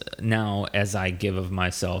is now as I give of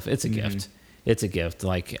myself, it's a mm-hmm. gift. It's a gift.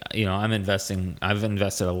 Like, I've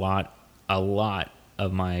invested a lot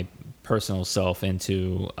of my personal self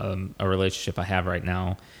into a relationship I have right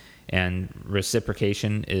now, and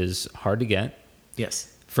reciprocation is hard to get.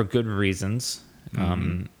 Yes, for good reasons,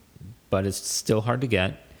 mm-hmm. But it's still hard to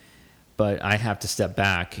get. But I have to step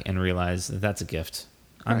back and realize that that's a gift.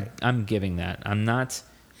 I'm giving that.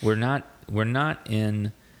 We're not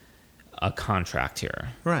in a contract here.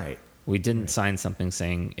 Right. We didn't sign something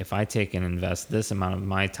saying, if I take and invest this amount of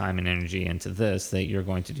my time and energy into this, that you're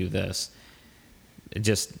going to do this.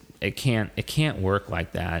 It can't work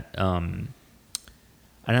like that. I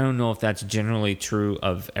don't know if that's generally true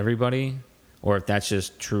of everybody, or if that's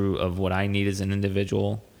just true of what I need as an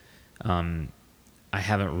individual. I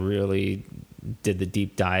haven't really did the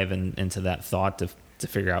deep dive into that thought to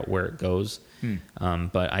figure out where it goes.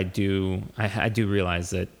 But I do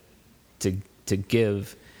realize that to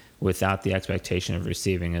give without the expectation of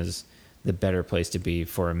receiving is the better place to be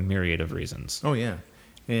for a myriad of reasons. Oh yeah,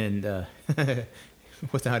 and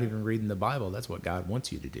without even reading the Bible, that's what God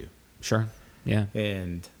wants you to do. Sure. Yeah.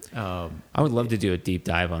 And I would love to do a deep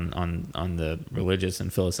dive on the religious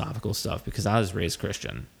and philosophical stuff, because I was raised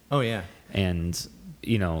Christian. Oh yeah. And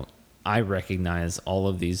I recognize all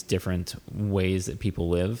of these different ways that people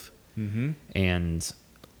live, mm-hmm.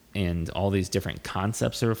 and all these different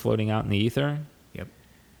concepts that are floating out in the ether. Yep.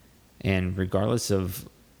 And regardless of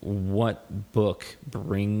what book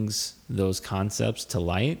brings those concepts to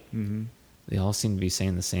light, mm-hmm. they all seem to be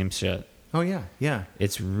saying the same shit. Oh yeah, yeah.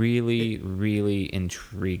 It's really, really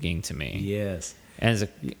intriguing to me. Yes. And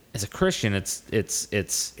as a Christian,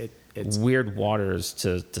 it's weird waters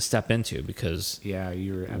to step into, because Yeah,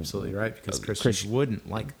 you're absolutely right, because Christians wouldn't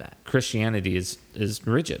like that. Christianity is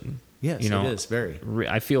rigid. Yes, it is very.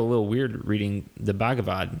 I feel a little weird reading the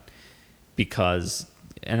Bhagavad, because,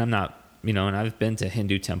 and I'm not, and I've been to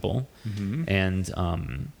Hindu temple,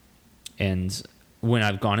 Mm-hmm. and when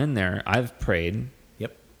I've gone in there, I've prayed.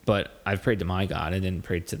 Yep. But I've prayed to my God. I didn't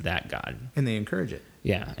pray to that God. And they encourage it.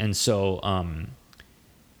 Yeah, and so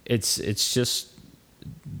it's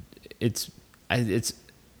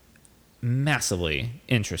massively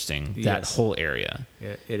interesting, that Yes. whole area.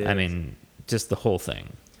 Yeah, it is. I mean, just the whole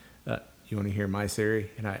thing. You want to hear my theory?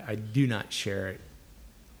 And I do not share it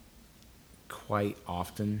quite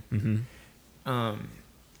often. Mm-hmm.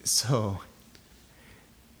 So,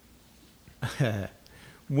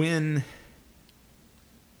 when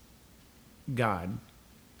God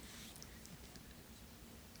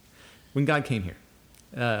came here,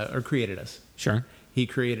 or created us, Sure. he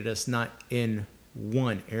created us not in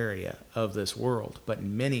one area of this world, but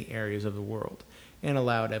in many areas of the world, and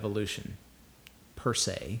allowed evolution, per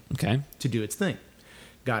se, Okay. to do its thing.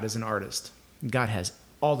 God is an artist. God has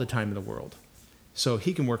all the time in the world. So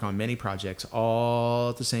he can work on many projects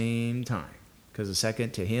all at the same time, because a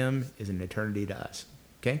second to him is an eternity to us.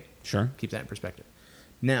 Okay? Sure. Keep that in perspective.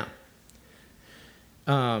 Now,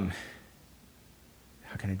 how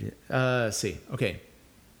can I do it? Let's see. Okay.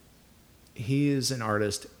 He is an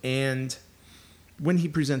artist, and when he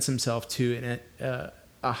presents himself to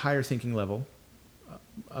a higher thinking level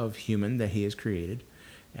of human that he has created,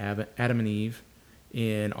 Adam and Eve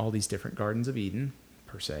in all these different gardens of Eden,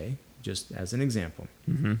 per se, just as an example.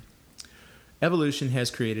 Mm-hmm. Evolution has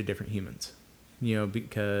created different humans,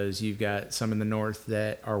 because you've got some in the north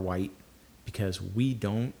that are white, because we're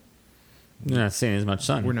not seeing as much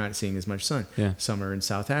sun. We're not seeing as much sun. Yeah. Some are in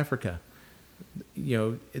South Africa.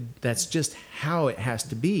 That's just how it has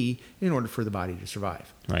to be in order for the body to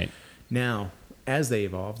survive. Right. Now, as they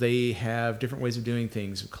evolve, they have different ways of doing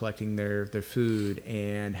things, of collecting their food,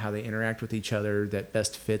 and how they interact with each other that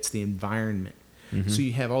best fits the environment. Mm-hmm. So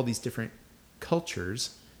you have all these different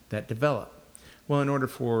cultures that develop. Well, in order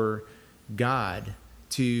for God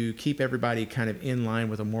to keep everybody kind of in line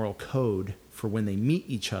with a moral code for when they meet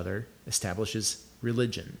each other, establishes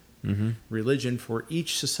religion. Mm-hmm. Religion for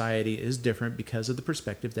each society is different because of the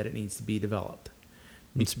perspective that it needs to be developed.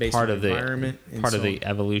 It's based part on of the environment and part of so the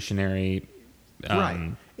evolutionary.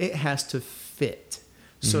 right. It has to fit.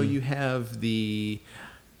 So you have the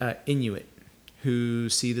Inuit who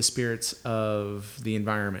see the spirits of the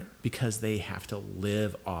environment because they have to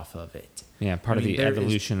live off of it. Yeah, part of the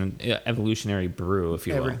evolutionary brew, if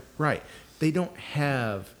you will. Right. They don't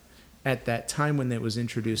have, at that time when it was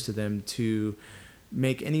introduced to them, to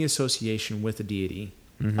make any association with a deity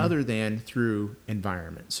other than through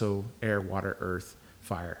environment. So air, water, earth,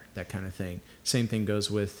 fire, that kind of thing. Same thing goes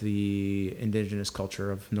with the indigenous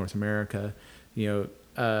culture of North America.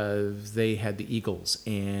 They had the eagles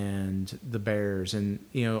and the bears and,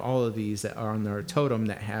 all of these that are on their totem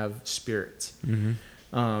that have spirits.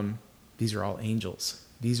 Mm-hmm. These are all angels.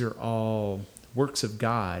 These are all works of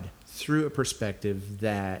God through a perspective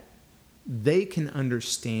that they can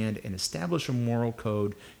understand and establish a moral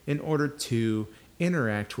code in order to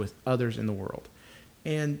interact with others in the world.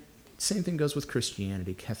 And same thing goes with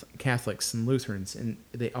Christianity, Catholics and Lutherans, and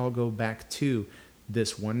they all go back to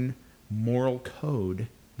this one moral code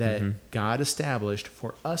that God established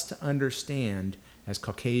for us to understand as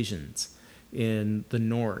Caucasians in the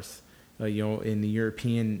North, in the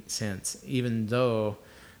European sense, even though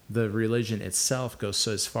the religion itself goes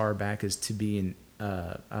so as far back as to be in,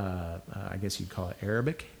 I guess you'd call it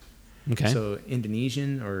Arabic. Okay. So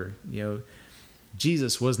Indonesian, or,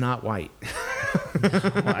 Jesus was not white.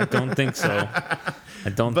 Well, I don't think so.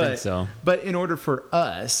 Think so. But in order for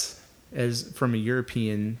us, as from a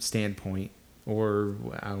European standpoint, or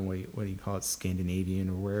I don't know, what do you call it, Scandinavian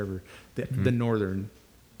or wherever, the northern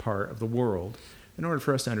part of the world, in order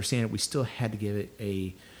for us to understand it, we still had to give it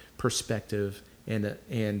a perspective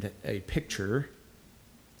and a picture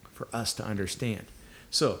for us to understand.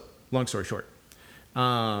 So, long story short,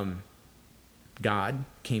 God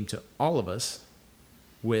came to all of us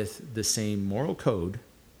with the same moral code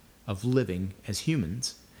of living as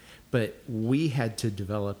humans, but we had to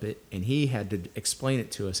develop it, and he had to explain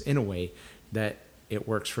it to us in a way that it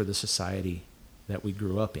works for the society that we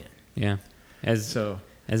grew up in. Yeah. It's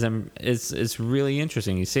really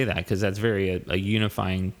interesting you say that, because that's very a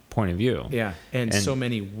unifying point of view. Yeah, and so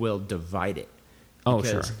many will divide it. Oh,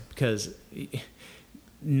 sure. Because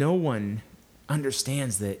no one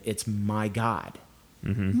understands that it's my God.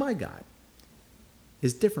 Mm-hmm. My God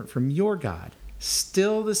is different from your God.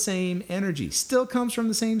 Still the same energy. Still comes from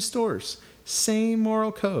the same source. Same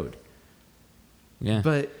moral code. Yeah.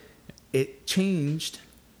 But it changed,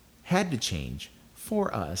 had to change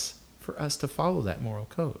for us to follow that moral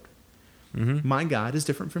code. Mm-hmm. My God is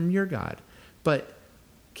different from your God, but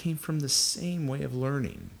came from the same way of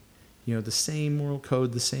learning. You know, the same moral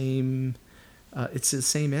code, the same, it's the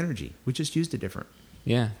same energy. We just used it different.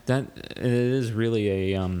 Yeah, that it is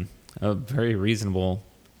really a very reasonable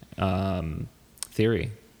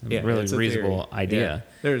theory. Yeah, really it's a reasonable theory. idea. Yeah.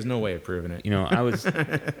 There's no way of proving it. You know, I was,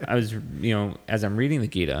 as I'm reading the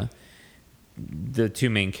Gita, the two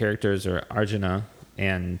main characters are Arjuna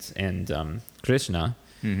and Krishna,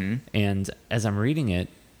 Mm-hmm. and as I'm reading it,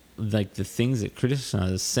 like the things that Krishna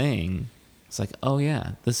is saying, it's like, oh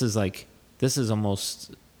yeah, these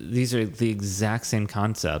are the exact same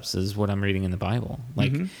concepts as what I'm reading in the Bible.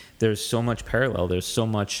 Like, Mm-hmm. there's so much parallel, there's so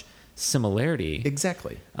much similarity.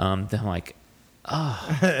 Exactly. That I'm like,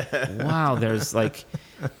 oh, wow, there's like,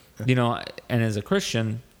 and as a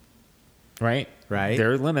Christian, right? Right.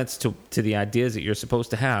 There are limits to the ideas that you're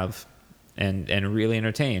supposed to have and really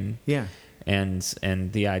entertain. Yeah. And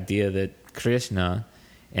the idea that Krishna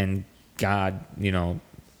and God,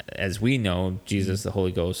 as we know, Jesus, the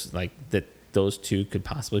Holy Ghost, like that those two could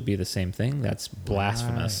possibly be the same thing. That's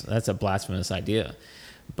blasphemous. Right. That's a blasphemous idea.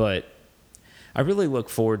 But I really look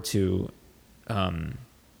forward to, I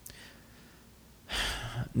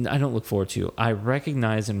don't look forward to, I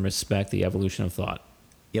recognize and respect the evolution of thought.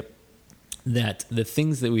 Yep. That the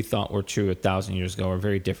things that we thought were true 1,000 years ago are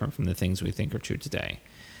very different from the things we think are true today.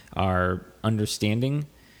 Our understanding.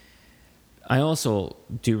 I also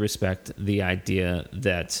do respect the idea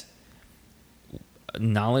that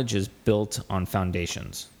knowledge is built on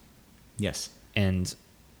foundations. Yes. And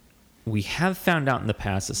we have found out in the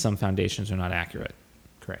past that some foundations are not accurate.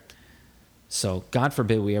 Correct. So God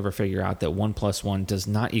forbid we ever figure out that 1 + 1 does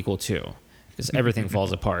not equal 2, because everything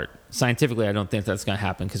falls apart. Scientifically, I don't think that's going to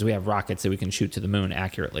happen because we have rockets that we can shoot to the moon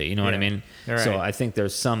accurately. You know what I mean? Right. So I think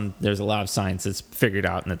there's a lot of science that's figured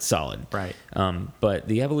out and it's solid. Right. But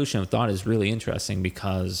the evolution of thought is really interesting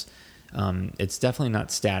because it's definitely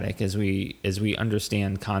not static as we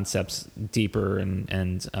understand concepts deeper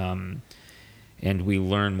and we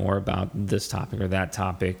learn more about this topic or that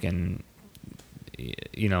topic, and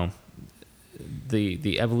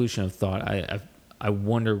the evolution of thought. I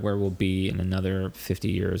wonder where we'll be in another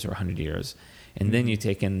 50 years or 100 years. And then you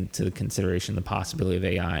take into consideration the possibility of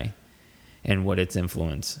AI and what its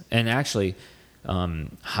influence. And actually,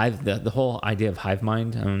 the whole idea of hive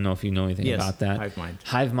mind, I don't know if you know anything about that. Hive mind.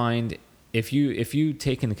 Hive mind, if you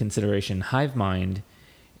take into consideration hive mind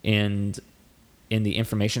in the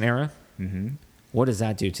information era, Mm-hmm. what does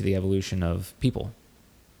that do to the evolution of people?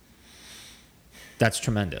 That's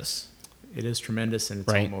tremendous. It is tremendous, and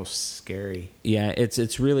it's Right. almost scary. Yeah, it's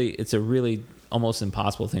a really almost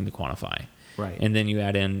impossible thing to quantify. Right. And then you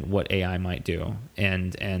add in what AI might do,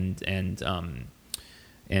 and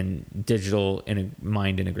digital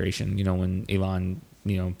mind integration. When Elon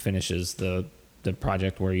finishes the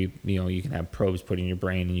project where you can have probes put in your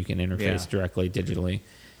brain and you can interface directly digitally,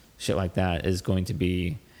 shit like that is going to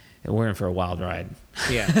be. We're in for a wild ride.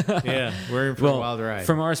 Yeah. We're in for a wild ride.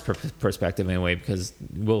 From our perspective, anyway, because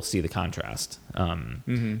we'll see the contrast.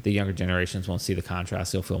 Mm-hmm. The younger generations won't see the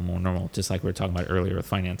contrast. They'll feel more normal, just like we were talking about earlier with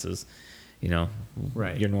finances.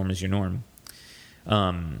 Right. Your norm is your norm.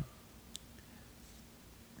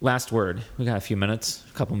 Last word. We got a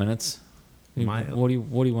couple minutes. What do you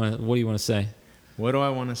want to say? What do I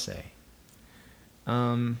want to say?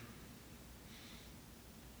 I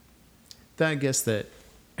guess that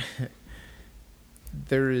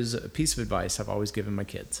there is a piece of advice I've always given my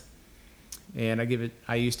kids, and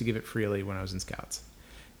I used to give it freely when I was in Scouts,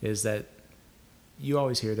 is that you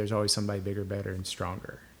always hear there's always somebody bigger, better, and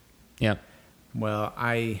stronger. Yep. Well,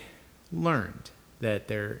 I learned that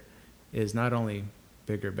there is not only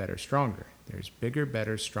bigger, better, stronger. There's bigger,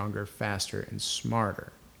 better, stronger, faster, and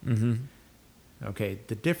smarter. Mm-hmm. Okay,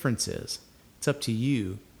 the difference is it's up to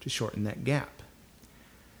you to shorten that gap.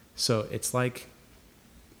 So it's like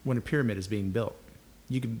when a pyramid is being built.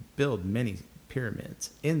 You can build many pyramids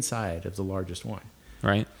inside of the largest one.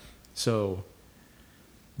 Right. So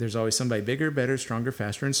there's always somebody bigger, better, stronger,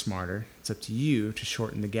 faster, and smarter. It's up to you to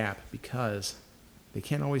shorten the gap because they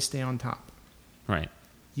can't always stay on top. Right.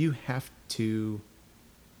 You have to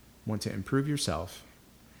want to improve yourself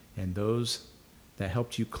and those that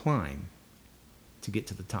helped you climb to get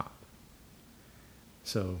to the top.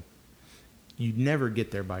 So you never get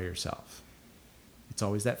there by yourself. It's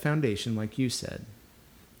always that foundation, like you said,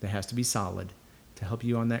 that has to be solid. to help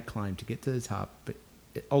you on that climb to get to the top. But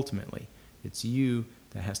ultimately, it's you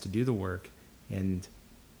that has to do the work and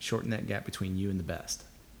shorten that gap between you and the best.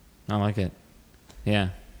 I like it. Yeah.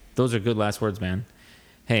 Those are good last words, man.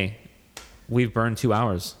 Hey, we've burned 2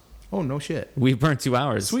 hours. Oh, no shit. We've burned 2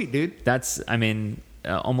 hours. Sweet, dude. That's,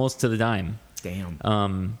 almost to the dime.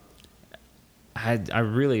 Damn. I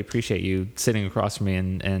really appreciate you sitting across from me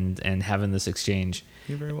and having this exchange.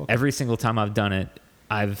 You're very welcome. Every single time I've done it,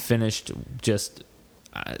 I've finished just,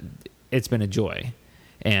 it's been a joy.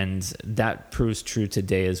 And that proves true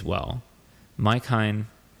today as well. Mike Heyen,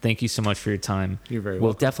 thank you so much for your time. You're very welcome.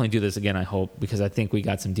 We'll definitely do this again, I hope, because I think we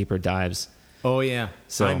got some deeper dives. Oh, yeah.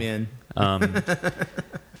 So, I'm in.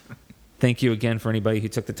 Thank you again for anybody who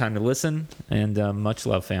took the time to listen, and much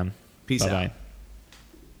love, fam. Peace Bye-bye. out.